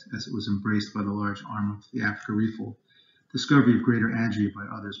west as it was embraced by the large arm of the Africa refold. Discovery of Greater Adria by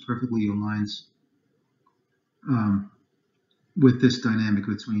others perfectly aligns with this dynamic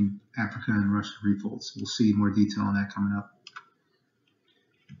between Africa and Russia refolds. We'll see more detail on that coming up.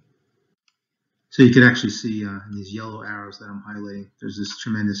 So you can actually see in these yellow arrows that I'm highlighting, there's this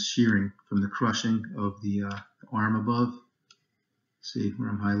tremendous shearing from the crushing of the arm above. See where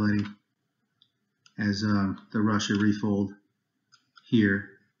I'm highlighting? As the Russia refold here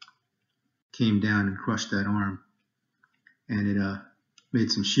came down and crushed that arm, and it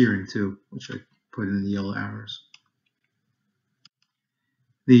made some shearing too, which I put in the yellow arrows.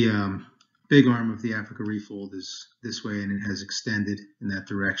 The big arm of the Africa refold is this way, and it has extended in that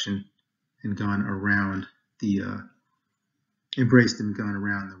direction and gone around the embraced and gone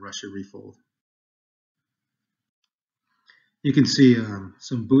around the Russia refold. You can see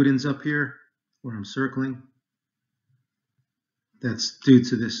some Budins up here where I'm circling. That's due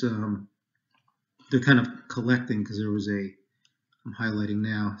to this, they're kind of collecting because there was I'm highlighting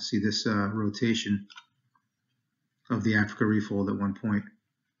now, see this rotation of the Africa refold at one point.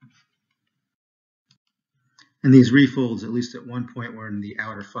 And these refolds, at least at one point, were in the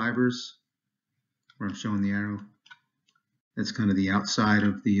outer fibers, where I'm showing the arrow. That's kind of the outside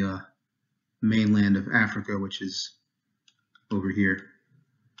of the mainland of Africa, which is over here.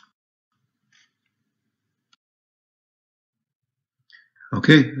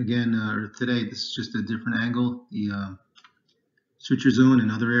 Okay, again, today this is just a different angle. The suture zone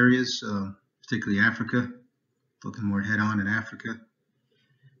in other areas, particularly Africa, looking more head-on at Africa.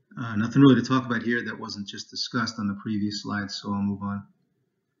 Nothing really to talk about here that wasn't just discussed on the previous slides, so I'll move on.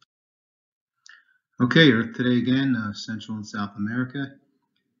 Okay, Earth Today again, Central and South America.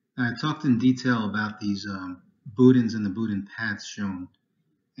 I talked in detail about these Budins and the Budin paths shown,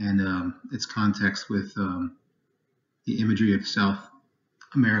 and its context with the imagery of South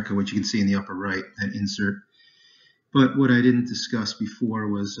America, which you can see in the upper right, that insert. But what I didn't discuss before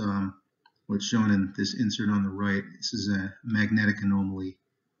was what's shown in this insert on the right. This is a magnetic anomaly,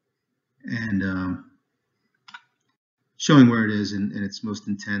 and showing where it is in its most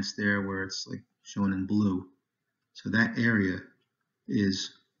intense there, where it's like shown in blue. So that area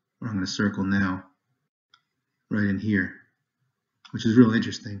is what I'm going to circle now, right in here, which is real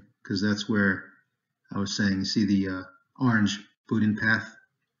interesting because that's where I was saying, you see the orange Budin path?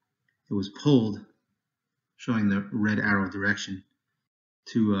 It was pulled, showing the red arrow direction,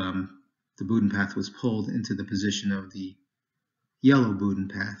 to the Bouden path was pulled into the position of the yellow Bouden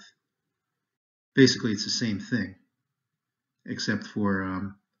path. Basically, it's the same thing, except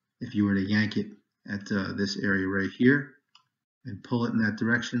for if you were to yank it at this area right here and pull it in that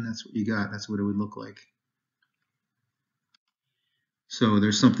direction, that's what you got. That's what it would look like. So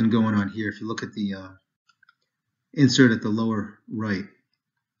there's something going on here. If you look at the insert at the lower right,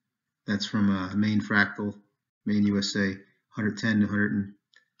 that's from Maine fractal, Maine, USA, 110 to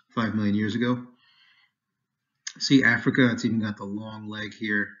 105 million years ago. See Africa, it's even got the long leg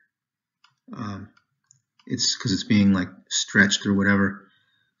here. It's because it's being like stretched or whatever.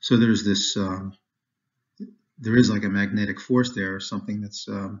 So there's this, there is like a magnetic force there or something that's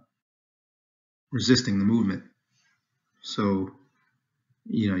resisting the movement. So,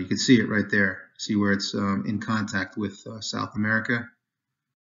 you know, you can see it right there. See where it's in contact with South America.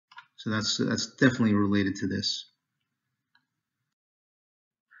 So that's definitely related to this.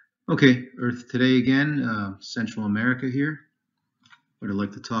 Okay, Earth today again, Central America here. What I'd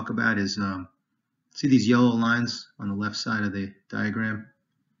like to talk about is, see these yellow lines on the left side of the diagram?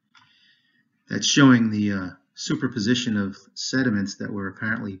 That's showing the superposition of sediments that were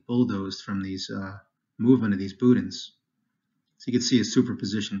apparently bulldozed from these movement of these Boudens. So you can see a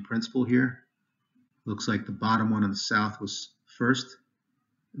superposition principle here. Looks like the bottom one on the south was first,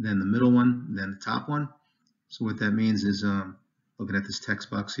 then the middle one, then the top one. So what that means is, looking at this text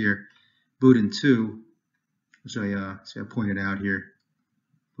box here, Bouden 2, which I pointed out here,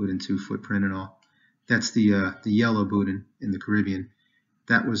 Bouden 2 footprint and all. That's the yellow Bouden in the Caribbean.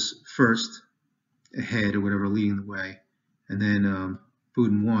 That was first, ahead or whatever, leading the way. And then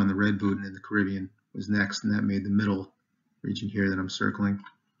Bouden 1, the red Bouden in the Caribbean, was next, and that made the middle region here that I'm circling.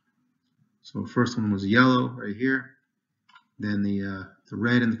 So the first one was yellow right here, then the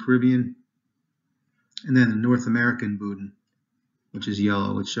red in the Caribbean, and then the North American Bouden, which is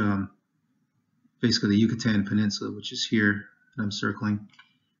yellow, which basically the Yucatan Peninsula, which is here that I'm circling.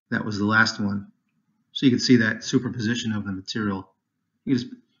 That was the last one. So you can see that superposition of the material. You can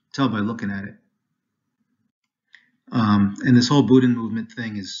just tell by looking at it. And this whole Bouden movement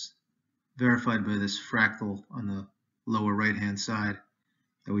thing is verified by this fractal on the lower right-hand side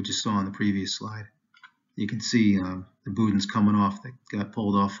that we just saw on the previous slide. You can see the Boudens coming off that got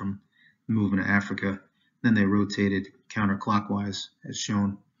pulled off from the movement of Africa. Then they rotated counterclockwise as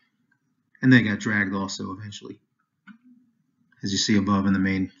shown. And they got dragged also eventually, as you see above in the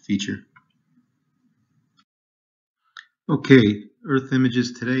main feature. Okay, Earth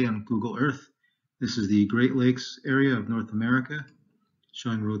images today on Google Earth. This is the Great Lakes area of North America,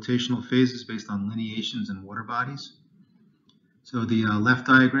 showing rotational phases based on lineations and water bodies. So the left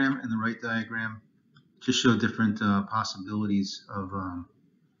diagram and the right diagram just show different possibilities of,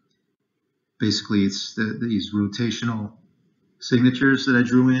 basically it's these rotational signatures that I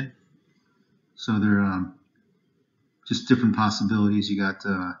drew in. So they're just different possibilities. You got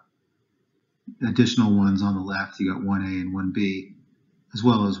additional ones on the left. You got 1A and 1B, as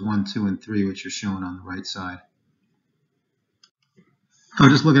well as 1, 2, and 3, which are shown on the right side. So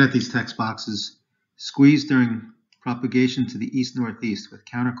just looking at these text boxes, squeezed during propagation to the east-northeast with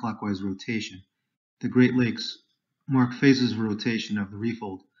counterclockwise rotation. The Great Lakes mark phases of rotation of the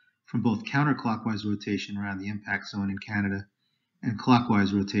reeffold from both counterclockwise rotation around the impact zone in Canada and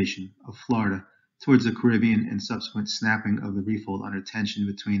clockwise rotation of Florida towards the Caribbean and subsequent snapping of the reeffold under tension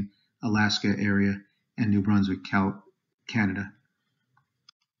between Alaska area and New Brunswick, Canada.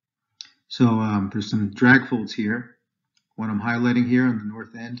 So there's some drag folds here. One I'm highlighting here on the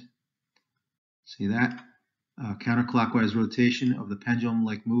north end. See that? Counterclockwise rotation of the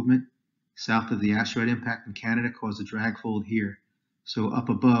pendulum-like movement south of the asteroid impact in Canada caused a drag fold here. So up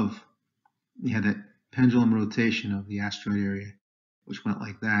above, you had that pendulum rotation of the asteroid area, which went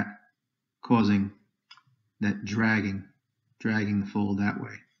like that, causing that dragging the fold that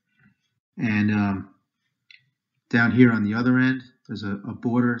way. And down here on the other end, there's a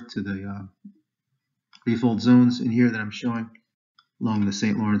border to the refold zones in here that I'm showing along the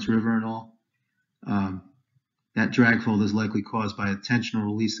St. Lawrence River and all. That drag fold is likely caused by a tensional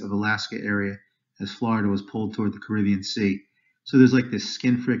release of Alaska area as Florida was pulled toward the Caribbean Sea. So there's like this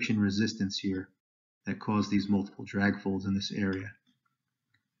skin friction resistance here that caused these multiple drag folds in this area.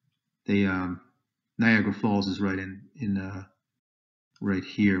 Niagara Falls is right in right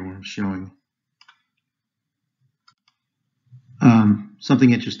here where I'm showing.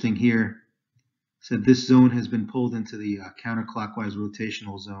 Something interesting here said this zone has been pulled into the counterclockwise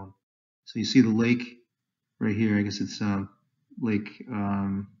rotational zone. So you see the lake right here. I guess it's Lake,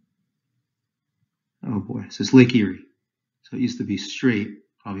 oh boy, so it's Lake Erie. So it used to be straight,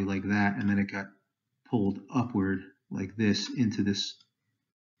 probably like that, and then it got pulled upward like this into this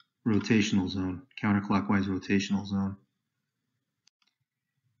rotational zone, counterclockwise rotational zone.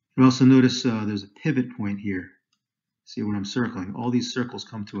 You also notice there's a pivot point here. See what I'm circling? All these circles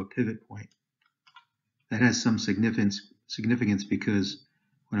come to a pivot point. That has some significance because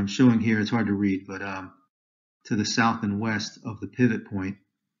what I'm showing here, it's hard to read, but to the south and west of the pivot point,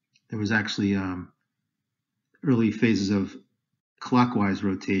 there was actually early phases of clockwise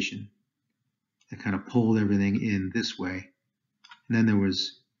rotation that kind of pulled everything in this way. And then there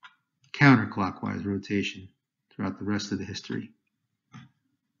was counterclockwise rotation throughout the rest of the history.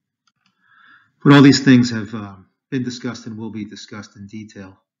 But all these things have been discussed and will be discussed in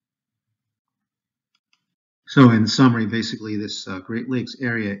detail. So in summary, basically this Great Lakes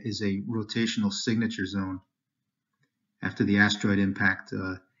area is a rotational signature zone. After the asteroid impact,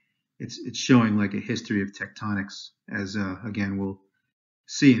 it's showing like a history of tectonics, as again we'll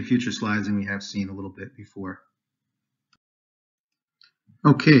see in future slides, and we have seen a little bit before.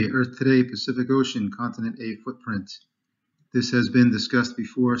 Okay, Earth today, Pacific Ocean, Continent A footprint. This has been discussed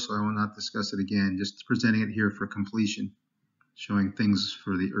before, so I will not discuss it again, just presenting it here for completion, showing things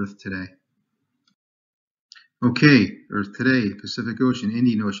for the Earth today. Okay, Earth today, Pacific Ocean,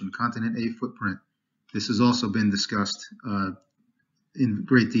 Indian Ocean, Continent A footprint. This has also been discussed in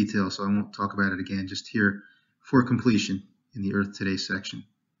great detail, so I won't talk about it again, just here for completion in the Earth Today section.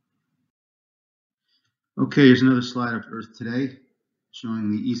 Okay, here's another slide of Earth Today, showing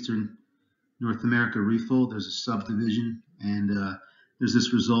the eastern North America refold. There's a subdivision, and there's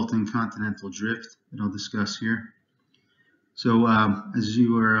this resulting continental drift that I'll discuss here. So as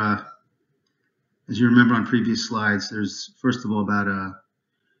you remember on previous slides, there's first of all about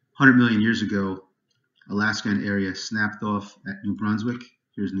 100 million years ago, Alaskan area snapped off at New Brunswick.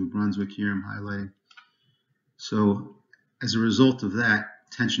 Here's New Brunswick here, I'm highlighting. So as a result of that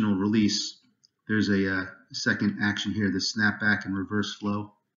tensional release, there's a second action here, the snapback and reverse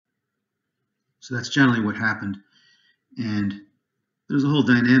flow. So that's generally what happened. And there's a whole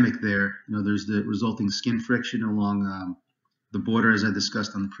dynamic there. You know, there's the resulting skin friction along the border, as I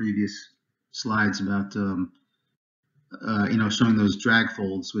discussed on the previous slides about, you know, showing those drag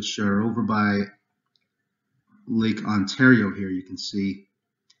folds, which are over by Lake Ontario here. You can see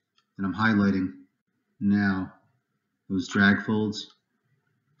that I'm highlighting now those drag folds.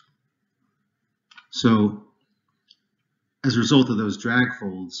 So as a result of those drag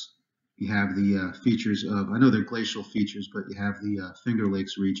folds, you have the features of, I know they're glacial features, but you have the Finger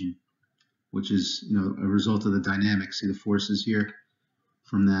Lakes region, which is, you know, a result of the dynamics. See the forces here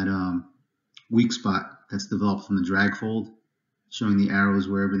from that weak spot that's developed from the drag fold, showing the arrows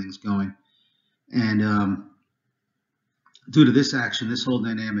where everything's going. And due to this action, this whole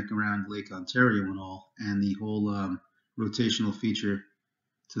dynamic around Lake Ontario and all, and the whole rotational feature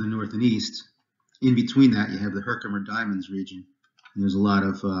to the north and east, in between that you have the Herkimer Diamonds region. And there's a lot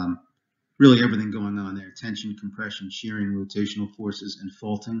of really everything going on there: tension, compression, shearing, rotational forces, and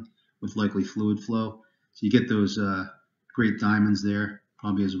faulting with likely fluid flow. So you get those great diamonds there,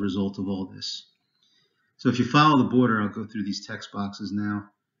 probably as a result of all this. So if you follow the border, I'll go through these text boxes now.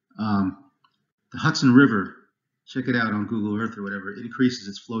 The Hudson River, check it out on Google Earth or whatever, it increases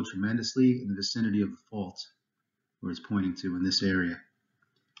its flow tremendously in the vicinity of the fault, where it's pointing to in this area.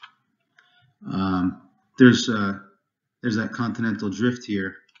 There's that continental drift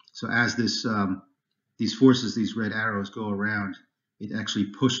here. So as this these forces, these red arrows go around, it actually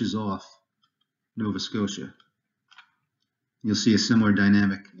pushes off Nova Scotia. You'll see a similar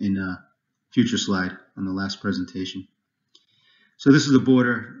dynamic in a future slide on the last presentation. So this is the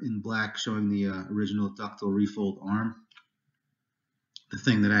border in black showing the original ductile refold arm, the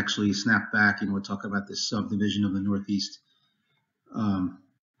thing that actually snapped back. You know, we'll talk about this subdivision of the Northeast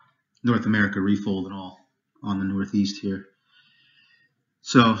North America refold and all on the Northeast here.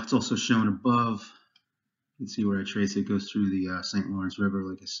 So it's also shown above. You can see where I trace it. It goes through the St. Lawrence River,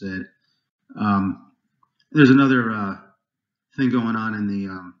 like I said. There's another thing going on in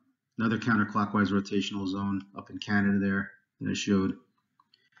the another counterclockwise rotational zone up in Canada there that I showed.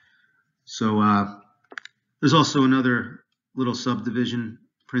 So there's also another little subdivision,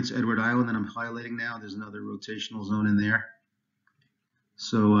 Prince Edward Island, that I'm highlighting now. There's another rotational zone in there.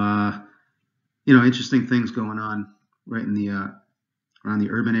 So you know, interesting things going on right in the around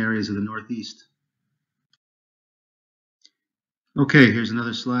the urban areas of the Northeast. Okay, here's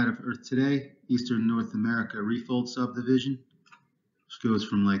another slide of Earth Today, Eastern North America refold subdivision, which goes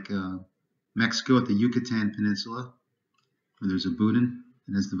from like Mexico at the Yucatan Peninsula, where there's a Boudin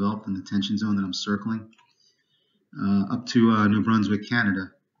that has developed in the tension zone that I'm circling, up to New Brunswick,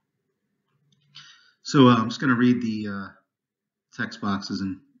 Canada. So I'm just going to read the text boxes,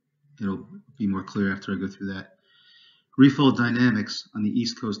 and it'll be more clear after I go through that. Refold dynamics on the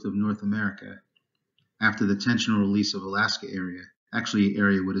east coast of North America after the tensional release of Alaska area, actually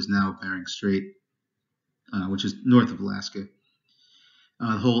area what is now Bering Strait, which is north of Alaska.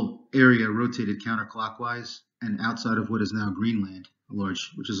 The whole area rotated counterclockwise and outside of what is now Greenland,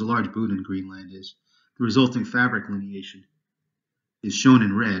 which is a large boot in Greenland is. The resulting fabric lineation is shown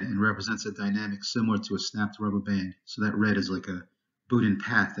in red and represents a dynamic similar to a snapped rubber band. So that red is like a boot-in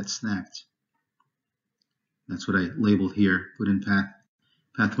path that snapped. That's what I labeled here, boot-in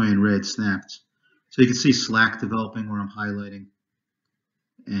pathway in red snapped. So you can see slack developing where I'm highlighting,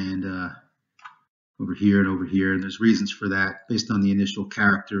 and over here and over here. And there's reasons for that based on the initial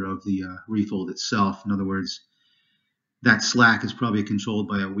character of the refold itself. In other words, that slack is probably controlled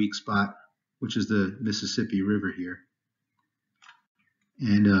by a weak spot, which is the Mississippi River here.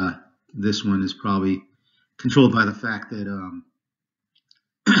 And this one is probably controlled by the fact that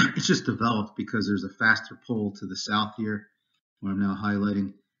it's just developed because there's a faster pull to the south here, where I'm now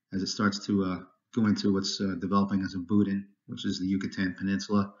highlighting as it starts to go into what's developing as a boot-in, which is the Yucatan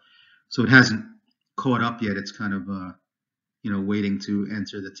Peninsula. So it hasn't caught up yet. It's kind of waiting to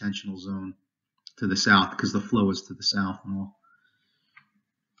enter the tensional zone to the south because the flow is to the south and all.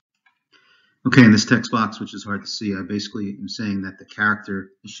 Okay, in this text box, which is hard to see, I basically am saying that the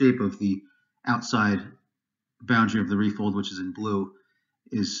shape of the outside boundary of the refold, which is in blue,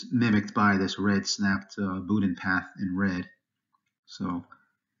 is mimicked by this red snapped boot-in path in red. So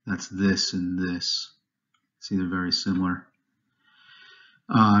that's this and this. See, they're very similar.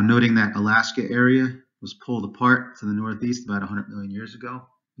 Noting that Alaska area was pulled apart to the northeast about 100 million years ago.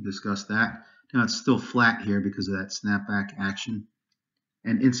 We discussed that. Now it's still flat here because of that snapback action.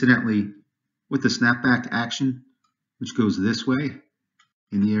 And incidentally, with the snapback action, which goes this way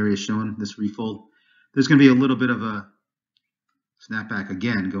in the area shown, this refold, there's going to be a little bit of a snapback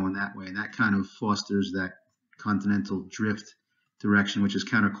again going that way, and that kind of fosters that continental drift direction, which is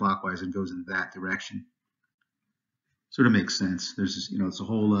counterclockwise and goes in that direction. Sort of makes sense. There's this, it's a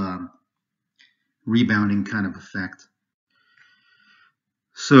whole rebounding kind of effect.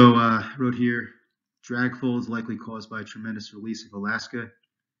 So wrote here, drag folds likely caused by a tremendous release of Alaska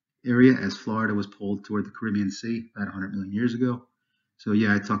area as Florida was pulled toward the Caribbean Sea about 100 million years ago. So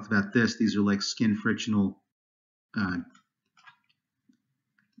yeah, I talked about this. These are like skin frictional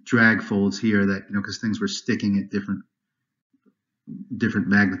drag folds here that, because things were sticking at different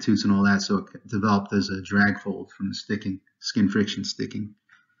magnitudes and all that, so it developed as a drag fold from the skin friction sticking.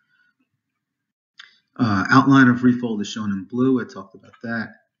 Outline of refold is shown in blue. I talked about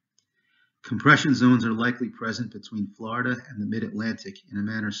that. Compression zones are likely present between Florida and the mid-Atlantic in a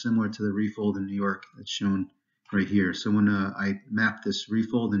manner similar to the refold in New York that's shown right here. So when I mapped this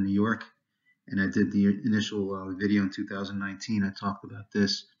refold in New York and I did the initial video in 2019, I talked about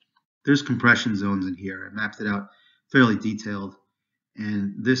this. There's compression zones in here. I mapped it out fairly detailed.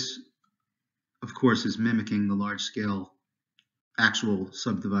 And this, of course, is mimicking the large-scale actual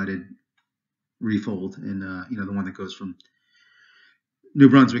subdivided refold in, the one that goes from New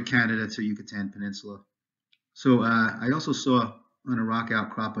Brunswick, Canada to Yucatan Peninsula. So I also saw on a rock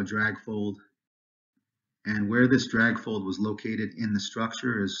outcrop a drag fold, and where this drag fold was located in the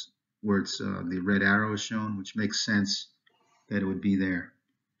structure is where it's the red arrow is shown, which makes sense that it would be there.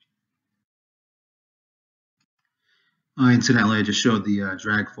 Incidentally, I just showed the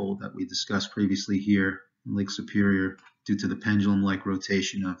drag fold that we discussed previously here in Lake Superior due to the pendulum-like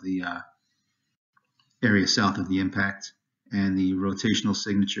rotation of the area south of the impact. And the rotational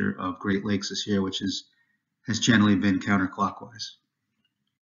signature of Great Lakes is here, which has generally been counterclockwise.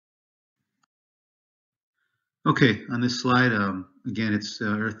 Okay, on this slide, again, it's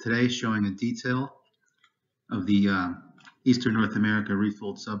Earth Today showing a detail of the Eastern North America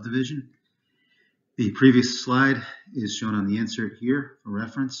refold subdivision. The previous slide is shown on the insert here for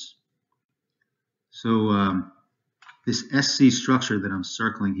reference. So this SC structure that I'm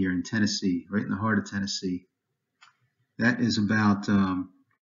circling here in Tennessee, right in the heart of Tennessee, that is about,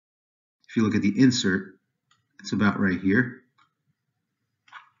 if you look at the insert, it's about right here.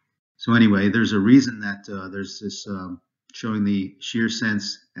 So anyway, there's a reason that there's this showing the shear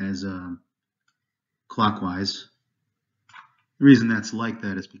sense as clockwise. The reason that's like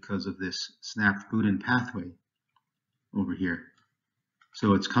that is because of this snapped boot-in pathway over here.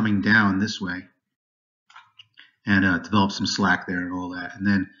 So it's coming down this way and develops some slack there and all that. And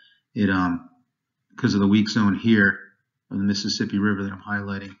then it, because of the weak zone here of the Mississippi River that I'm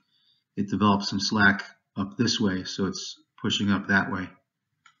highlighting, it develops some slack up this way. So it's pushing up that way.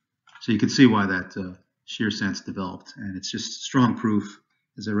 So you can see why that shear sense developed. And it's just strong proof,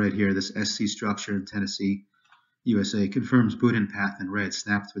 as I write here, this SC structure in Tennessee, USA confirms boot-in path in red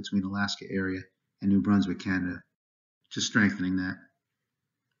snapped between Alaska area and New Brunswick, Canada. just strengthening that.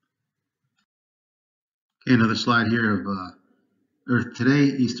 Okay, another slide here of Earth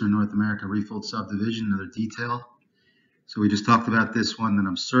today, Eastern North America refold subdivision, another detail. So we just talked about this one, then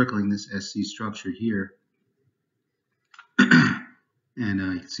I'm circling this SC structure here. And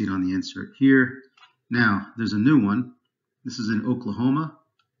you can see it on the insert here. Now, there's a new one. This is in Oklahoma.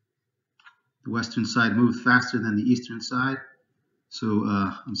 The western side moved faster than the eastern side. So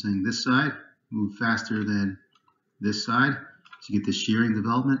I'm saying this side moved faster than this side. So you get this shearing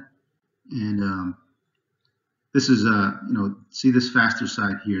development. And this is, see this faster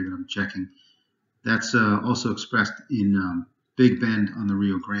side here that I'm checking. That's also expressed in Big Bend on the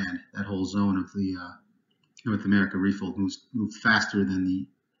Rio Grande. That whole zone of the North America refold moved faster than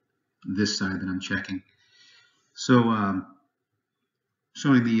this side that I'm checking. So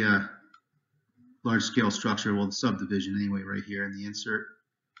showing the large scale structure, well, the subdivision anyway, right here in the insert.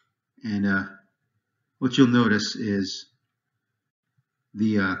 And what you'll notice is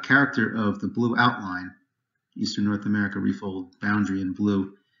the character of the blue outline, Eastern North America refold boundary in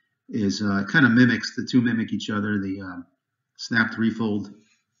blue, is kind of mimics, the two mimic each other, the snapped refold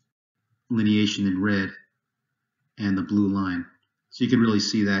lineation in red and the blue line. So you can really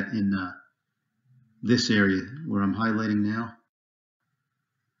see that in this area where I'm highlighting now.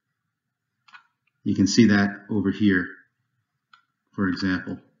 You can see that over here, for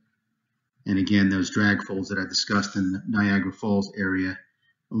example. And again, those drag folds that I discussed in the Niagara Falls area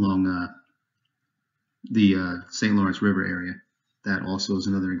along the St. Lawrence River area. That also is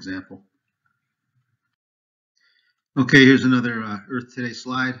another example. Okay, here's another Earth Today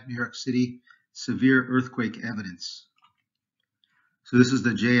slide. New York City, severe earthquake evidence. So this is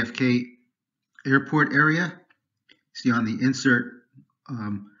the JFK airport area. See on the insert,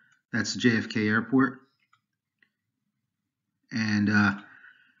 that's JFK Airport. And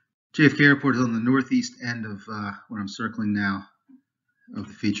JFK Airport is on the northeast end of where I'm circling now, of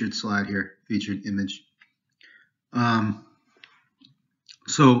the featured slide here, featured image.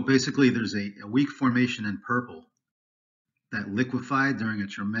 So basically there's a weak formation in purple that liquefied during a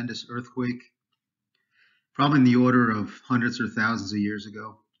tremendous earthquake, probably in the order of hundreds or thousands of years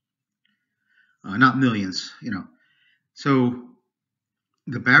ago. Not millions, you know. So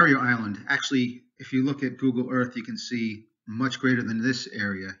the barrier island, actually, if you look at Google Earth, you can see much greater than this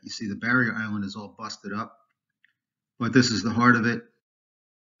area. You see the barrier island is all busted up, but this is the heart of it.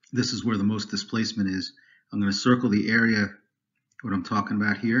 This is where the most displacement is. I'm going to circle the area, what I'm talking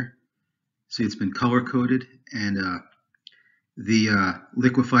about here. See, it's been color coded, and the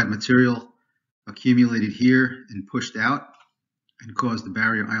liquefied material accumulated here and pushed out and caused the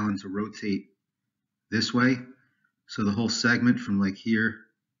barrier island to rotate this way. So the whole segment from like here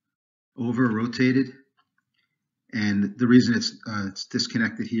over rotated. And the reason it's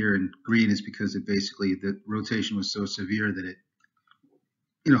disconnected here in green is because it basically, the rotation was so severe that it,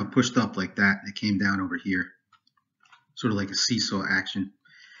 you know, pushed up like that and it came down over here. Sort of like a seesaw action.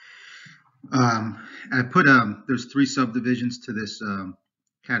 I put, there's 3 subdivisions to this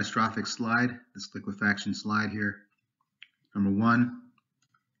catastrophic slide, this liquefaction slide here. Number 1,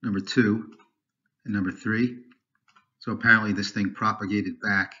 number 2, and number 3. So apparently this thing propagated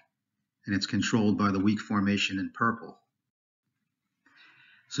back, and it's controlled by the weak formation in purple.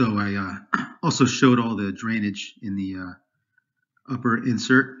 So I also showed all the drainage in the upper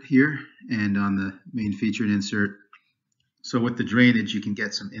insert here and on the main featured insert. So with the drainage, you can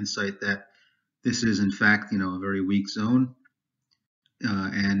get some insight that this is in fact, you know, a very weak zone.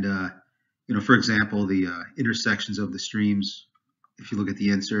 You know, for example, the intersections of the streams, if you look at the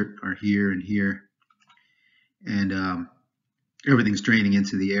insert, are here and here. And everything's draining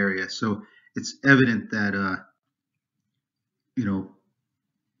into the area. So it's evident that, you know,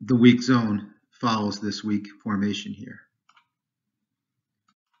 the weak zone follows this weak formation here.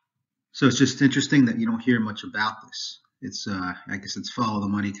 So it's just interesting that you don't hear much about this. It's, I guess it's follow the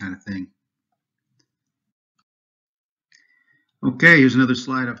money kind of thing. Okay, here's another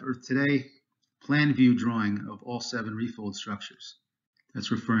slide of Earth Today. Plan view drawing of all 7 refold structures.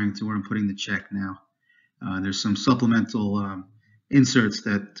 That's referring to where I'm putting the check now. There's some supplemental inserts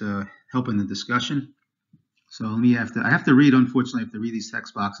that help in the discussion. So I have to read, unfortunately, I have to read these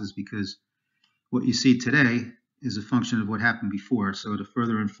text boxes because what you see today is a function of what happened before. So to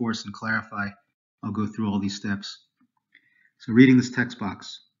further enforce and clarify, I'll go through all these steps. So reading this text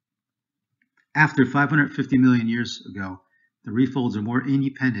box. After 550 million years ago, the refolds are more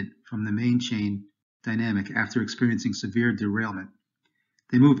independent from the main chain dynamic after experiencing severe derailment.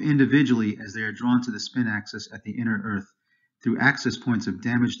 They move individually as they are drawn to the spin axis at the inner Earth through access points of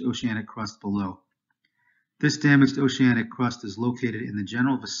damaged oceanic crust below. This damaged oceanic crust is located in the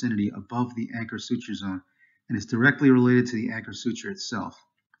general vicinity above the anchor suture zone and is directly related to the anchor suture itself.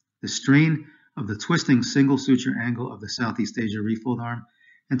 The strain of the twisting single suture angle of the Southeast Asia refold arm,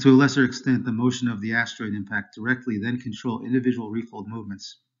 and to a lesser extent the motion of the asteroid impact, directly then control individual refold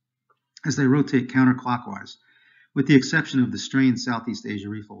movements as they rotate counterclockwise, with the exception of the strained Southeast Asia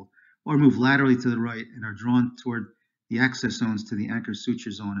refold, or move laterally to the right and are drawn toward the access zones to the anchor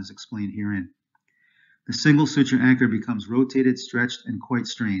suture zone as explained herein. The single suture anchor becomes rotated, stretched, and quite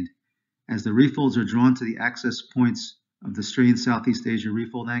strained. As the refolds are drawn to the access points of the strained Southeast Asia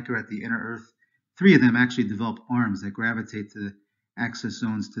refold anchor at the inner Earth, 3 of them actually develop arms that gravitate to the access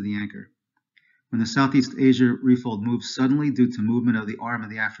zones to the anchor. When the Southeast Asia refold moves suddenly due to movement of the arm of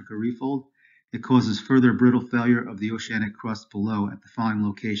the Africa refold, it causes further brittle failure of the oceanic crust below at the following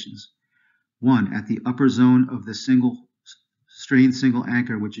locations. 1. At the upper zone of the strained single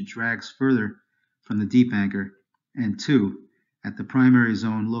anchor, which it drags further from the deep anchor, and 2. At the primary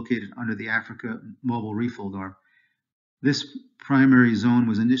zone located under the Africa mobile refold arm. This primary zone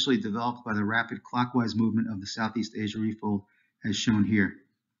was initially developed by the rapid clockwise movement of the Southeast Asia refold as shown here.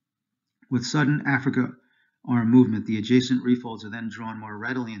 With sudden Africa arm movement, the adjacent refolds are then drawn more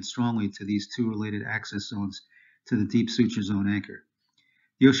readily and strongly to these 2 related access zones to the deep suture zone anchor.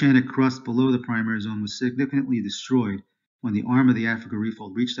 The oceanic crust below the primary zone was significantly destroyed when the arm of the Africa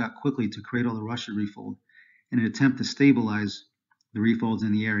refold reached out quickly to cradle the Russia refold in an attempt to stabilize the refolds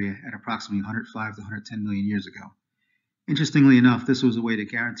in the area at approximately 105 to 110 million years ago. Interestingly enough, this was a way to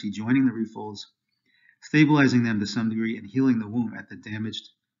guarantee joining the refolds, stabilizing them to some degree, and healing the womb at the damaged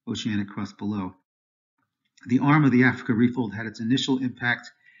oceanic crust below. The arm of the Africa refold had its initial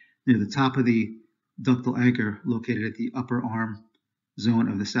impact near the top of the ductile anchor located at the upper arm zone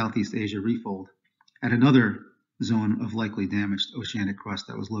of the Southeast Asia refold, at another zone of likely damaged oceanic crust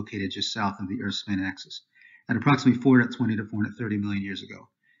that was located just south of the Earth's spin axis, at approximately 420 to 430 million years ago.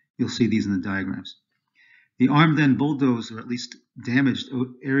 You'll see these in the diagrams. The arm then bulldozed, or at least damaged,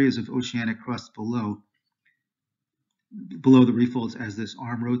 areas of oceanic crust below the refolds as this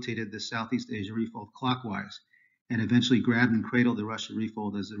arm rotated the Southeast Asia refold clockwise, and eventually grabbed and cradled the Russia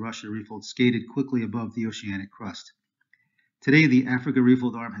refold as the Russia refold skated quickly above the oceanic crust. Today, the Africa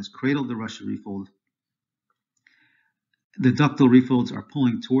refold arm has cradled the Russia refold. The ductile refolds are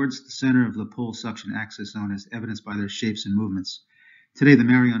pulling towards the center of the pole suction axis zone as evidenced by their shapes and movements. Today, the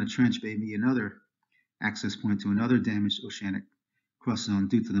Mariana Trench may be another access point to another damaged oceanic crust zone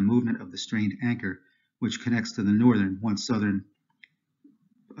due to the movement of the strained anchor, which connects to the northern, once southern,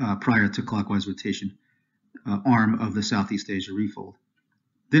 prior to clockwise rotation, arm of the Southeast Asia refold.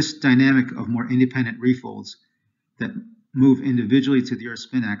 This dynamic of more independent refolds that move individually to the Earth's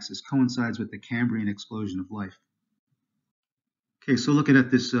spin axis coincides with the Cambrian explosion of life. Okay, so looking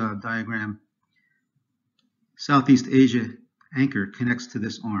at this diagram, Southeast Asia anchor connects to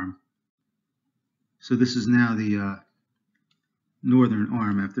this arm. So this is now the northern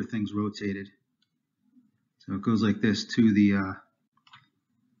arm after things rotated. So it goes like this to the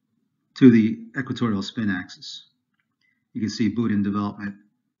equatorial spin axis. You can see boot in development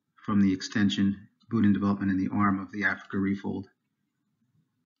from the extension, boot in development in the arm of the Africa refold.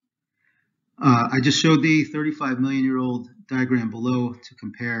 I just showed the 35 million year old diagram below to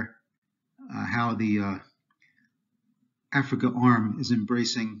compare how the Africa arm is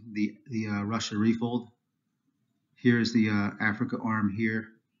embracing the Russia refold. Here's the Africa arm here,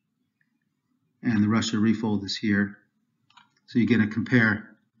 and the Russia refold is here. So you're going to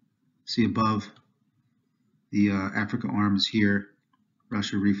compare, see above, the Africa arm is here,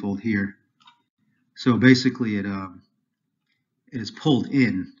 Russia refold here. So basically it is pulled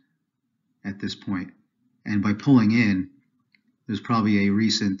in at this point, and by pulling in, there's probably a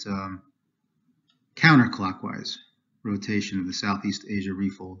recent counterclockwise rotation of the Southeast Asia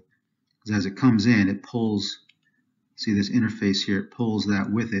refold. Because as it comes in, it pulls, see this interface here, it pulls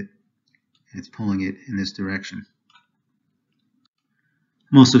that with it, and it's pulling it in this direction.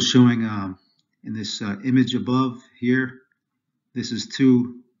 I'm also showing in this image above here, this is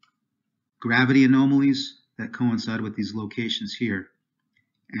 2 gravity anomalies that coincide with these locations here.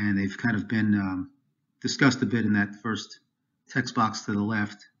 And they've kind of been discussed a bit in that first text box to the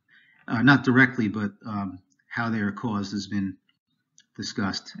left. Not directly, but how they are caused has been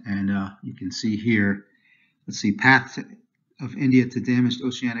discussed. And you can see here, let's see, path of India to damaged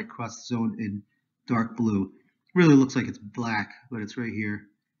oceanic crust zone in dark blue. Really looks like it's black, but it's right here.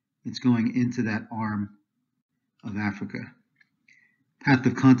 It's going into that arm of Africa. Path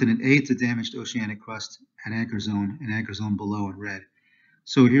of continent A to damaged oceanic crust at anchor zone, and anchor zone below in red.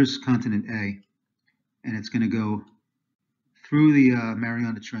 So here's continent A, and it's going to go through the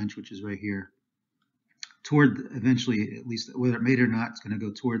Mariana Trench, which is right here, toward eventually, at least whether it made it or not, it's going to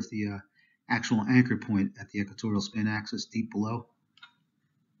go towards the actual anchor point at the equatorial spin axis deep below.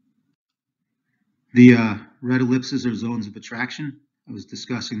 The red ellipses are zones of attraction. I was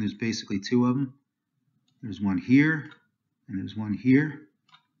discussing there's basically two of them. There's one here, and there's one here.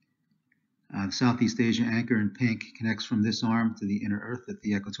 The Southeast Asia anchor in pink connects from this arm to the inner Earth at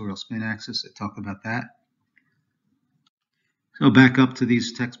the equatorial spin axis. I talked about that. So back up to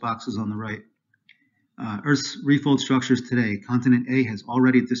these text boxes on the right. Earth's refold structures today. Continent A has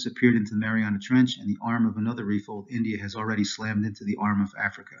already disappeared into the Mariana Trench, and the arm of another refold, India, has already slammed into the arm of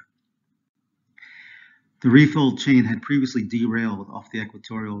Africa. The refold chain had previously derailed off the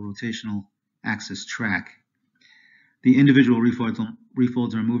equatorial rotational axis track. The individual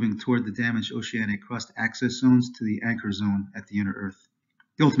refolds are moving toward the damaged oceanic crust access zones to the anchor zone at the inner Earth.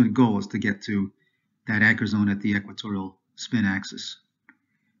 The ultimate goal is to get to that anchor zone at the equatorial spin axis.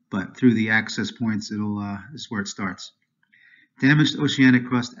 But through the access points, is where it starts. Damaged oceanic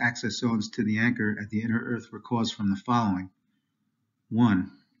crust access zones to the anchor at the inner Earth were caused from the following.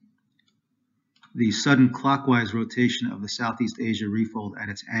 1. The sudden clockwise rotation of the Southeast Asia refold at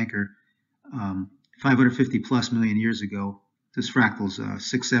its anchor 550 plus million years ago. This fractal's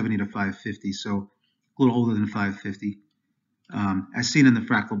 670 to 550, so a little older than 550. As seen in the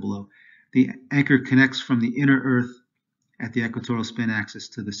fractal below, the anchor connects from the inner Earth at the equatorial spin axis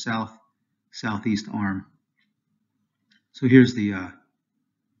to the southeast arm. So here's the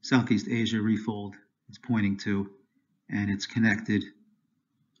Southeast Asia refold it's pointing to, and it's connected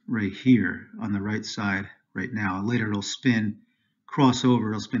right here on the right side right now. Later it'll spin,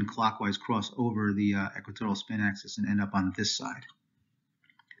 it'll spin clockwise, cross over the equatorial spin axis and end up on this side.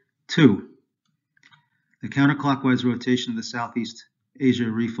 2. The counterclockwise rotation of the Southeast Asia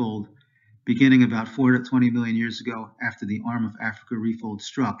refold beginning about 420 million years ago after the arm of Africa refold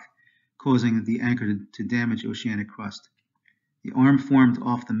struck, causing the anchor to damage oceanic crust. The arm formed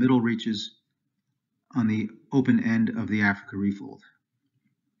off the middle reaches on the open end of the Africa refold.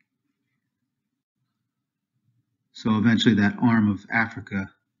 So eventually that arm of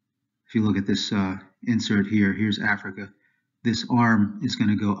Africa, if you look at this insert here, here's Africa. This arm is going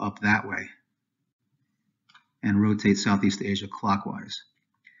to go up that way and rotate Southeast Asia clockwise.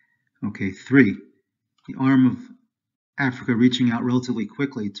 Okay, 3. The arm of Africa reaching out relatively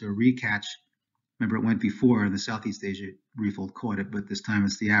quickly to recatch. Remember, it went before, and the Southeast Asia refold caught it, but this time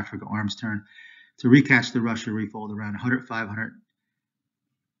it's the Africa arm's turn to recatch the Russia refold around 100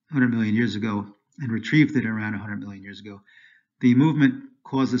 million years ago and retrieved it around 100 million years ago. The movement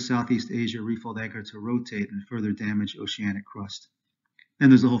caused the Southeast Asia refold anchor to rotate and further damage oceanic crust. Then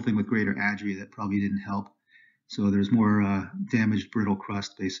there's the whole thing with Greater Adria that probably didn't help. So there's more damaged brittle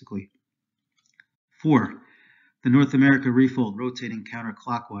crust, basically. 4. The North America refold rotating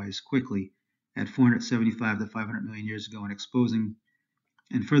counterclockwise quickly at 475 to 500 million years ago and exposing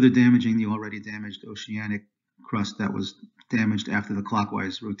and further damaging the already damaged oceanic crust that was damaged after the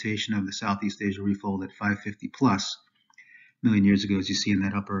clockwise rotation of the Southeast Asia refold at 550 plus million years ago, as you see in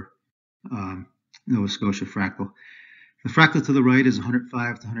that upper Nova Scotia fractal. The fractal to the right is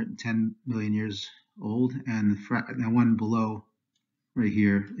 105 to 110 million years old, and the one below right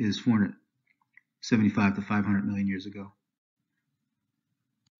here is 475 to 500 million years ago.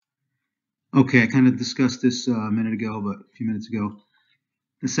 Okay, I kind of discussed this a few minutes ago.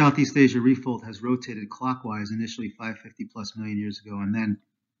 The Southeast Asia refold has rotated clockwise initially 550 plus million years ago, and then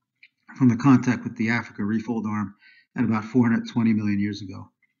from the contact with the Africa refold arm at about 420 million years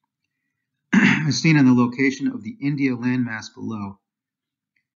ago. As seen on the location of the India landmass below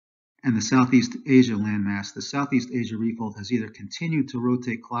and the Southeast Asia landmass, the Southeast Asia refold has either continued to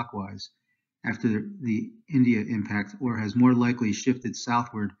rotate clockwise after the India impact or has more likely shifted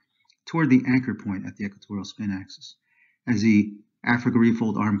southward toward the anchor point at the equatorial spin axis as the Africa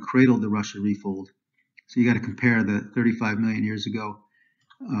refold arm cradled the Russia refold. So you got to compare the 35 million years ago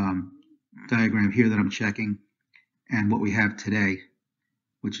diagram here that I'm checking and what we have today,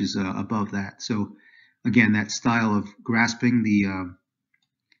 which is above that. So again, that style of grasping the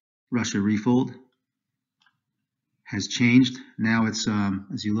Russia refold has changed. Now it's,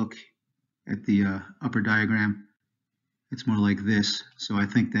 as you look at the upper diagram, it's more like this. So I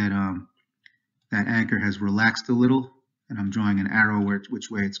think that that anchor has relaxed a little, and I'm drawing an arrow which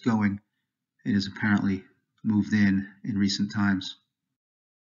way it's going. It has apparently moved in recent times.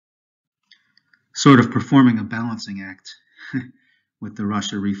 Sort of performing a balancing act with the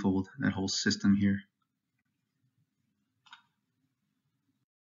Russia refold, that whole system here.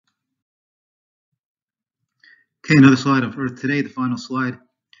 Okay, another slide of Earth today, the final slide.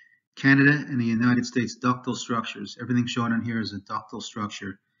 Canada and the United States ductile structures. Everything shown on here is a ductile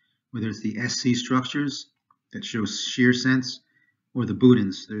structure, whether it's the SC structures that show shear sense, or the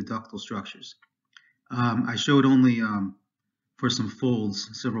Boudins, they're ductile structures. I showed only for some folds,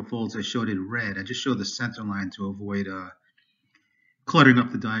 several folds, I showed it red. I just showed the center line to avoid cluttering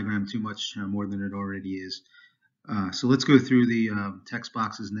up the diagram too much more than it already is. So let's go through the text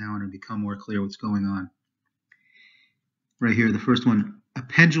boxes now and it'll become more clear what's going on. Right here, the first one, a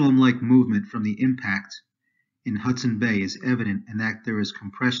pendulum-like movement from the impact in Hudson Bay is evident in that there is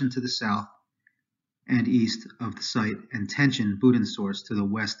compression to the south and east of the site and tension Boudin source to the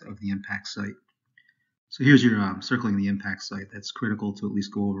west of the impact site. So here's your circling the impact site. That's critical to at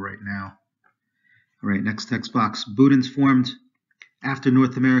least go over right now. All right, next text box. Boudins formed after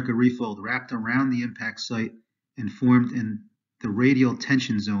North America refold wrapped around the impact site and formed in the radial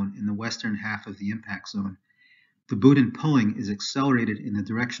tension zone in the western half of the impact zone. The Boudin pulling is accelerated in the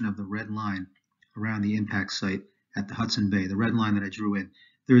direction of the red line around the impact site at the Hudson Bay, the red line that I drew in.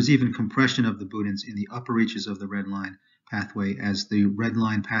 There is even compression of the Boudins in the upper reaches of the red line pathway as the red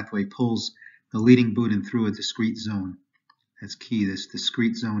line pathway pulls the leading Boudin through a discrete zone. That's key, this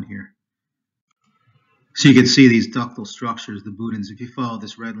discrete zone here. So you can see these ductile structures, the Boudins. If you follow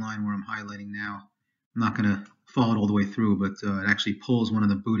this red line where I'm highlighting now, I'm not going to follow it all the way through, but it actually pulls one of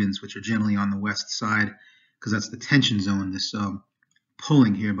the Boudins, which are generally on the west side, because that's the tension zone, this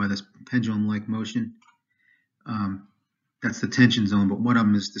pulling here by this pendulum-like motion. That's the tension zone, but one of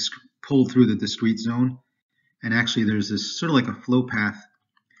them is pulled through the discrete zone. And actually there's this sort of like a flow path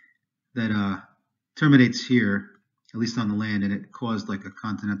that terminates here, at least on the land, and it caused like a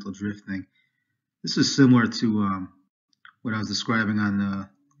continental drift thing. This is similar to what I was describing on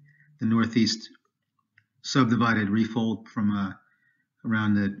the northeast subdivided refold from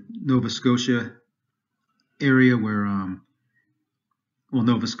around the Nova Scotia area where, well,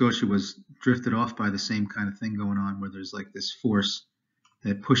 Nova Scotia was drifted off by the same kind of thing going on, where there's like this force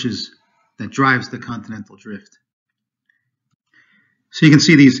that drives the continental drift. So you can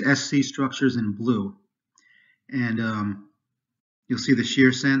see these SC structures in blue, and you'll see the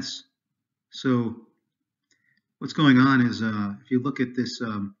shear sense. So what's going on is if you look at this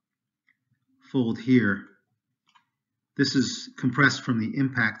fold here, this is compressed from the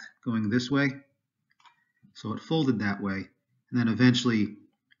impact going this way. So it folded that way, and then eventually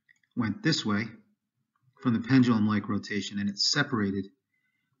went this way from the pendulum-like rotation, and it separated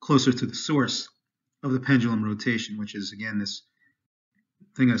closer to the source of the pendulum rotation, which is, again, this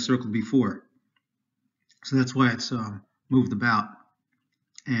thing I circled before. So that's why it's moved about,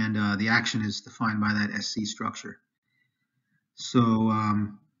 and the action is defined by that SC structure. So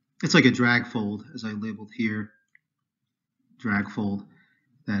it's like a drag fold, as I labeled here, drag fold,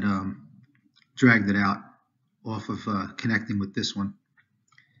 that dragged it out off of connecting with this one.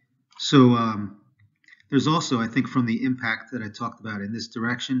 So there's also, I think, from the impact that I talked about in this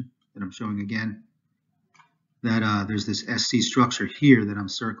direction that I'm showing again, that there's this SC structure here that I'm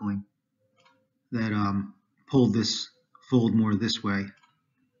circling that pulled this fold more this way.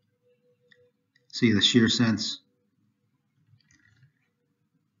 See the shear sense?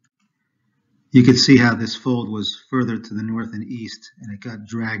 You can see how this fold was further to the north and east, and it got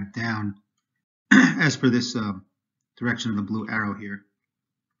dragged down as per this direction of the blue arrow here.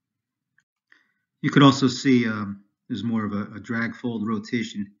 You could also see there's more of a drag fold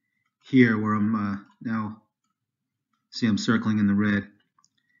rotation here where I'm now, see I'm circling in the red,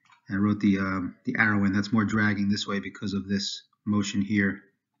 and I wrote the arrow in. That's more dragging this way because of this motion here.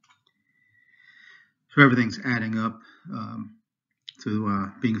 So everything's adding up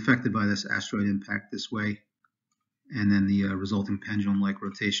to being affected by this asteroid impact this way, and then the resulting pendulum-like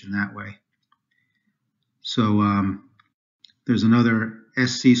rotation that way. So there's another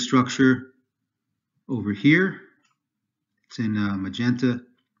SC structure over here. It's in magenta,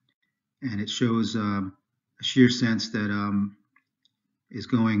 and it shows a shear sense that is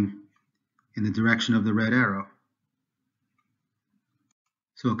going in the direction of the red arrow.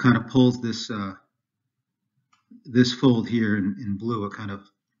 So it kind of pulls this this fold here in blue. It kind of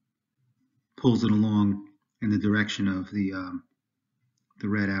pulls it along in the direction of the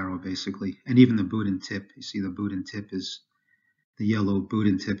red arrow, basically, and even the Boudin tip. You see the Boudin tip is, the yellow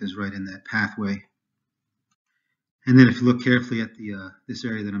Boudin tip is right in that pathway. And then if you look carefully at the this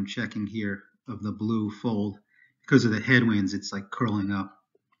area that I'm checking here of the blue fold, because of the headwinds, it's like curling up.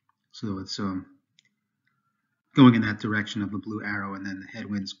 So it's going in that direction of the blue arrow, and then the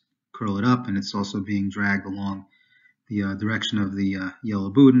headwinds curl it up, and it's also being dragged along the direction of the yellow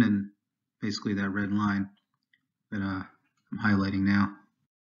Boudin and basically that red line that I'm highlighting now.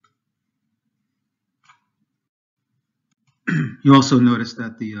 You also notice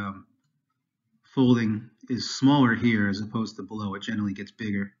that the folding is smaller here as opposed to below. It generally gets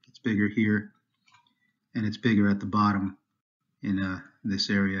bigger. It's bigger here, and it's bigger at the bottom in this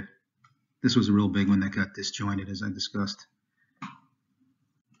area. This was a real big one that got disjointed, as I discussed.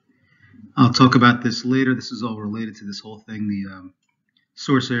 I'll talk about this later. This is all related to this whole thing, the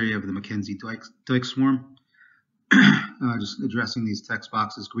source area of the Mackenzie dike swarm. Just addressing these text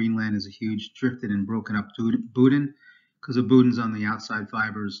boxes. Greenland is a huge drifted and broken up Boudin because of Boudin's on the outside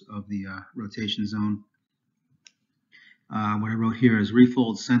fibers of the rotation zone. What I wrote here is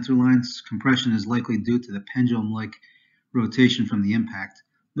refold center lines. Compression is likely due to the pendulum-like rotation from the impact.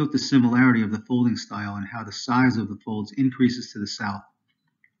 Note the similarity of the folding style and how the size of the folds increases to the south,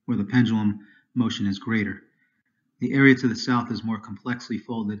 where the pendulum motion is greater. The area to the south is more complexly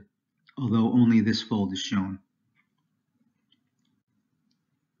folded, although only this fold is shown.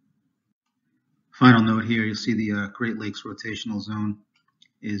 Final note here, you'll see the Great Lakes rotational zone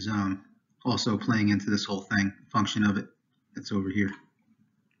is also playing into this whole thing, function of it that's over here.